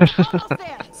 Almost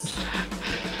there.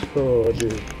 Oh,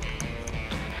 aduh.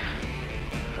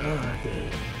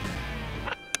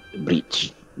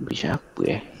 Breach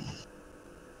apa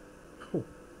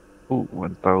Oh,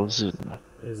 1000.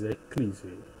 Exactly,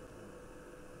 sih.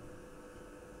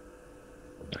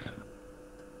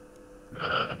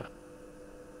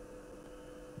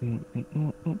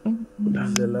 This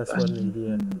is the last one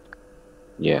already.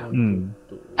 Yeah.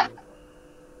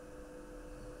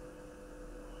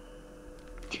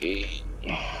 Okay.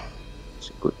 It's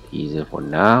a good teaser for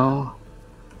now.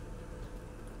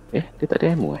 Dia tak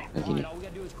ada ammo kat sini. All we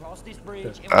gotta do is cross this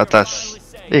bridge. Atas.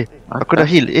 Aku dah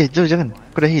heal. Jom jangan.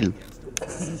 Aku dah heal.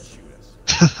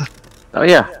 Tak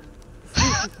payah.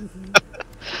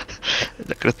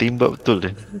 Nak kena tembak betul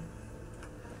dia.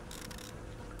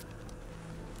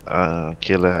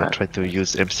 Okay lah, try to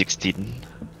use M16.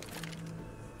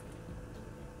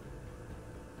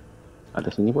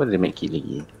 Atas sini pun ada medkit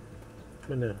lagi.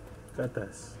 Mana? Kat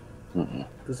atas.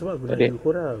 Tu sebab aku Tak dah ada. heal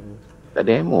korang. Tak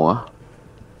ada ammo lah.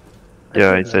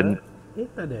 Yeah, Ada it's tak? a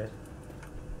Tak ada.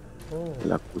 Oh.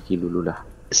 Aku heal dulu lah.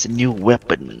 new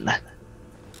weapon.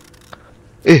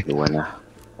 Luan lah.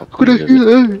 Aku dah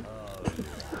heal.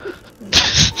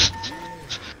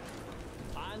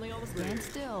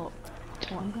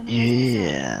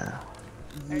 Yeah.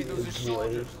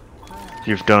 Boy.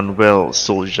 You've done well,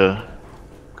 soldier.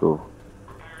 Go.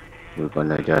 We're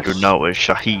gonna You're just now a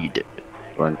Shaheed.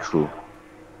 run through.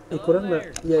 Korang nak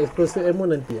yang explosive ammo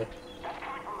nanti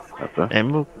Apa?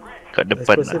 Ammo kat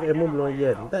depan Explosive lah. ammo belum lagi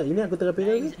kan? Tak, ini aku tengah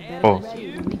pegang ni. Better Oh. be ready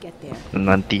when we get there.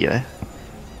 Nanti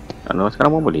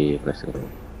Sekarang pun boleh aku rasa. I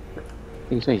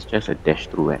think this one is just a dash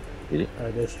through kan? Is it?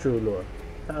 That's true loh.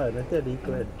 Tak, nanti ada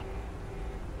itu kan.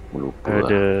 Lupa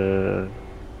Ada lah.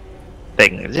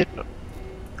 tank, is it?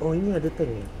 Oh, ini ada tank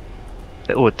ni.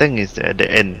 Oh, tank is at the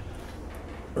end.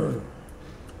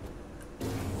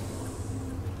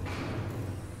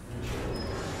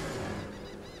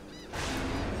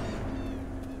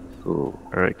 Go.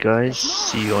 Alright guys,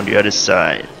 see you on the other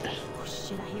side. Oh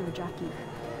shit, I hear a jockey.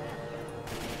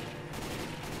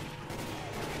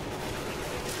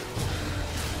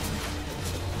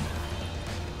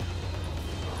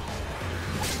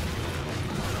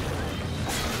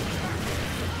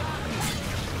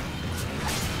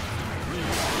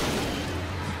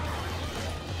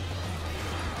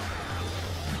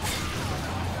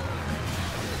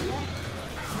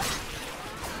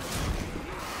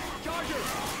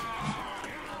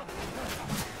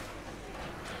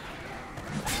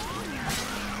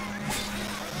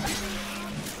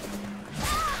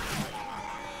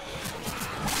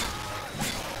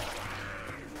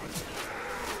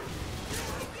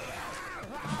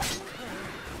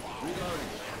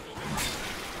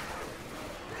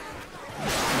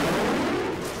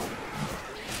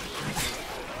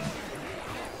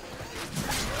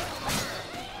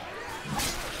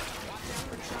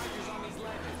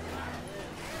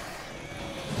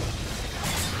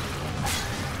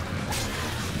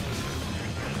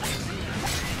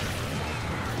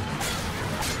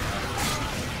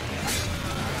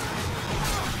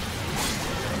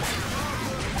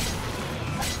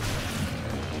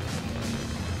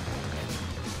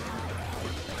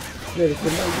 Ni ada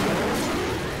kena lagi.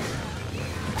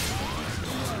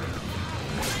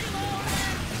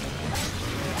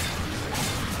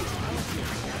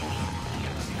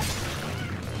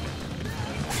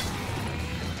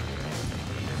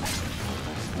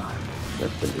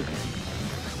 Just beli.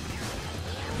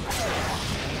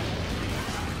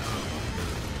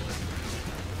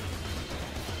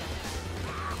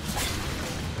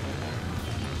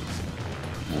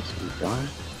 Nicely done.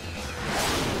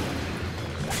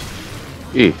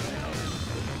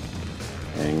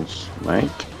 Thanks,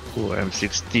 Mike. Oh,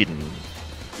 M16.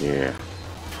 Yeah.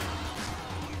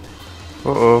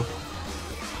 Oh,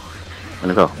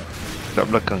 Mana kau? kat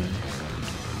belakang.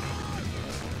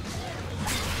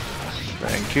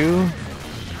 Thank you.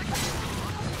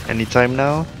 Anytime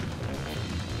now?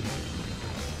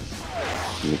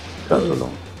 Ni kau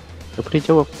tolong. Apa dia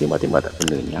jawab? Tembak-tembak tak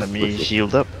kena ni. Let Apa me sih?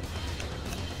 shield up.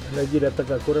 Lagi datang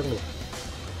kat korang tu.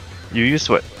 You use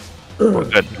what?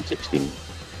 What gun? 16.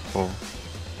 Oh.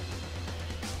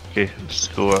 Okay, let's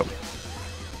go up.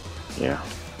 Yeah.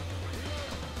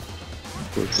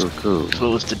 Go.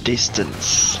 Close the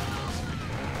distance.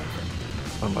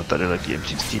 Alamak, tak ada lagi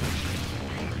M16.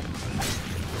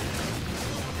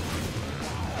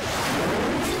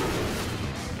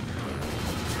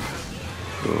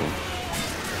 Go.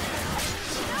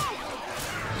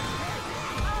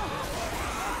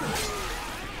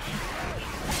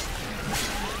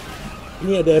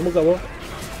 Ni ada ammo kat bawah.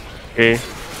 Okay.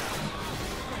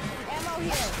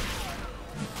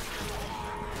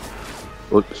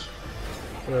 Oops.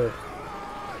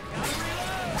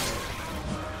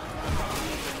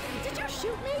 Did you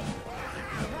shoot me?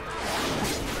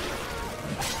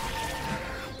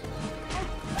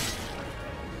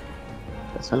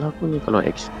 Tak salah aku ni kalau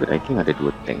expert, I think ada 2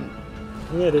 tank.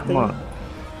 Ni ada tank. Alamak.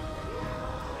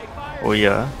 Oh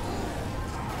ya.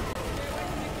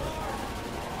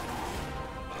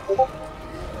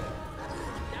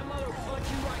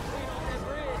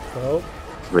 Kau.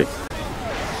 Wait.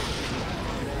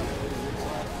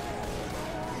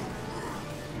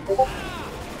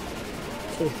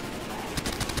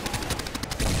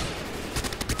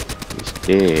 He's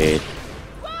dead.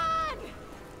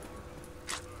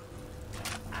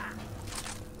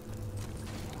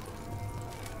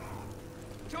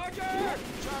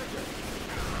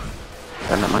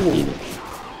 Tak nak mati ni.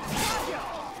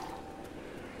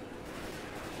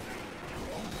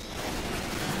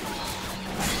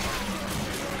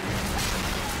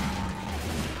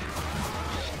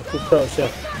 Aku crouch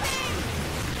lah.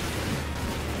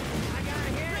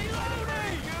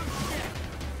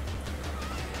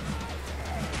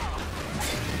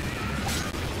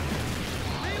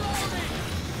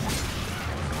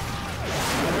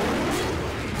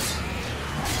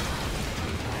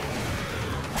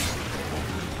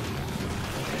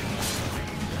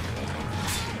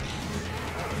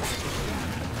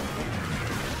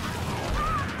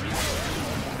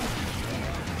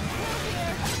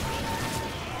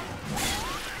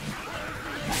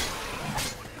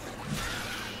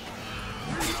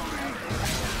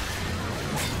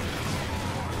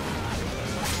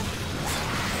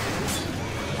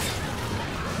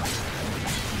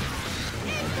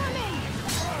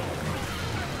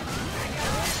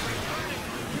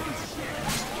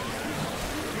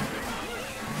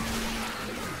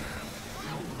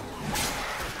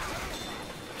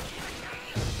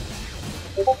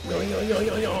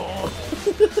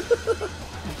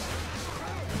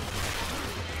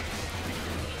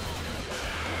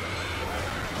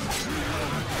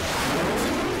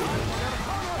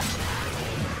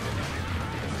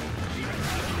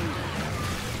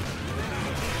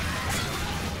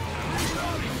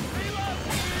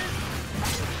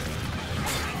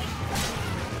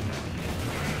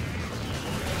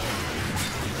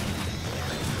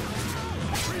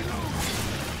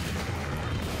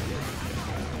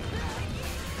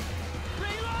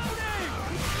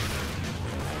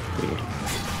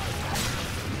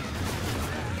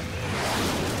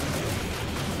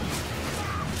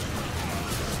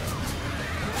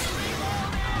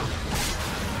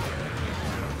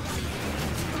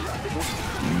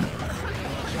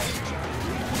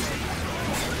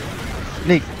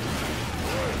 Nick.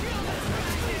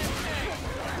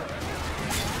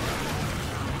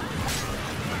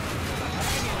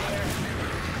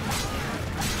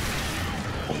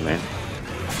 Oh man.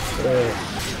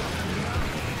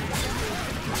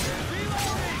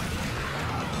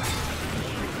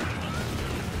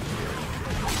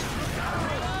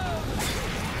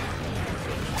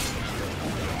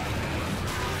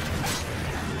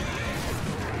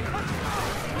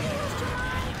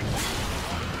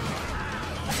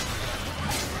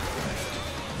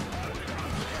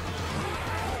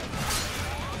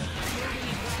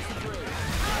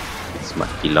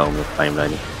 Smart kilau punya time lah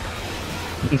ni.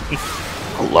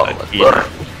 Allah Akbar.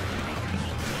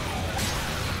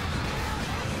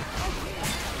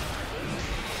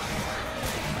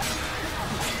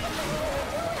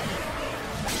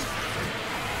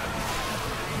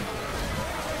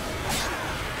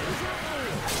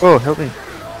 Oh, help me.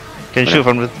 Can you shoot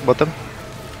from the bottom?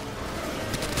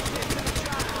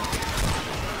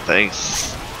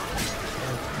 Thanks.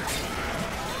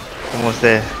 Almost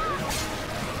there.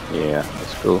 Yeah,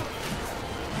 let's go.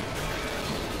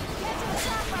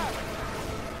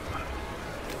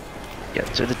 Get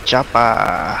to the chopper.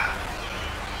 Are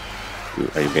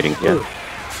you getting here?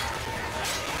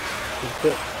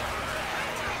 Okay.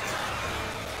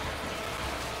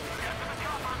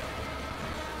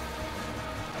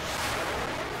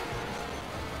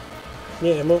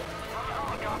 Ni ammo.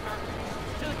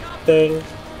 Tank.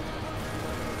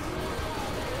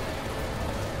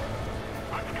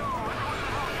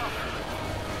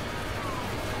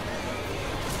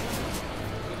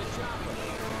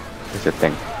 It's a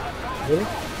tank. Ni.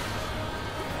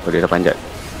 Oh, dia dah panjat.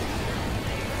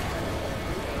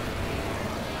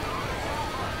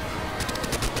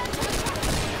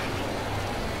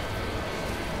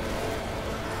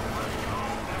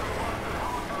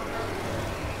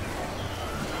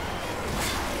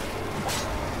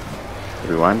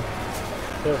 Everyone,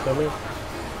 Yeah, coming.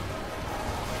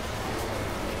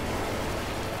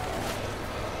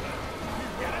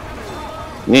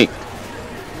 Nick,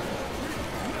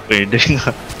 Waiting.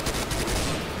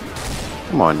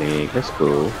 come on Nick, let's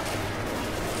go.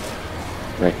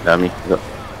 Right, dummy, go.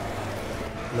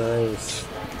 Nice.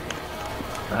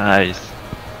 Nice.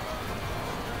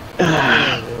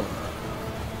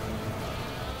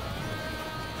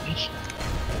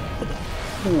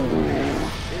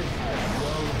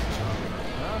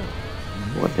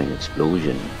 What an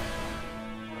explosion.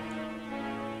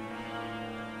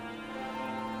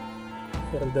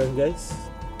 Well done, guys.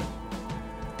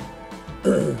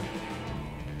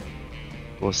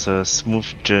 Was a smooth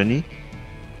journey.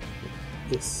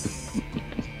 Yes.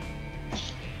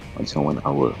 It's on 1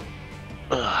 hour.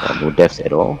 No deaths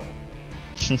at all.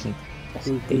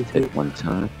 Good. At one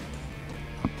time.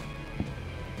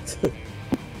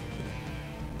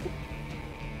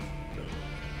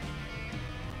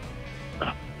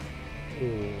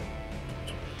 Hmm.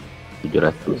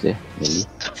 700 maybe.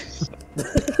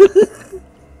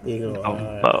 Tengok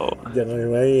Ampau.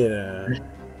 jangan main lah.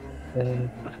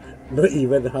 Not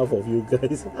even half of you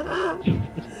guys.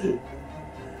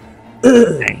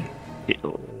 Thank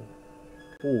you.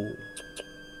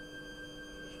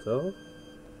 Kau?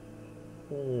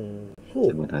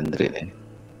 700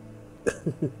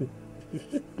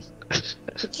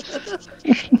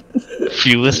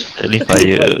 Fewest friendly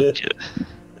fire.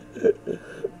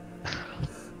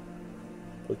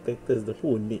 Protectors the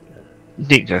whole Nick lah.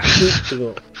 Nick ah. Nick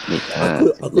tengok. Nick,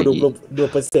 Aku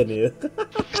 22% je.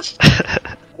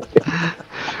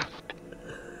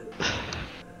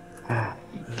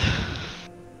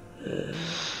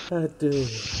 Aduh.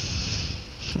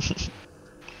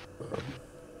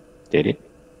 Did it?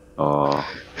 Oh,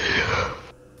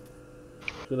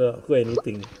 Aku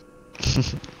anything.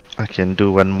 I can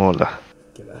do one more lah.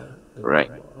 Okay lah.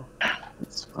 right.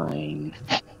 It's fine.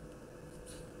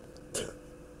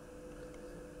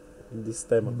 This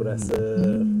time aku rasa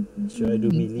should I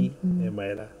do melee? Am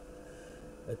I lah.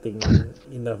 I think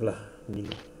enough lah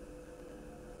melee.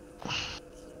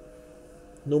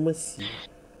 No mercy.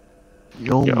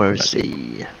 No Yeah,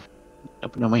 mercy.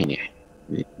 Apa nama ini?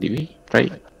 Did we try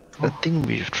it? I think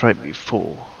we've tried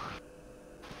before.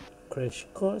 Crash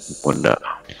course. Oh, dah.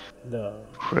 Dah.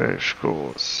 Crash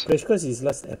course. Crash course is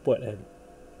last airport kan.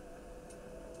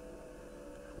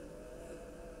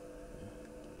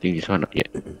 I think this one not yet.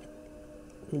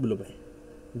 Belum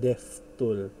Death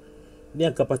Toll. Ni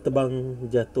yang kapal terbang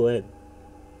jatuh kan.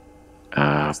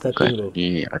 Starting Bukan. tu.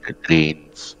 Ni ada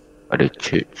trains, ada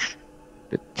church,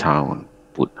 the town,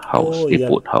 boat house, Oh,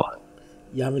 boat house.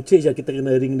 Yang church yang kita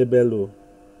kena ring the bell tu.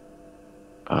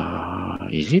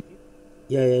 Is it?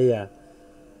 Ya.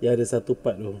 Ya ada satu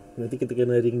part tu. Nanti kita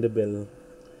kena ring the bell.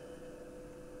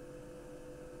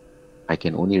 I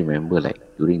can only remember like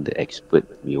during the expert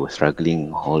we were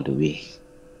struggling all the way.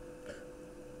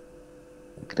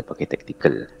 Kita pakai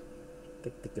tactical.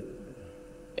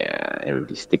 Yeah,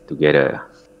 everybody stick together.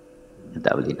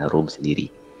 Tak boleh nak roam sendiri.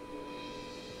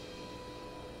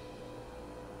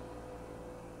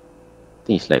 I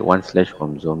think it's like one slash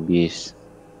from zombies,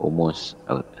 almost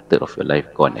a third of your life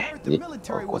gone. I heard Is the it?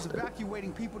 military Or was quarter.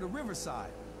 evacuating people to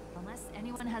Riverside. Unless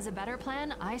anyone has a better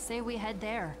plan, I say we head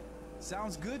there.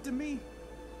 Sounds good to me.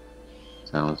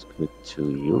 Sounds good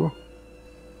to you.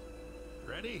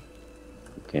 Ready?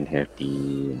 You can have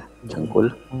the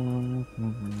cangkul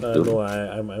No,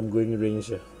 I'm going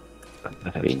range lah.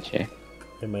 range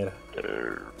Memang lah.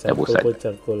 Dah Cangkul bosan. pun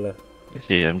cangkul lah.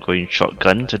 Okay, I'm going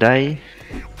shotgun today.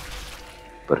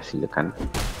 Persilakan.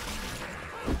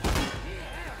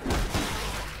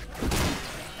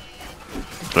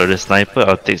 Kalau ada sniper,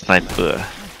 I'll take sniper.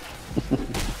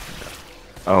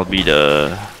 I'll be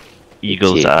the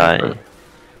eagle's Cik, eye. sniper.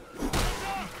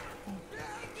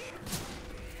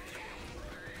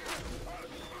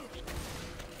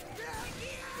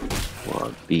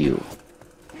 What bill?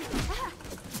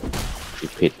 You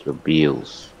paid your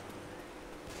bills.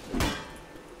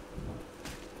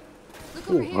 Look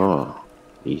over here. Oh,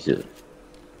 laser.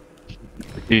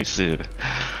 Laser.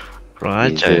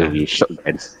 Kurang Laser ajar. with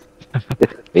shotguns.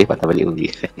 Patah balik lagi.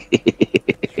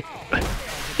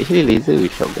 Actually laser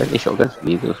with shotgun. Shotguns with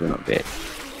laser also not bad.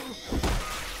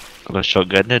 Kalau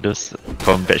shotgun dia, those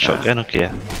combat shotgun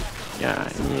okay lah. Ya,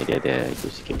 ini dia ada itu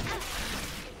sikit.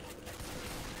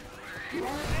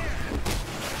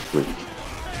 Good.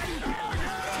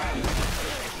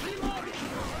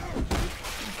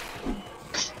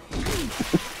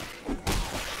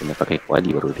 Kena pakai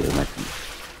kuali baru dia mati.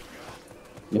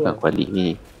 Ni bukan kuali, ni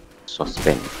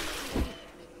sospen.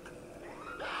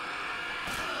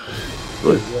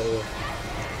 Good. Ya.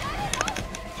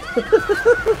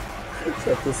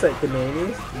 Satu side kena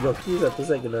ini, joki, satu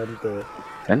side kena hunter.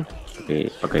 Kan?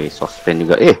 Pakai sospen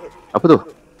juga. Apa tu?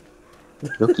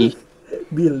 Joki.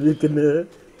 Bill kena.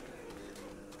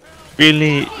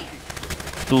 Really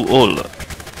too old.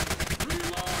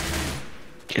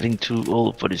 Getting too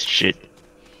old for this shit.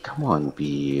 Come on,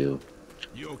 Bill.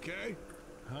 You okay?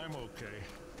 I'm okay.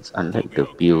 It's unlike the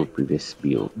Bill, previous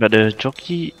Bill. But the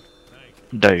jockey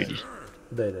died already.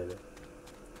 Dah.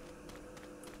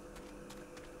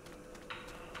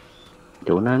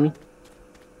 Jauh mana ni?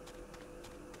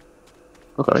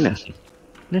 Kau kat mana?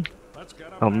 Then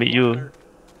I'll meet you.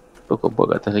 Kau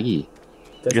buat kat atas lagi?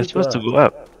 You're supposed to go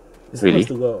up. Really?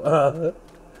 Supposed to go.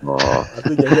 Oh,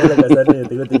 Aku jalan-jalan kat sana,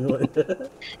 tengok-tengok.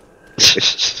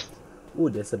 Oh,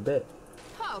 there's a bed.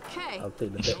 Okay. I'll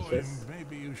take the bed first.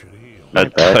 Maybe you should heal. I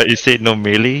thought you said no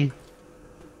melee.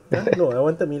 No, I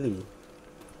wanted melee.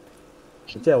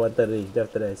 Actually, I wanted range. Then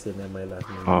after that, I said, never mind lah.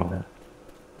 Oh.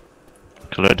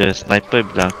 Kalau ada sniper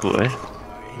bilang aku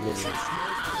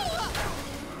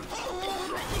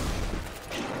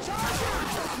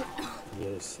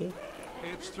Yes, see?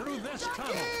 It's through this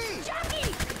tunnel.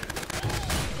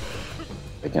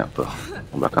 banyak apa?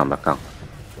 Belakang.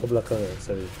 Oh, belakang ya,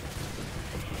 sorry.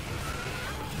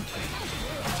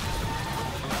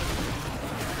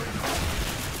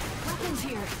 Weapons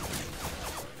here.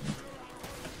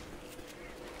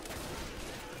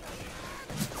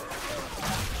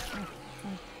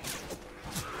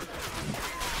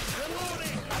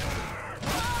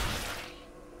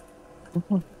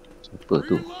 Siapa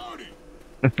tu?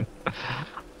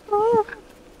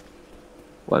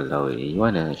 Walau, you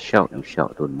wanna shout, you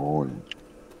shout, don't moan.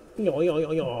 Yo.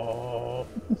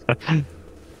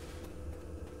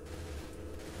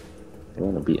 I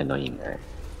wanna be annoying, right?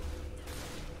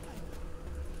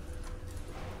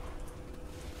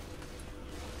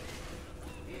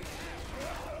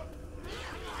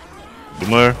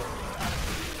 Boomer.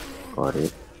 Got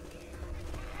it.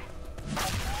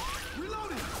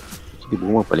 Di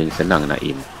rumah paling senang nak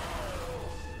aim.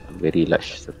 Very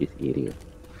large surface area.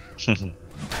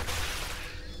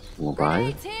 Semua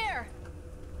bahaya. Grenades here.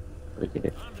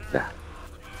 Okay, dah.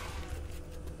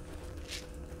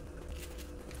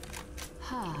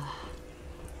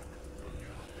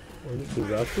 Oh, ni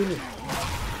kira apa ni?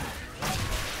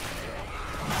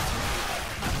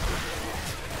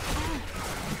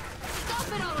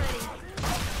 Stop it already.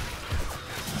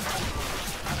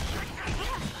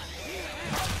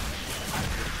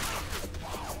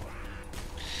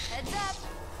 Heads up.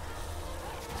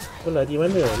 Kau lari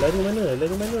mana? Lari mana?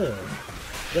 Lari mana?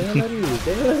 Jangan lari.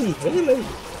 Jangan lari. Jangan lari.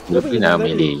 Kenapa dia nak lari?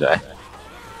 melee juga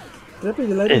Kenapa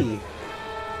dia lari?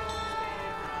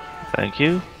 Thank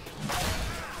you.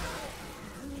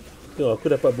 Tengok aku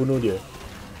dapat bunuh dia.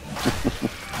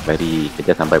 Bari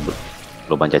kerja sampai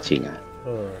lubang cacing lah.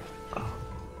 Oh.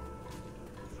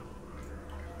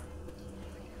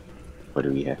 What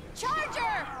do we have?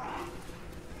 Charger.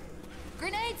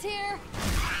 Grenades here.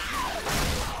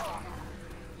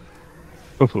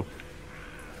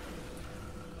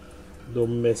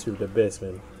 Don't mess with the best,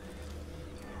 man.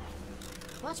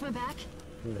 Watch my back.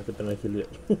 Aku tak nak kill dia.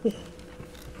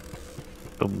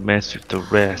 Don't mess with the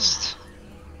rest.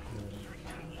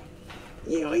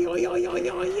 Yo yo yo yo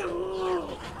yo yo.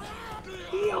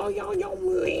 Yo yo yo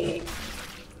me.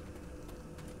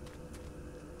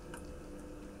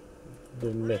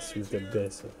 Don't mess with the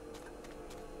best.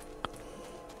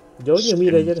 Jauhnya Mi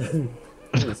dah jalan.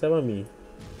 Sama Mi.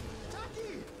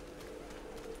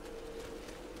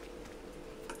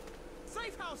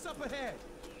 Safe house up ahead.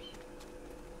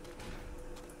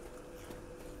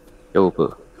 Jauh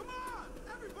apa? Come on,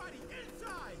 everybody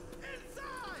inside,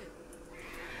 inside.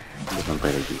 Dia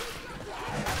sampai lagi.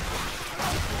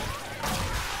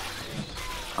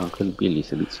 Uncle Bill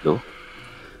is a bit slow.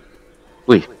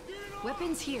 Wait,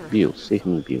 Weapons here. Bill, save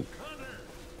me, Bill.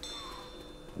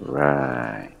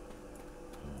 Right.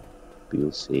 Bill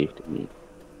saved me.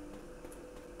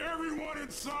 Everyone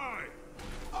inside.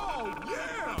 Oh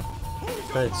yeah. Who's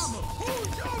your Nice. mama?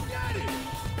 Who's your daddy?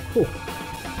 Oh.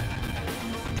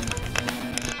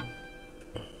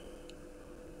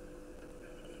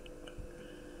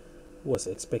 Was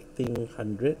expecting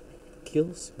 100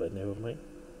 kills, but never mind.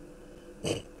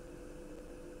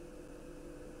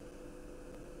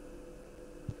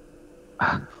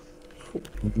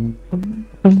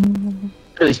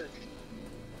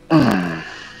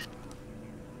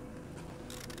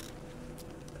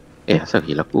 Asal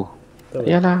gila aku. Tak apa,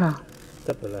 Yalah,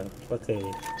 tak apalah, pakai.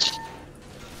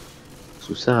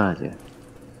 susah je.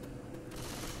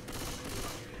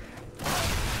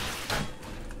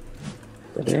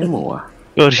 Tak ada ammo lah.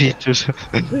 Sorry, just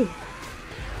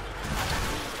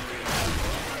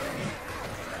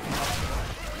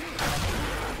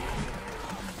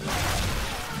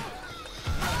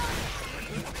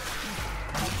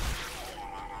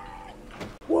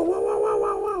Wow wow wow wow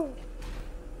wow wow.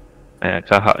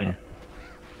 kahaknya.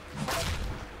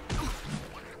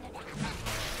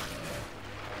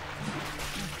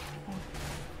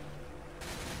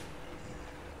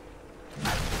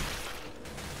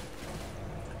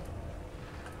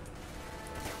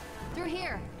 Through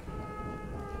here.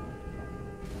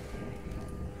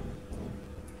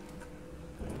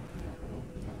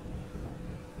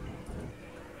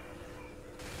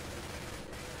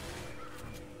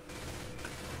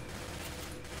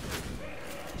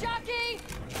 Jockey.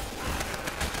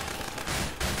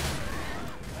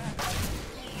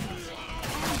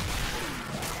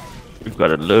 We've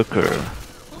got a lurker.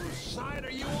 Whose side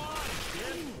are you on?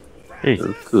 Hey,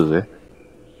 Lurker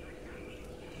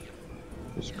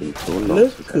It's been so long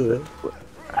since Lurker?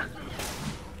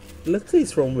 Lurker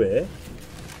is from where?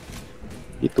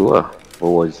 Itu lah. What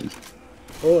was it?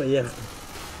 Oh yeah.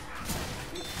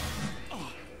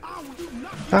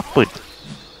 apa?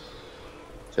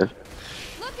 Sel?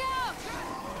 Look out.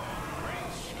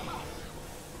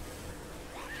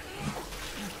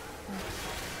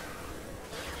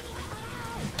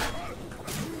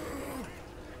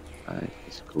 Alright,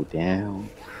 let's go down.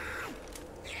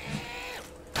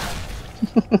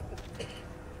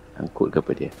 Angkut ke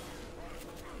apa dia?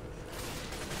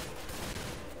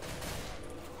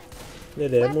 Ni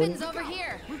ada ammo. Weapons over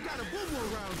here. We've got a boomer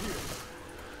around here.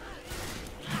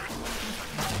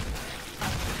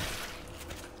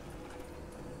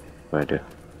 Apa ada?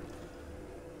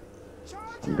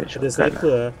 Ambil Ada shotgun lah.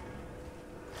 sniper ah.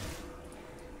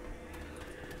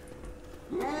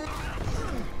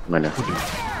 Mana?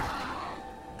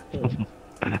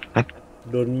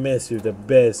 Don't mess with the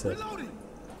best ah.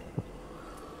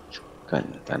 Kan,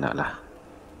 tak nak lah.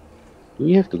 Do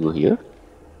we have to go here?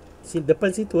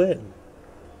 Depan situ kan.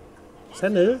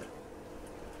 Sana.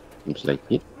 Seems like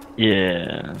it.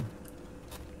 Yeah.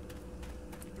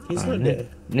 He's not there.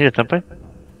 Ni dah sampai.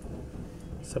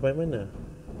 Sampai mana?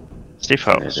 Safe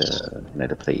house.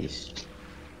 Another place.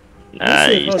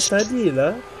 Safe house Nice. tadi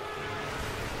lah.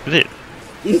 Is it?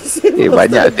 Ini safe house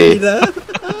banyak tadi teh. lah.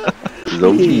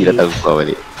 Zombie datang kau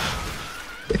balik.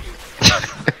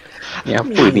 Ni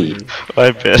apa ni? My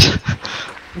bad.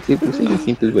 Pusing-pusing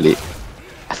situ balik.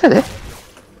 Asal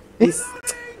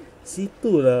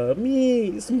Situ lah.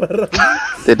 Mi sembarang.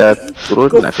 Kita dah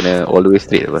turun nak kena all the way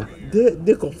straight apa?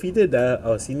 Dia confident dah.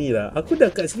 Oh sini lah. Aku dah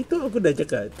kat situ. Aku dah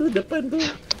cakap. Tu depan tu.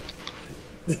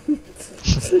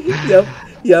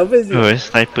 Yang best Oh,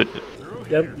 sniper.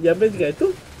 Yang best kat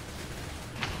tu.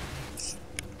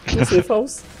 Tu safe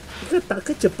house. Kita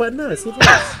takkan cepat lah safe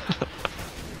house.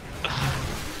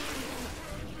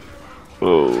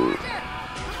 Oh.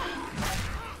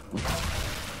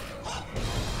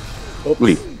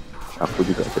 Ui, aku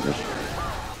juga kena.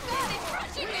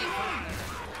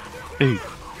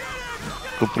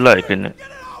 Kau pula yang kena.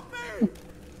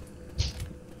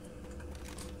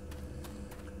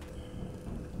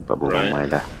 Nampak beramai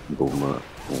lah.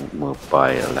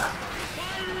 Mobile lah.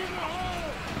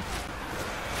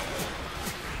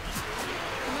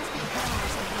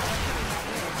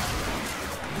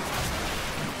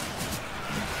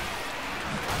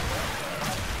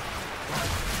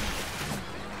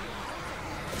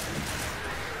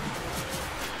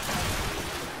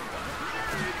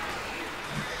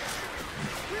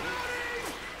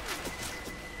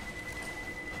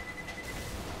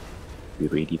 Be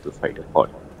ready to fight the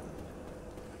horde.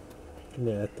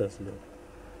 Ni atas tu.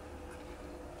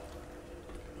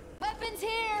 Weapons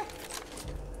here.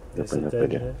 Apa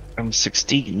dia? I'm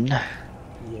 16.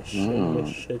 Yes,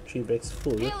 yes, 3 bags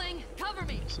full. Healing. Cover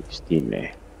me. 16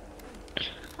 eh.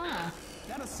 Huh.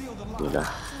 That'll seal the lock. Yelah,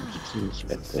 16 is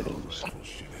better than this.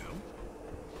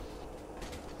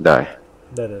 Dah eh?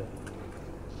 Dah dah.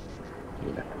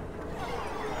 Yelah.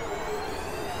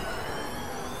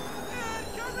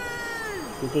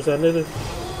 Tutup sana tu.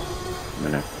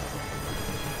 Mana?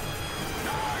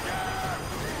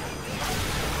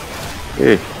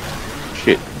 Eh,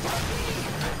 shit.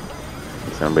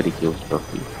 Somebody kills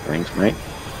Buffy. Thanks, mate.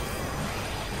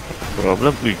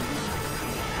 Problem. Ui.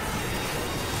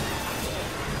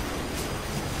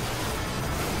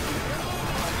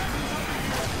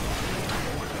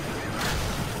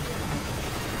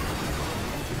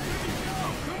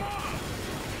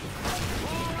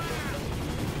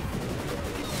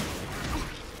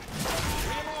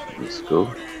 Let's go.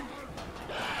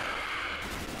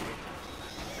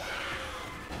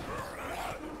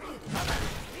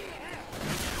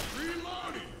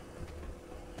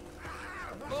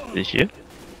 Is here?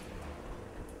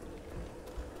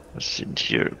 What's in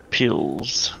here?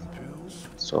 Pills.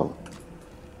 So,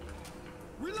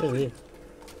 Ni.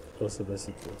 Oh sebelah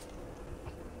situ.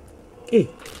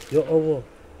 Ya Allah.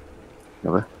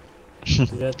 apa?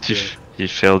 Jatuh. He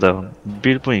fell down.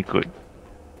 Bill pun ikut.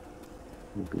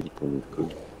 Mobil pun ikut.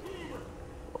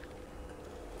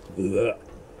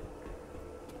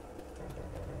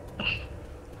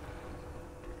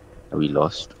 Are we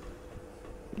lost?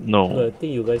 No. No, I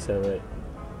think you guys are right.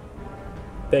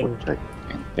 Tank. Check.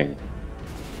 Tank.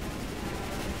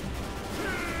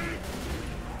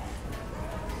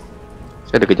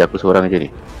 Saya ada kerja aku seorang aja ni.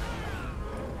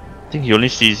 I think he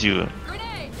only sees you.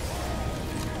 Grenade.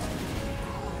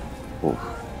 Oh.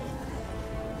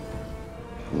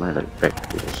 Am I like back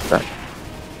to the start?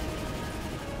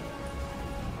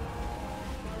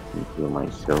 Heal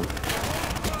myself.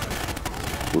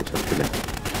 Put something like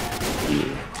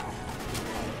heal.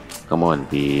 Come on,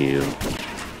 Bill.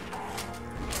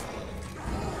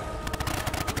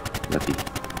 Nothing.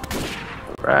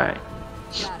 Alright.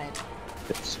 Got it.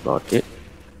 That's about it.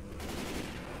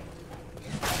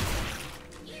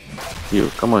 Bill,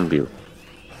 come on, Bill.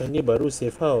 Ini baru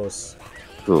safe house.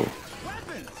 Go.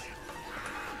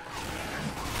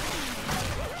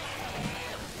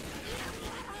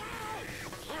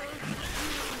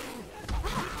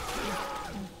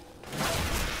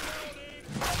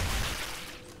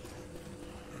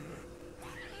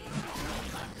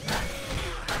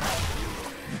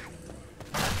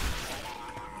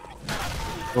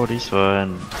 Oh, this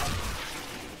one.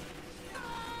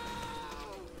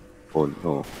 Oh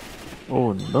no.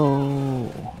 Oh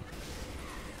no.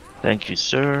 Thank you,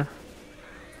 sir.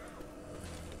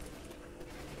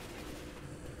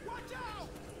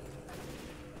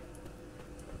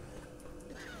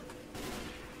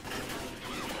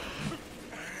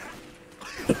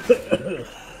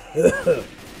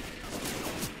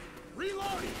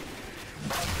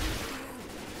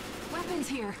 Weapons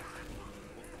here.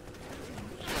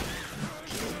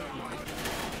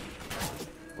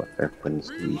 weapons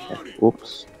do we have?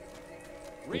 Oops.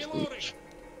 Where's the witch?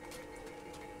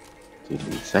 Okay,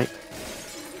 inside.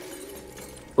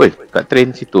 Woi, kat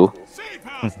train situ. Safe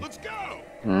house, let's go.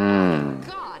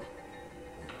 God.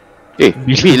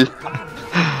 Bill.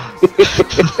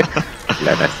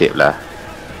 Lah nasib lah.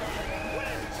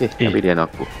 Tapi dia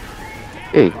nak aku.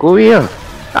 Go away lah.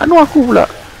 Tak nak aku pula.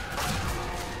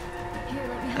 Here,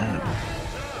 let me help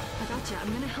you out. I gotcha. I'm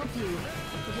gonna help you.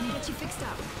 We're gonna get you fixed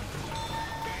up.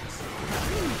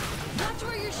 Watch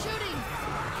where you're shooting.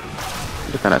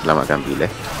 Dia tak nak selamatkan Bill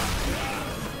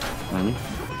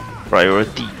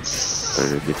Priorities.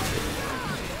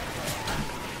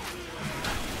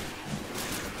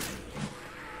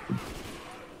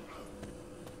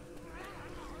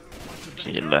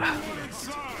 Yelah.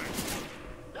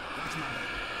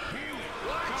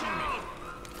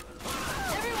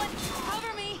 Everyone,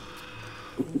 cover me.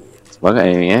 Semangat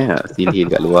ni Silhi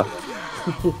kat luar.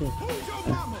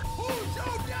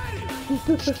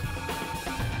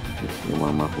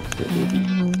 Mama hosted baby.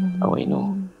 How I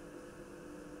know.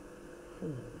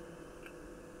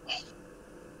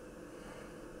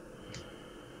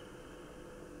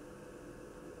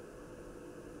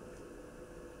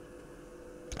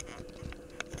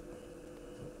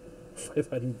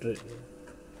 $500.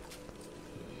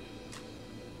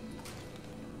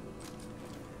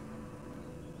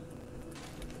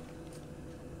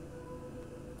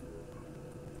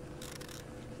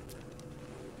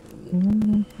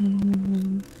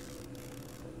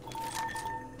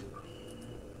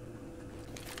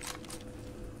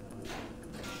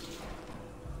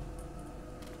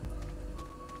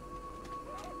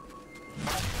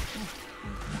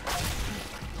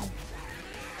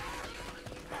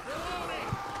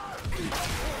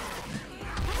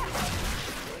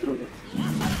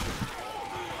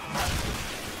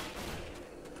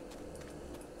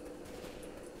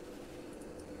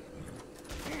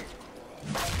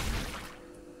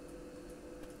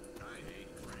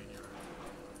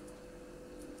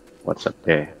 What's up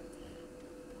there?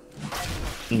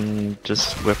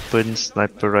 Just weapon,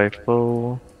 sniper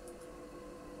rifle.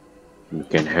 You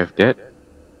can have that.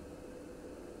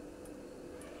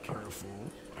 Careful,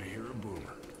 I hear a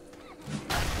boomer.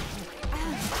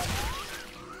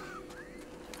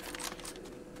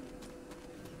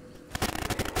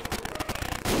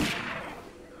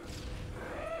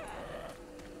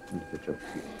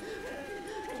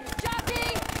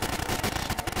 Jockey!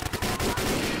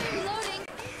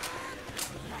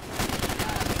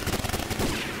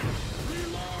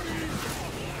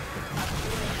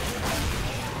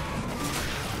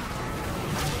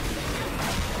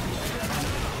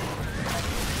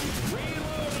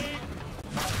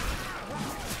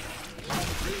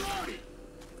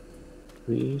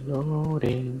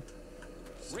 Reloading.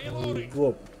 Reloading.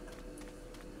 Whoop.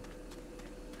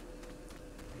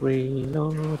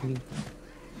 Reloading.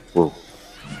 Whoa.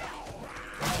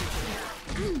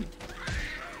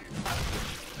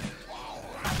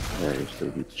 Where is the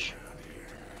witch?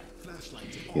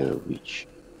 Here, a witch.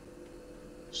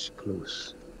 It's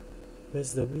close.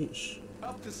 Where's the witch?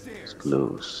 Up the stairs. It's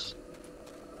close.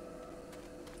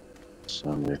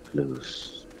 Somewhere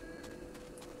close.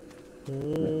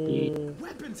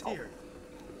 Weapons here.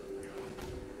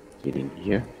 Getting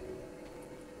here.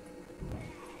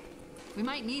 We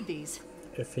might need these.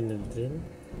 Effinadrin.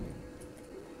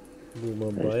 Blue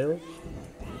Mobile.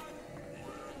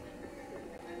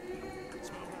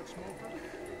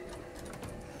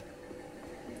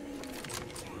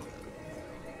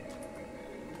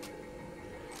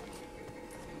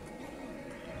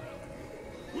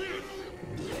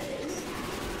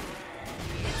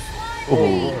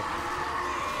 Oh,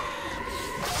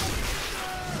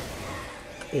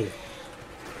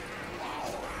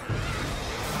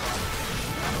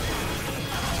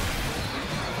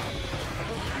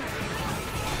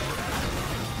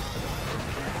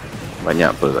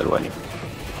 Banyak apa kat luar ni?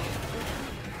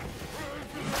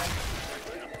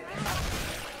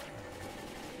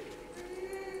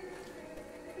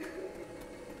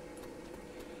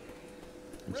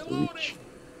 Mr. Witch.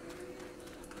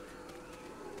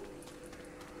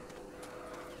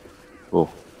 Oh,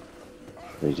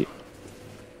 where is it?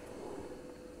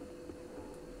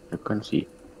 I can't see.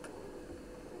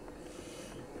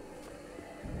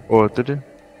 oh tu dia.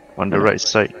 On the right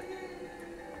side.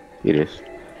 Serious?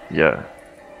 Yeah.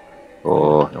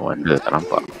 Oh, no wonder tak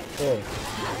nampak. Oh.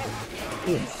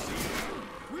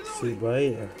 Si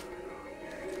baik lah.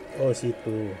 Oh,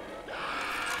 situ.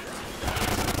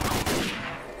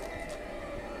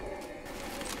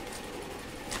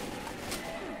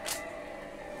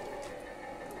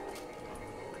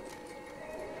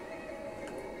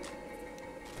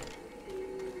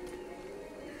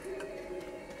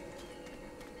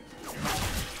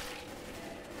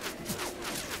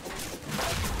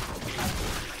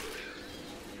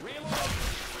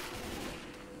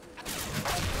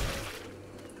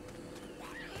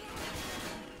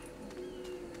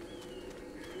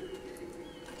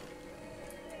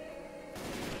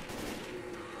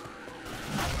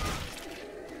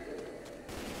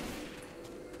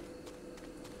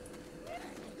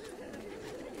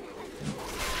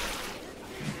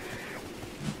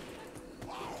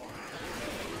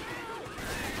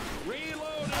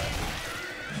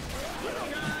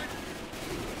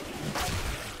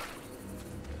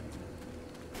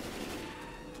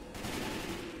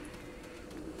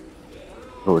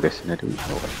 Oh, there's another one.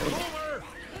 Oh,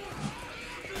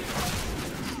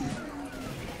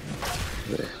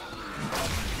 where?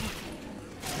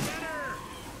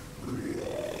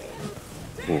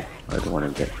 Oh, I don't want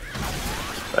to get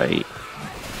right.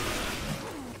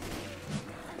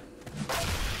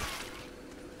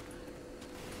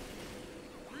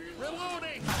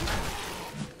 Reloading.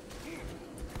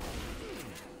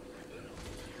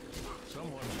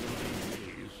 Someone's gonna need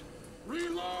these.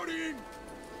 Reloading.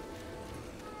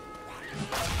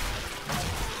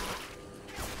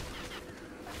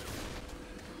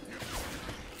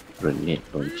 Grenade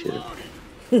launcher.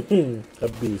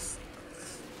 Habis.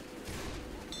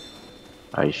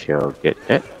 I shall get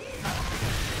that.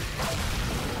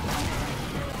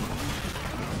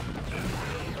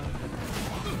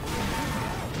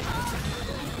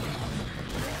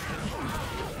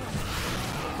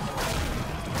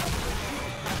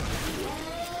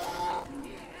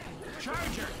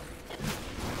 Charger.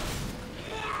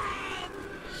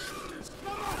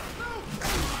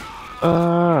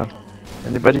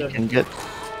 Anybody can get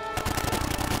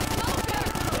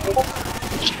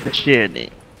share ni.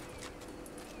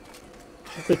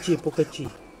 Bukati.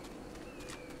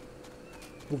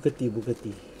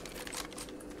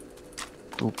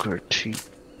 Booker T.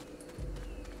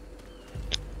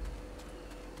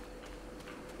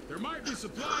 There might be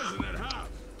supplies in that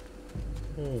house.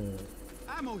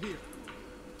 Ammo here.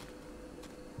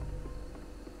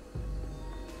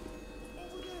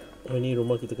 Oh, ni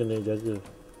rumah kita kena jaga.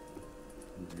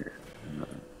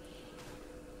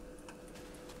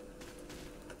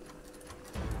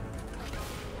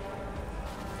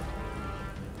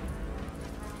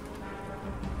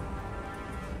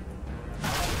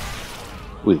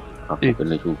 Wih, aku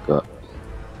kena juga.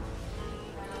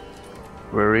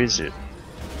 Where is it?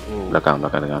 Belakang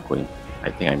dengan aku ni. I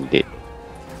think I'm dead.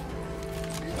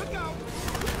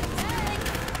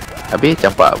 Habis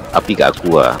campak api kat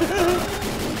aku lah.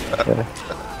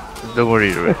 Don't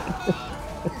worry, right?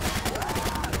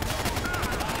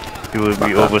 It will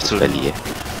be over soon. Sekali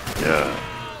Yeah.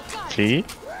 See?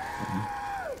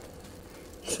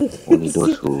 Only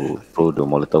those who throw the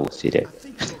Molotov will say that.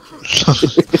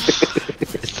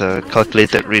 It's a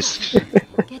calculated risk.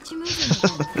 Get you moving.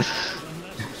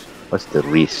 What's the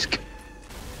risk?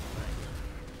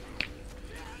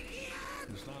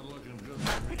 It's not looking good.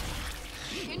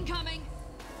 Incoming.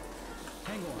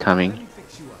 Coming.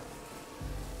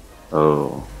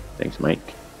 Oh, thanks,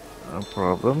 Mike. No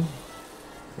problem.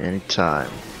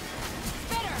 Anytime.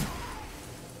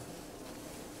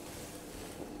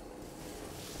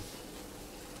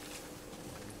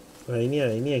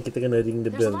 Ini yang kita kena ring the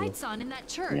There's bell tu. lights on in that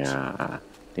church. Yeah.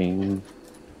 Ting.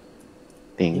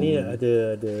 Ting. Ini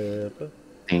ada apa?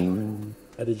 Ting.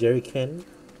 Ada jerry can.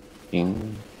 Ting.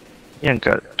 Yang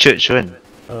kat church kan?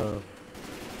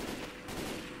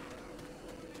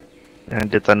 Yang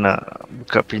dia tak nak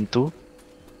buka pintu.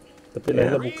 Tapi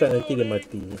Lala buka nanti dia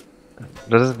mati.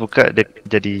 Lepas buka dia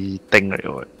jadi tank right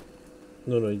or what?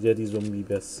 No, jadi zombie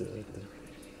biasa.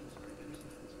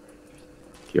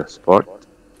 Your spot.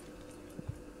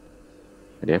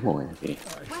 Ada ammo okay.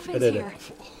 Weapons Ada. here.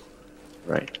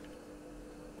 Right.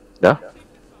 Dah?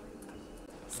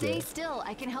 Stay still.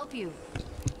 I can help you.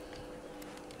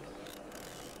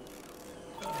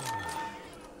 I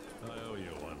owe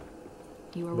you one.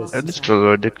 You are Best. welcome. At least sir.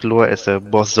 kalau dia keluar as a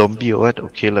boss zombie or what,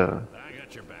 okay lah. I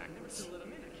got your back.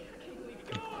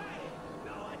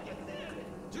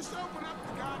 Just open up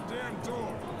the goddamn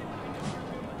door.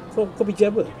 Kau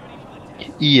fikir apa?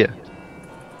 Iya.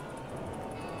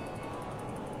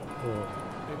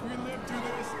 If we live through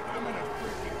this, I'm gonna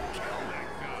freaking kill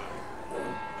that guy.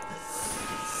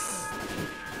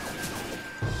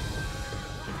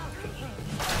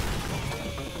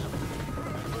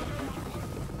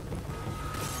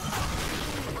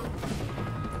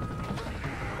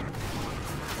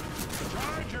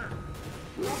 Charger.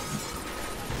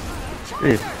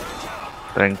 Eh,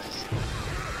 thanks.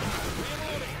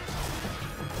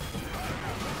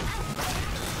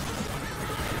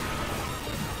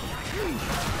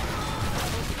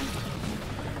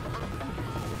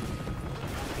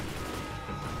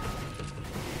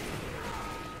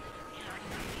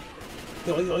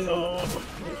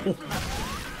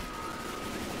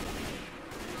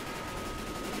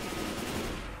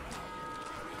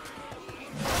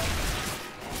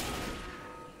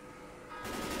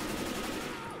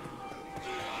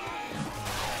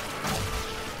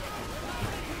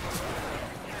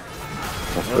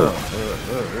 Yo.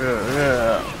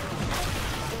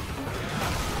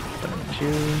 Thank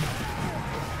you.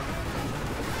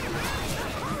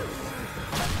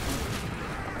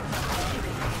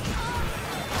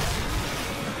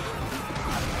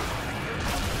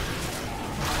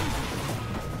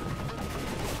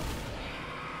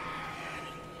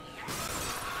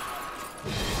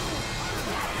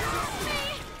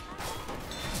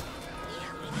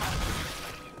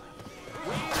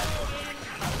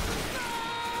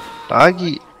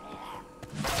 Lagi.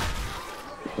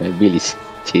 Bill is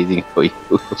chasing for you.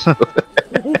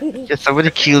 Yeah,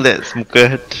 somebody kill that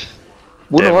smoker.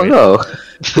 Bunuh Damn it. kau.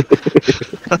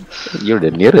 You're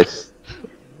the nearest.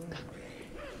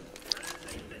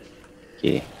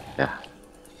 Okay, dah.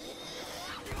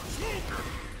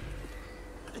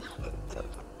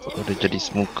 Oh, dia jadi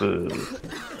smoker.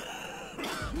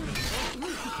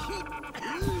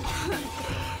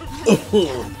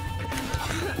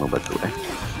 Mau batu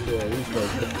Yeah,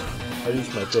 I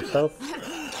reach my total.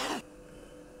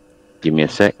 Give me a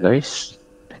sec, guys.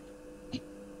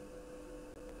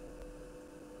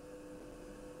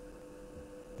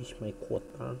 Reach my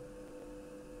quota.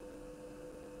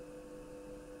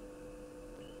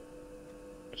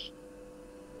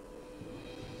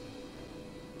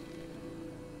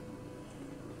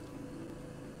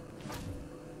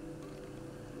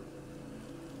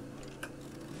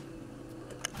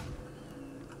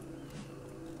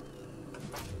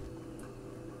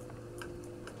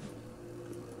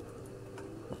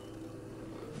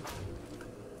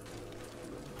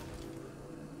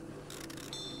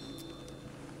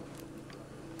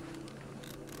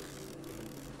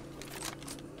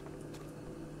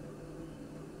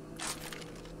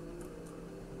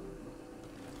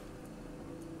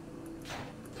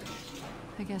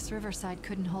 I guess Riverside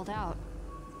couldn't hold out.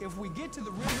 If we get to the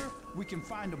river, we can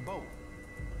find a boat.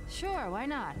 Sure, why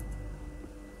not?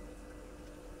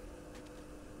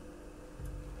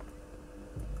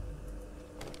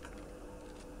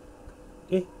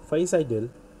 Faiz idle.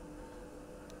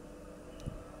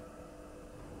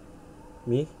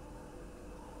 Me?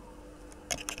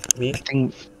 I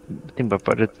think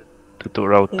bapak dia tutup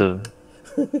router.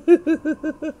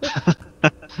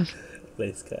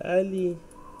 Lain sekali.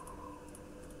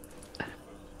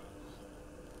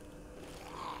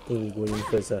 Think we go in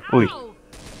first ah. Oi,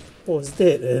 What was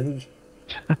that and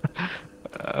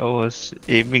I was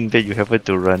aiming that you happen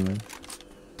to run.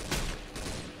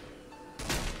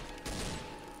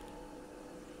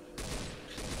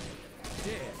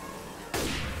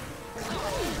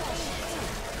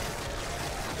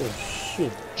 oh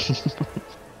shit.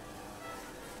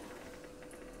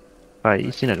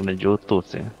 Faiz ni nak kena jotos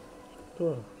ya. Tu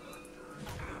lah.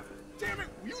 Damn it!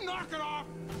 You knock it off!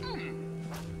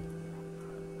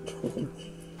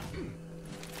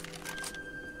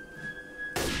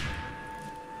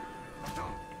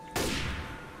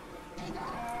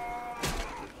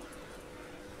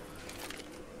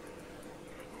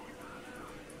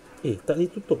 Tak boleh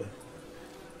tutup eh?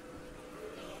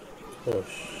 Oh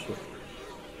shit.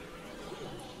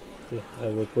 Okay, I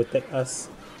will protect us.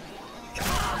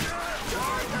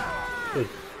 Hey.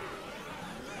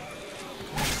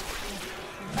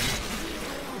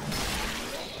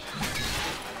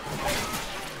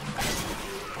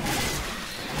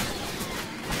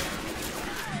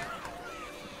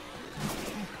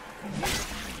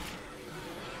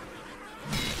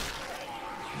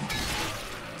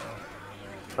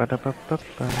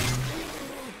 Pada-pa-pa-pa.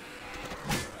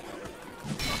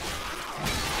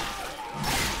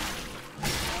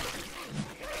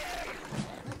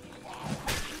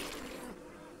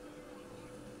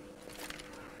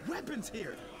 Weapons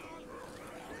here!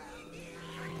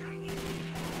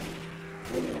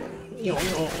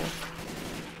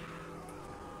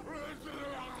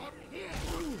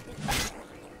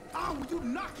 Oh, you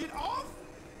knock it off?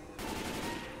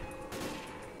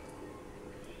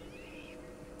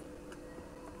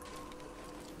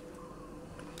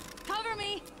 Cover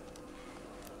me!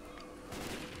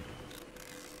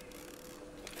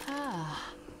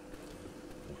 Ah.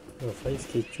 Oh, Faiz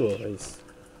kecoh Faiz.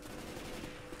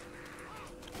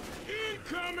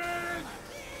 Incoming!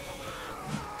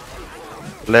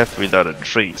 Left without a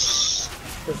trace.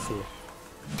 Let's see.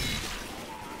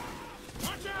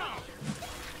 Watch out!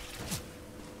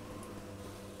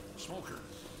 Smoker.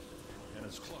 And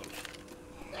it's close.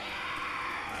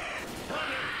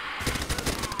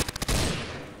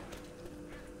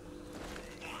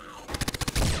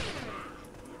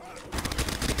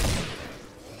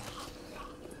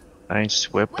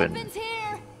 Nice weapon. Weapons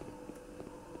here!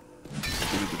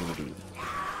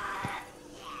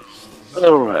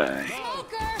 Alright.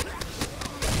 Smoker!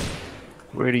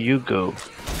 Where do you go?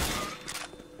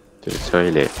 To the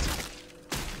toilet.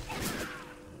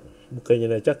 Bukannya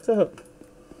nak cakap.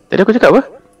 Tadi aku cakap apa?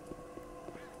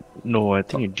 No, I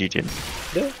think you didn't.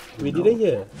 Dah, we did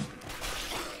aja.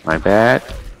 My bad.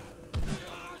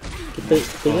 Kita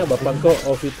ingat bapak kau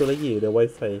off itu lagi, ada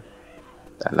wifi.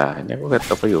 Tak lah, ni aku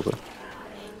kata apa you apa.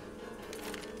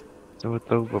 Siapa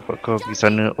tahu bapak kau pergi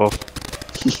sana off.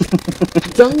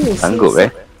 Jangan Sanggup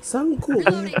sanggup.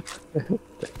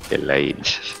 Yang lain.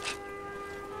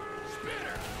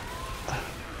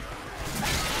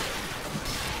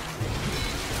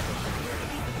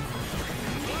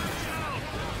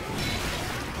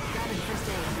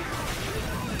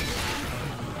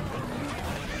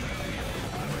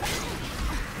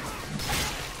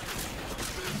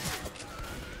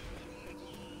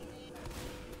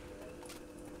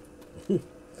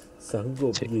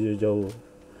 Sanggup pergi jauh-jauh.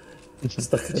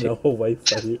 Setakat awal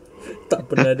wifi. Tak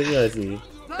pernah dengar sih.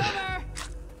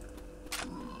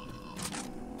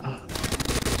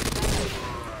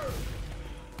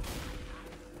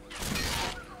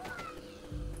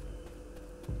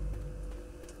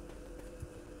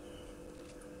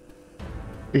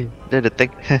 Dia ada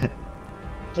tag.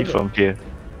 See from here.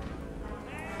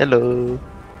 Hello.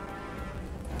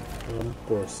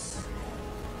 Mampus.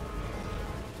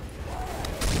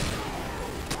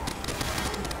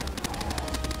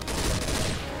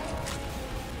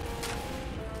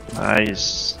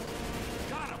 Nice.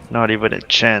 Not even a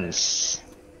chance.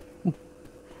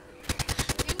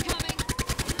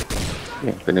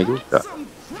 Kena juga. Some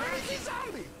crazy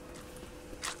zombie.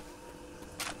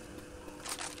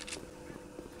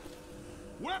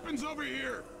 Weapons over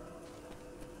here.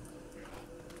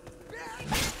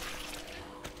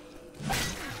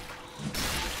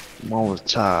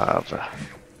 Molotov.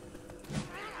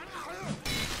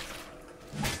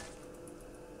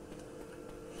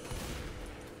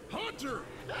 Hunter.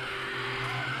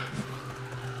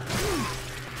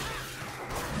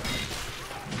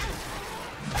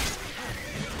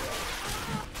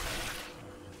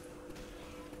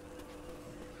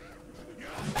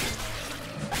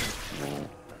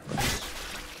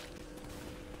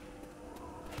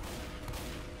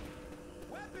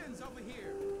 Weapons over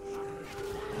here.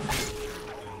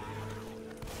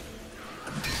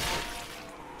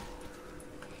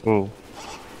 Oh.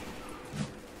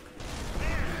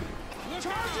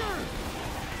 Charger.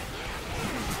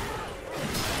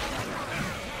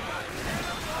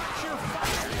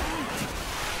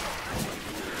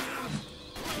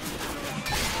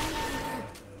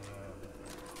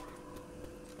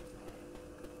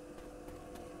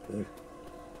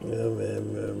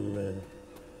 Man.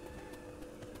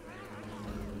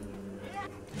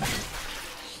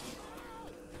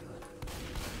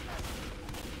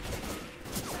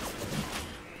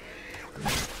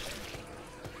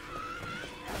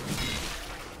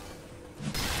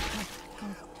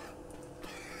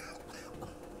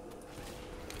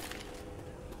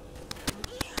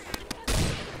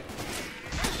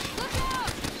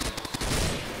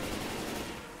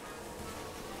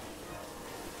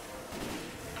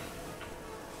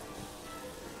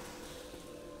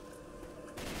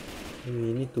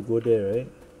 We need to go there, right?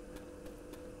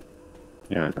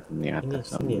 Ya, ni Ini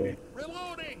atas sini sama. eh.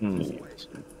 Reloading.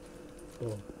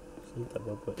 Oh, sini tak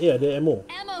apa-apa. Ada ammo.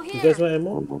 Ammo You here. guys want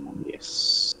ammo? Yes.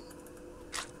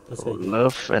 What's Oh, that?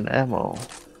 love and ammo.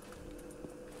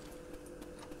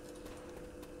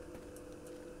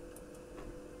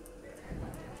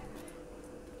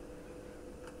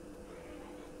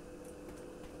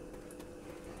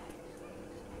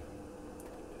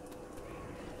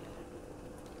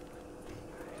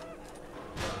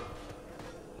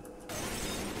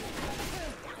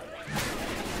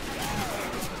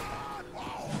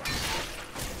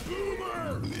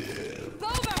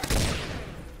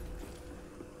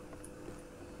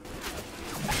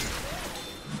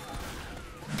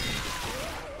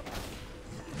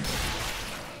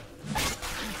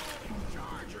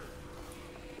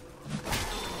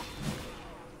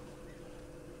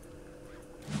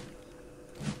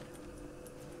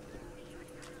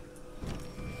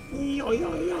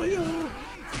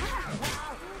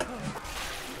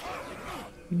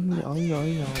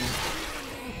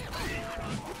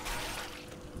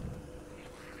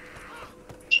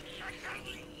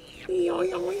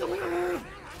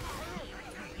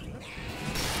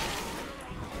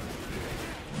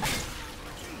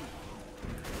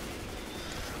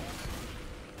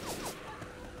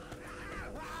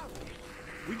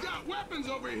 We got weapons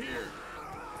over here.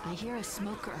 I hear a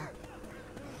smoker.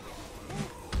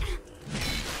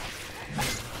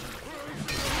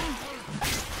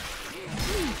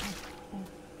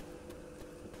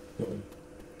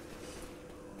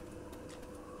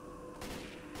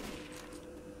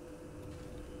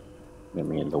 Let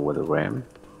me lower the RAM.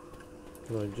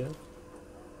 Roger.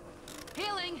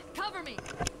 Healing, cover me.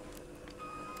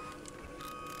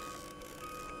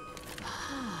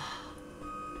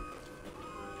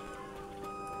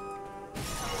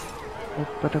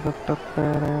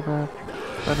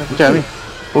 Macam ni.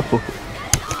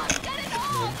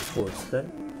 Mampus kan?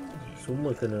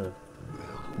 Semua kena.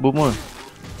 Boomer.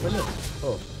 Mana?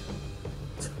 Oh.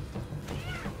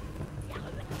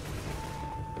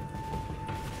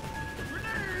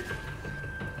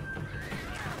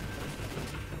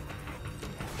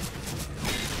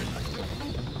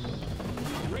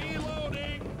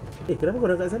 Kenapa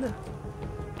korang kat sana?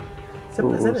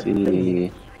 Siapa kat sana? Si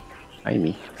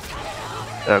Suhaimi.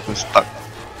 Aku stuck.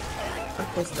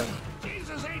 Aku stuck.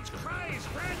 Jesus H.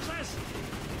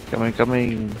 Coming.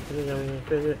 Coming.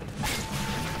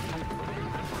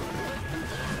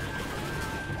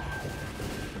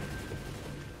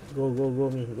 Go,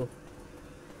 me, go.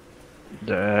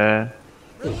 There.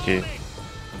 Okay.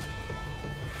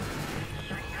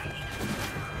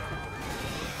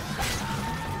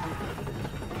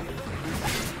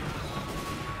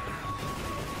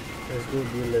 Let's go,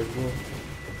 dude, let's go.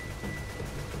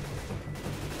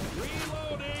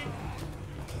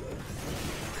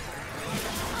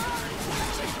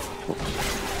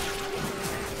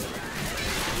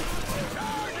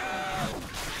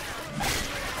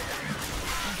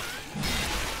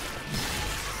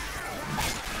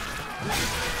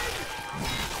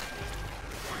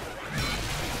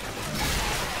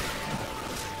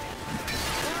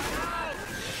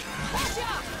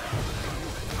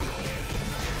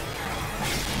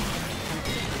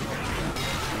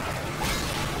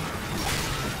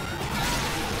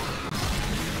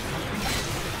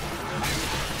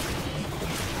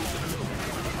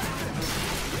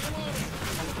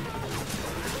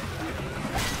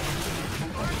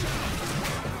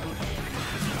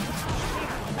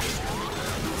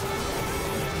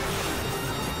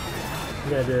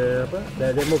 Ni ada apa?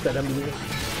 Dah demo kat dalam bilik ni.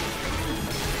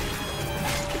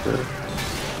 Kena.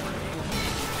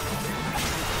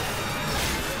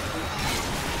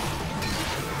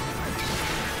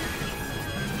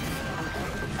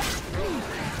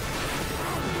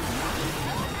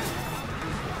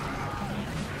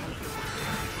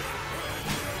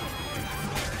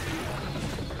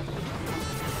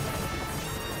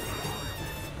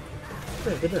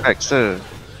 Axel.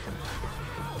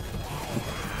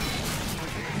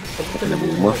 Kena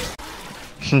move.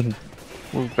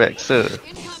 Move back, sir.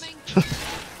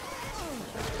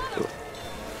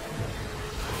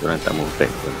 Diorang tak move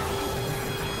back pun.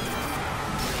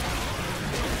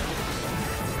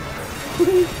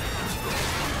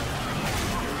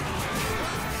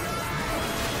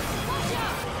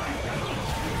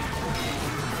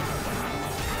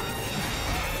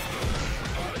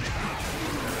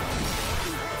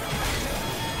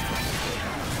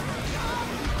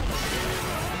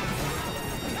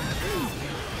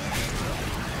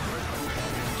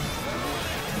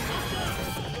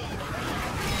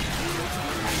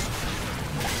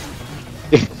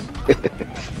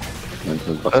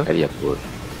 Nonton kau sekali aku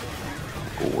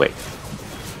whack.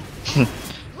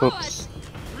 Oops.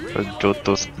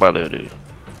 Jotos kepala dia.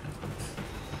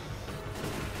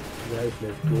 Guys,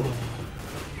 let's go.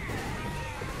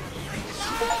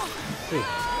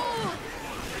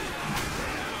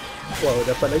 Wow,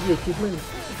 dapat lagi achievement.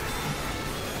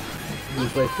 Di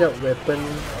fresh out weapon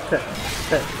cut.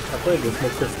 Apa dia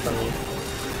smoker stang.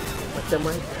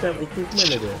 Macam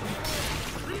achievement ada.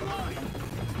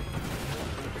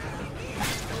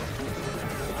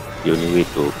 The only way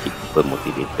to keep people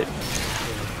motivated.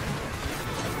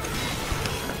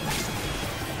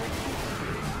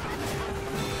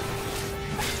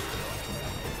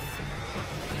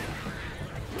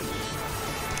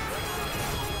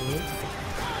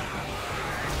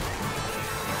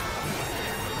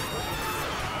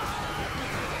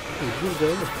 Juga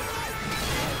ni.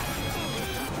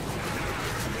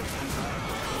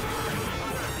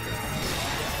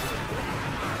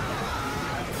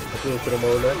 Okay, kena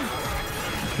mau lah.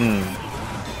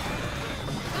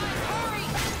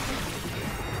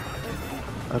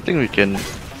 I think we can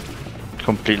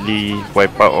completely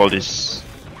wipe out all this.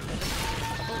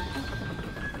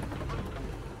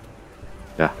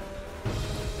 Dah.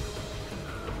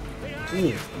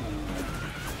 Ni.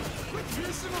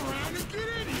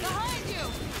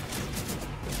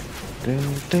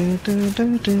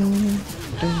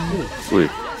 Ui,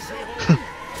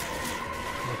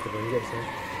 Aku banyak sah.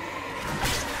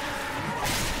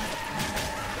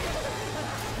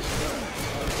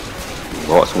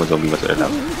 bawa semua zombie masuk dalam.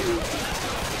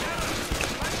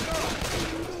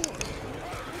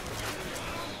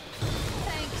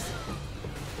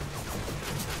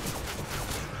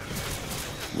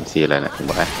 Mesti lah nak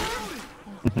tembak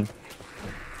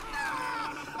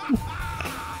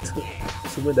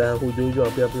Semua dah hujung-hujung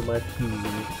hampir-hampir mati.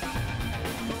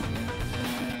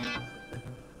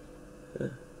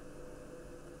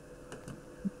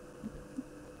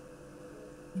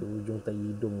 Hujung tak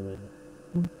hidung kan.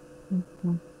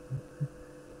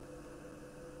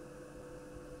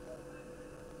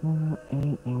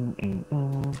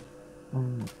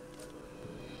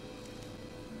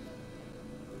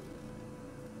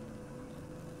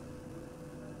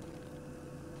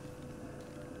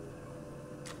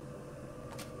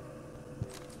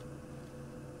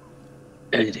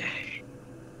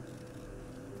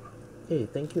 Hey,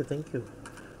 thank you.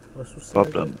 Oh, susah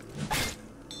problem.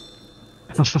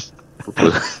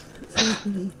 Apa?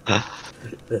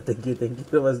 Thank you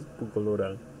lepas pukul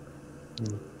orang.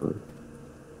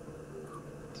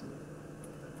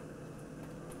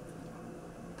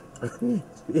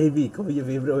 AB, kau punya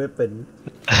favourite weapon?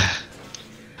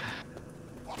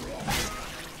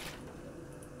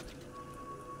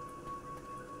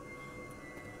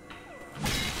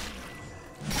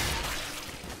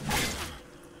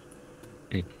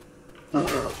 Eh.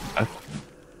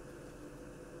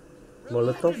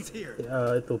 Molotov?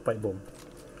 Itu pipe bomb.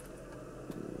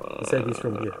 Inside this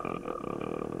room here.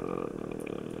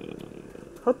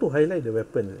 How to highlight the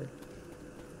weapon?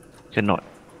 Cannot.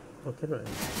 Oh, cannot.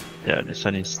 Yeah, this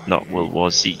one is not World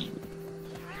War Z.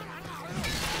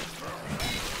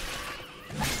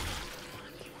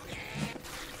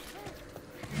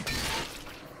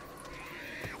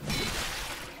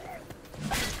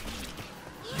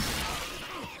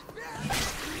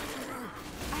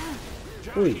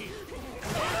 Ui.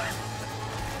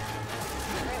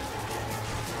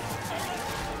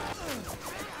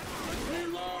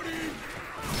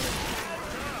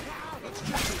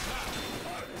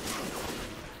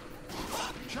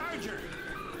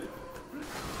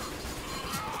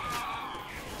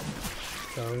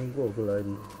 Sanggup aku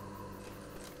lari.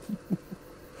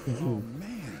 Oh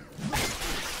man.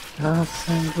 Tak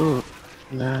sanggup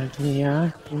lagi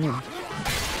aku.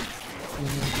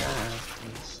 Tidak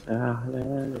bisa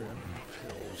lagi.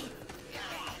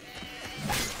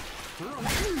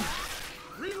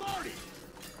 Reloading.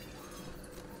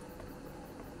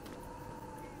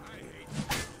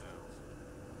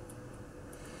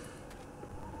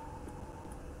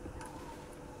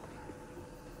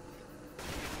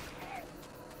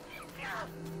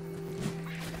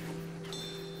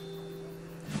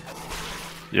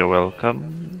 You're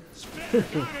welcome.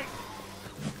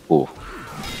 Oh,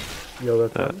 You're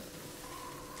welcome.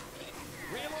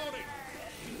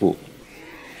 oh.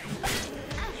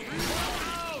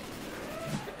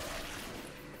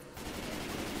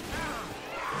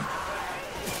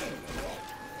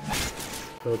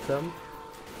 Welcome.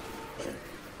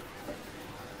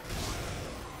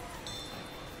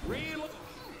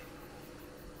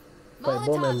 Pipe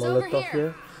bomb and Molotov's over Molotov here.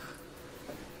 here.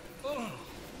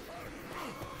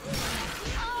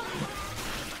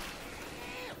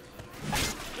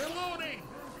 Reloading.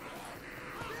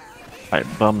 Pipe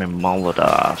bomb and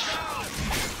Molotov.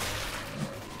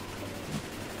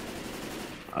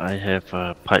 I have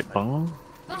a pipe bomb.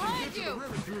 Behind you.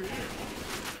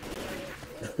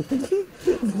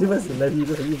 Dia masih lari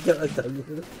kat atas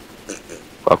dia.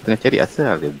 Kau aku tengah cari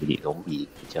asal dia bunyi zombie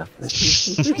macam.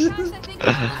 Gosh, that thing is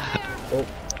there.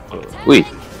 Wih,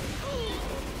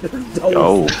 Jauh.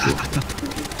 jauh.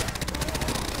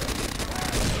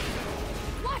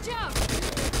 Watch out.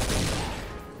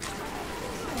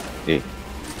 Eh.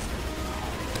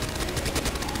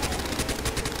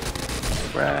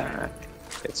 Right.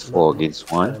 That's 4 against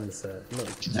 1. Chance, not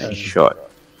Nice chance. shot.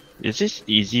 Is this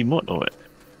easy mode or what?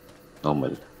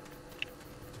 Normal.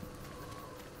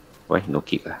 Why no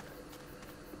kick lah?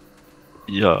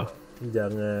 Yeah.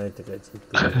 Jangan cakap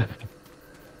cerita.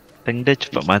 Tank dia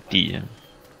cepat mati ya.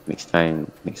 Next time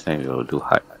we'll do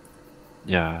hard.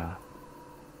 Yeah.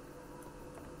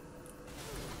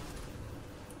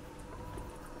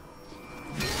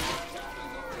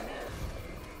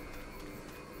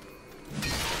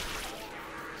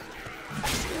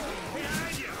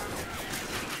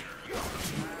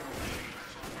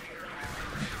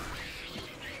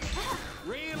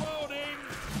 Reloading.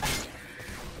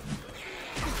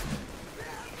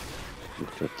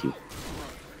 Okay.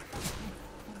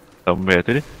 Somewhere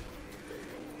tu dia.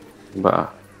 Nampak ah?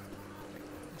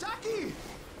 Jackie.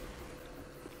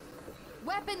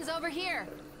 Weapons over here.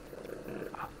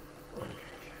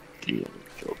 Dia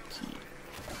joki.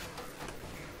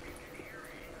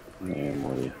 Ammo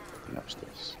dia.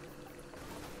 Upstairs.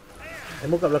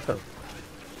 Ammo kat belakang.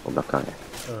 Oh, belakang eh?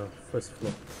 First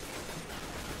floor.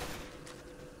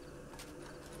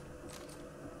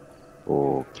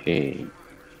 Okay.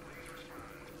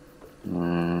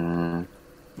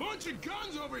 Bunch of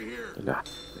guns over here. Dah.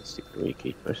 Let's take the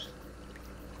AK first.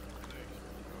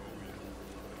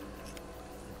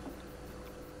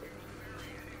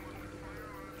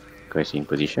 Guys in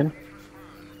position?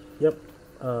 Yep.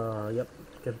 Yep.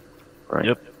 Can. Right.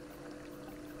 Yep.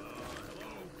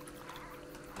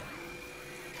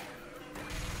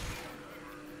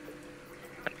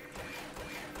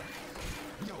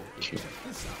 Okay.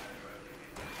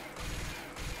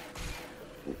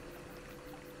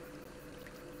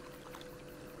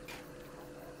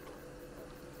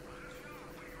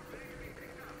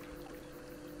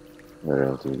 Where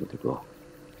else do we need to go?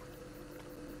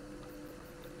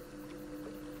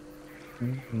 I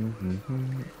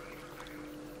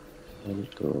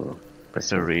need to press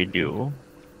The radio.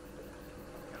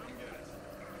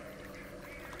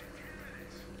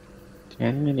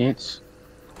 10 minutes.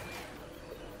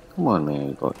 Come on, man.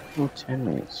 You got 10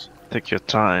 minutes. Take your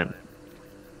time.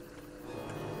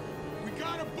 We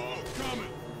got a boat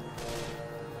coming.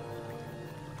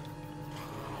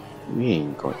 We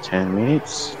ain't got 10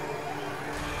 minutes.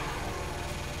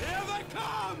 Here they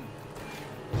come.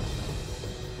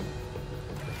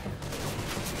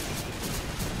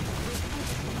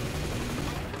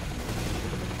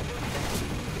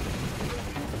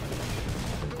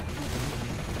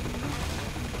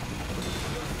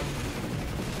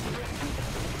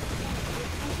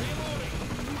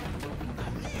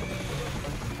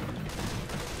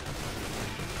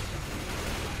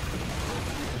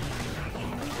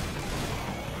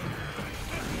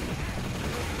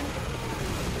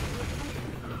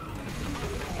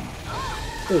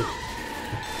 Eh,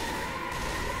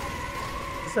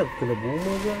 asal kena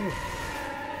boomer je ni?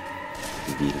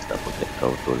 Dia tak protect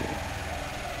kau betul.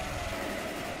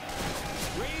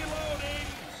 Reloading.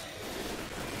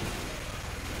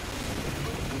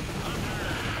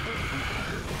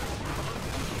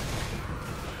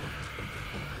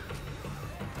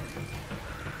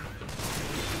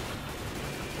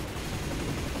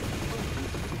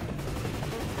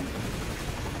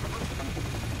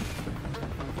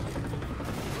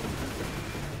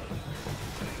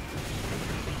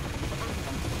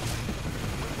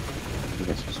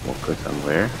 There's a smoker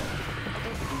somewhere.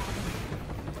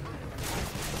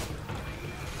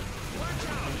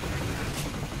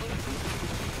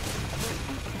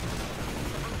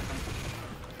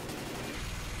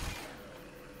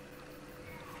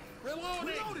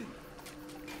 Reloading.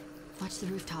 Watch the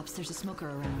rooftops. There's a smoker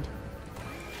around.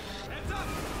 Heads up.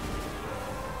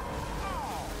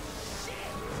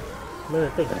 Mana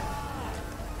tank?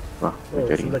 Wah, Oh,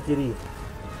 cari sebelah kiri.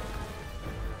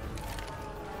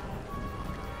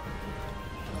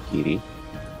 kiri,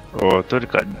 Oh, tu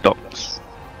dekat docks.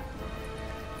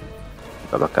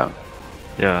 kat belakang.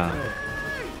 Ya.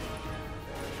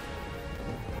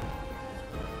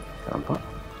 Nampak?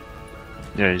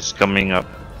 Yeah, he's coming up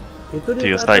Itu to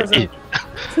dia your kat side. atas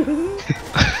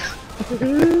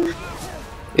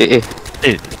Eh,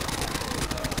 Eh,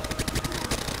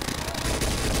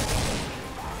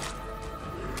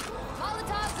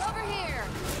 Molotov's over here.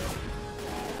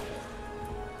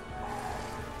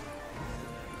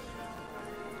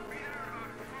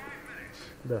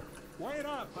 Dah. Wait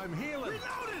up. I'm healing.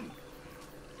 Reloading.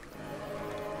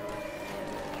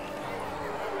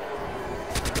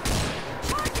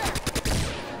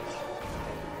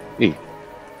 eh,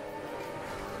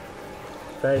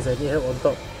 Guys, I need help on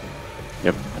top.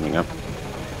 yep, coming up.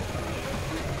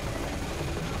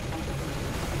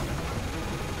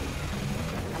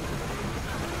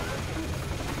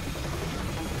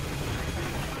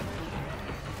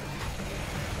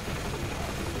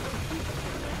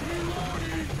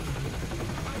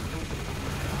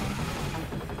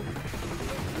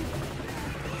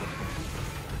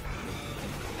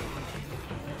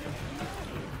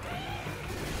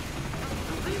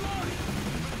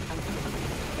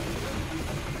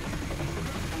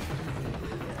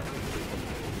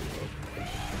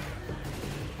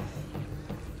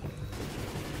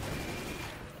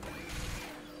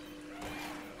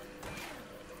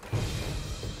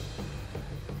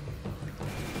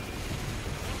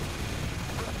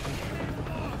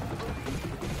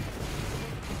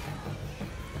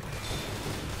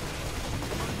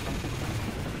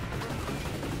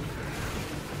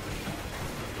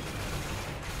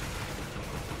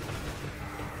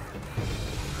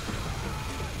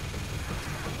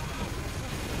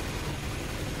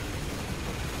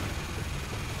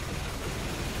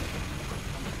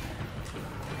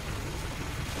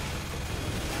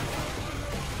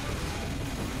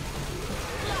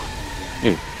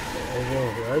 Eh,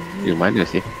 Allah lagi. di mana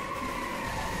sih?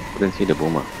 Couldn't see the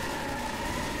bomber.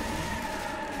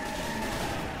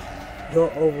 Ya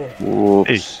Allah.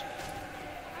 Oops.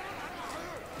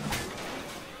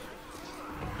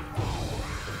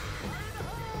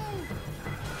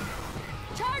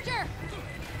 Charger.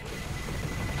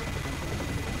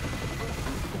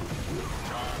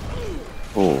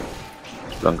 Oh,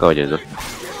 sebelah kau je Zul.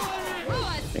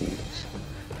 Thanks.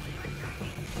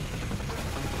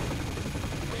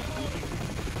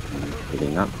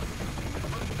 Healing up.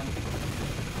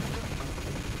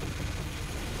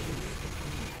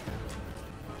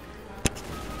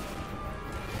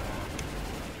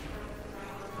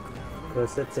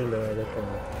 Rasa tank dah datang.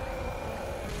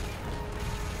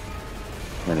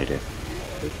 Mana dia?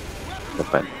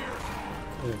 Depan.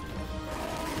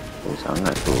 Oh,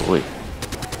 sangat tu. Oi.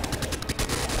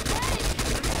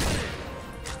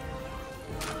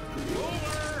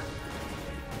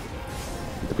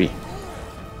 Tepi.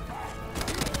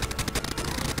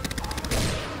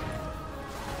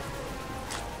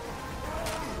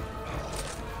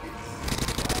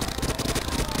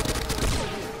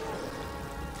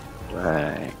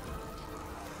 Right.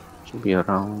 Should be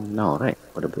around now, right?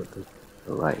 For the boat to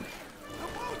arrive.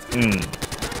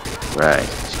 Right.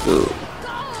 Let's go.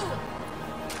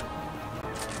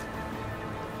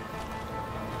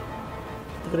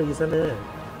 Kita lagi sana kan?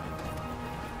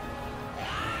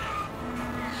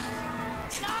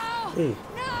 Eh,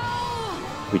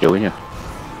 Wih, jauhnya.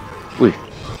 Wih,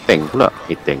 tank pula.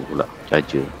 Tank pula.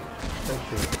 Charger.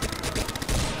 okay.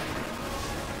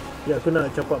 Ya, aku nak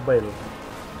capak buy tu.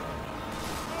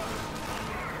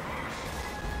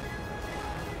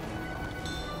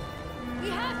 We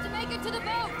have to make it to the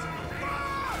boat.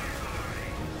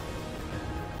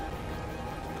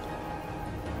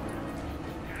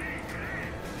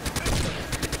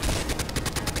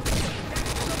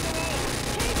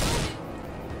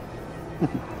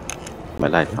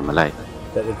 I'm alive.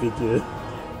 Tak ada kerja.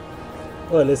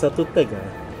 Oh, ada satu tank ah.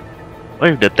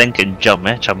 What if the tank can jump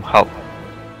macam Hulk?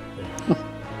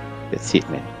 That's it,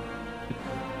 man.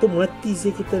 Tu mati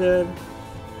sih kita dan.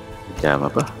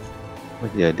 Macam apa?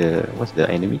 What's the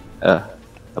enemy?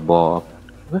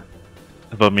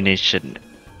 Abomination.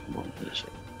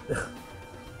 Abomination.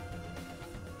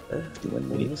 51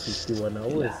 Ini minutes. 51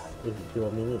 hours.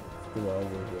 51 minutes. 51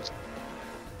 hours je.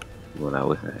 2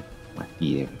 hours lah. Mati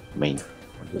je main.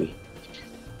 Aduh.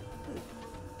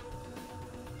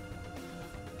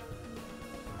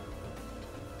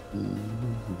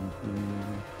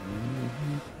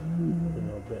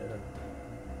 Not bad lah.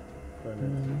 Mana?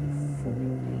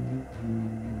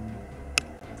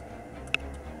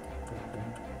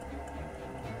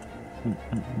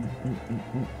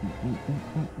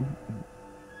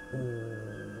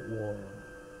 Wow.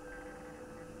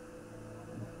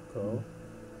 Kau?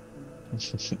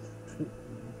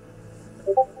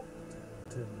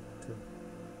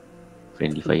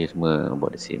 Friendly fire semua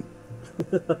about the same.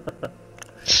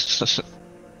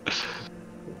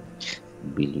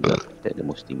 Bill juga tak ada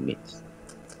most teammates.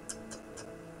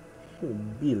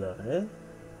 Bila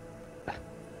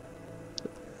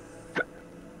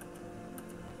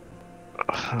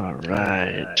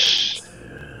Alright.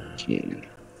 Okay.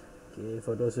 Okay,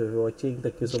 for those who are watching,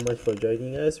 thank you so much for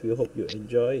joining us. We hope you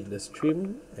enjoy the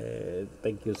stream, and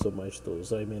thank you so much to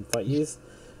Suhaimi and Faiz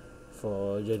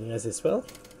for joining us as well.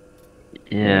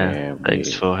 Yeah, Yeah, thanks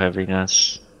babe. for having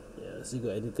us. Yeah, so you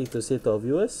got anything to say to our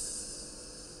viewers?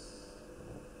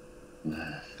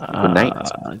 Good night.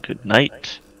 Good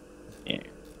night.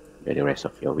 Enjoy the rest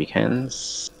of your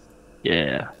weekends.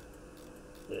 Yeah.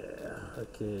 Yeah,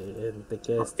 okay, and take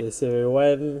care, stay safe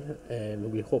everyone,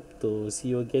 and we hope to see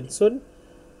you again soon.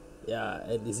 Yeah,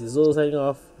 and this is Zul signing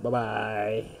off. Bye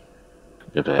bye.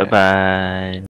 Bye bye.